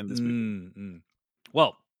cars in this movie.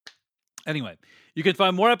 Well, anyway, you can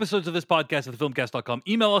find more episodes of this podcast at thefilmcast.com.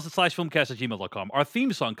 Email us at /filmcast@gmail.com. Our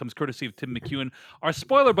theme song comes courtesy of Tim McEwen. Our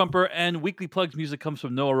spoiler bumper and weekly plugs music comes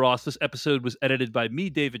from Noah Ross. This episode was edited by me,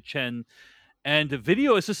 David Chen, and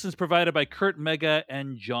video assistance provided by Kurt Mega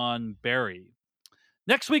and John Barry.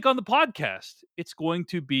 Next week on the podcast, it's going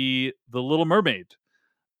to be The Little Mermaid.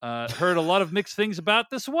 Heard a lot of mixed things about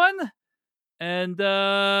this one, and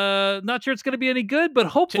not sure it's going to be any good, but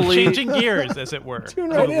hopefully changing gears, as it were. Tune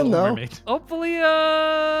right in, though. Hopefully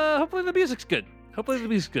the music's good.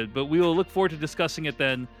 But we will look forward to discussing it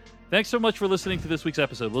then. Thanks so much for listening to this week's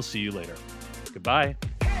episode. We'll see you later. Goodbye.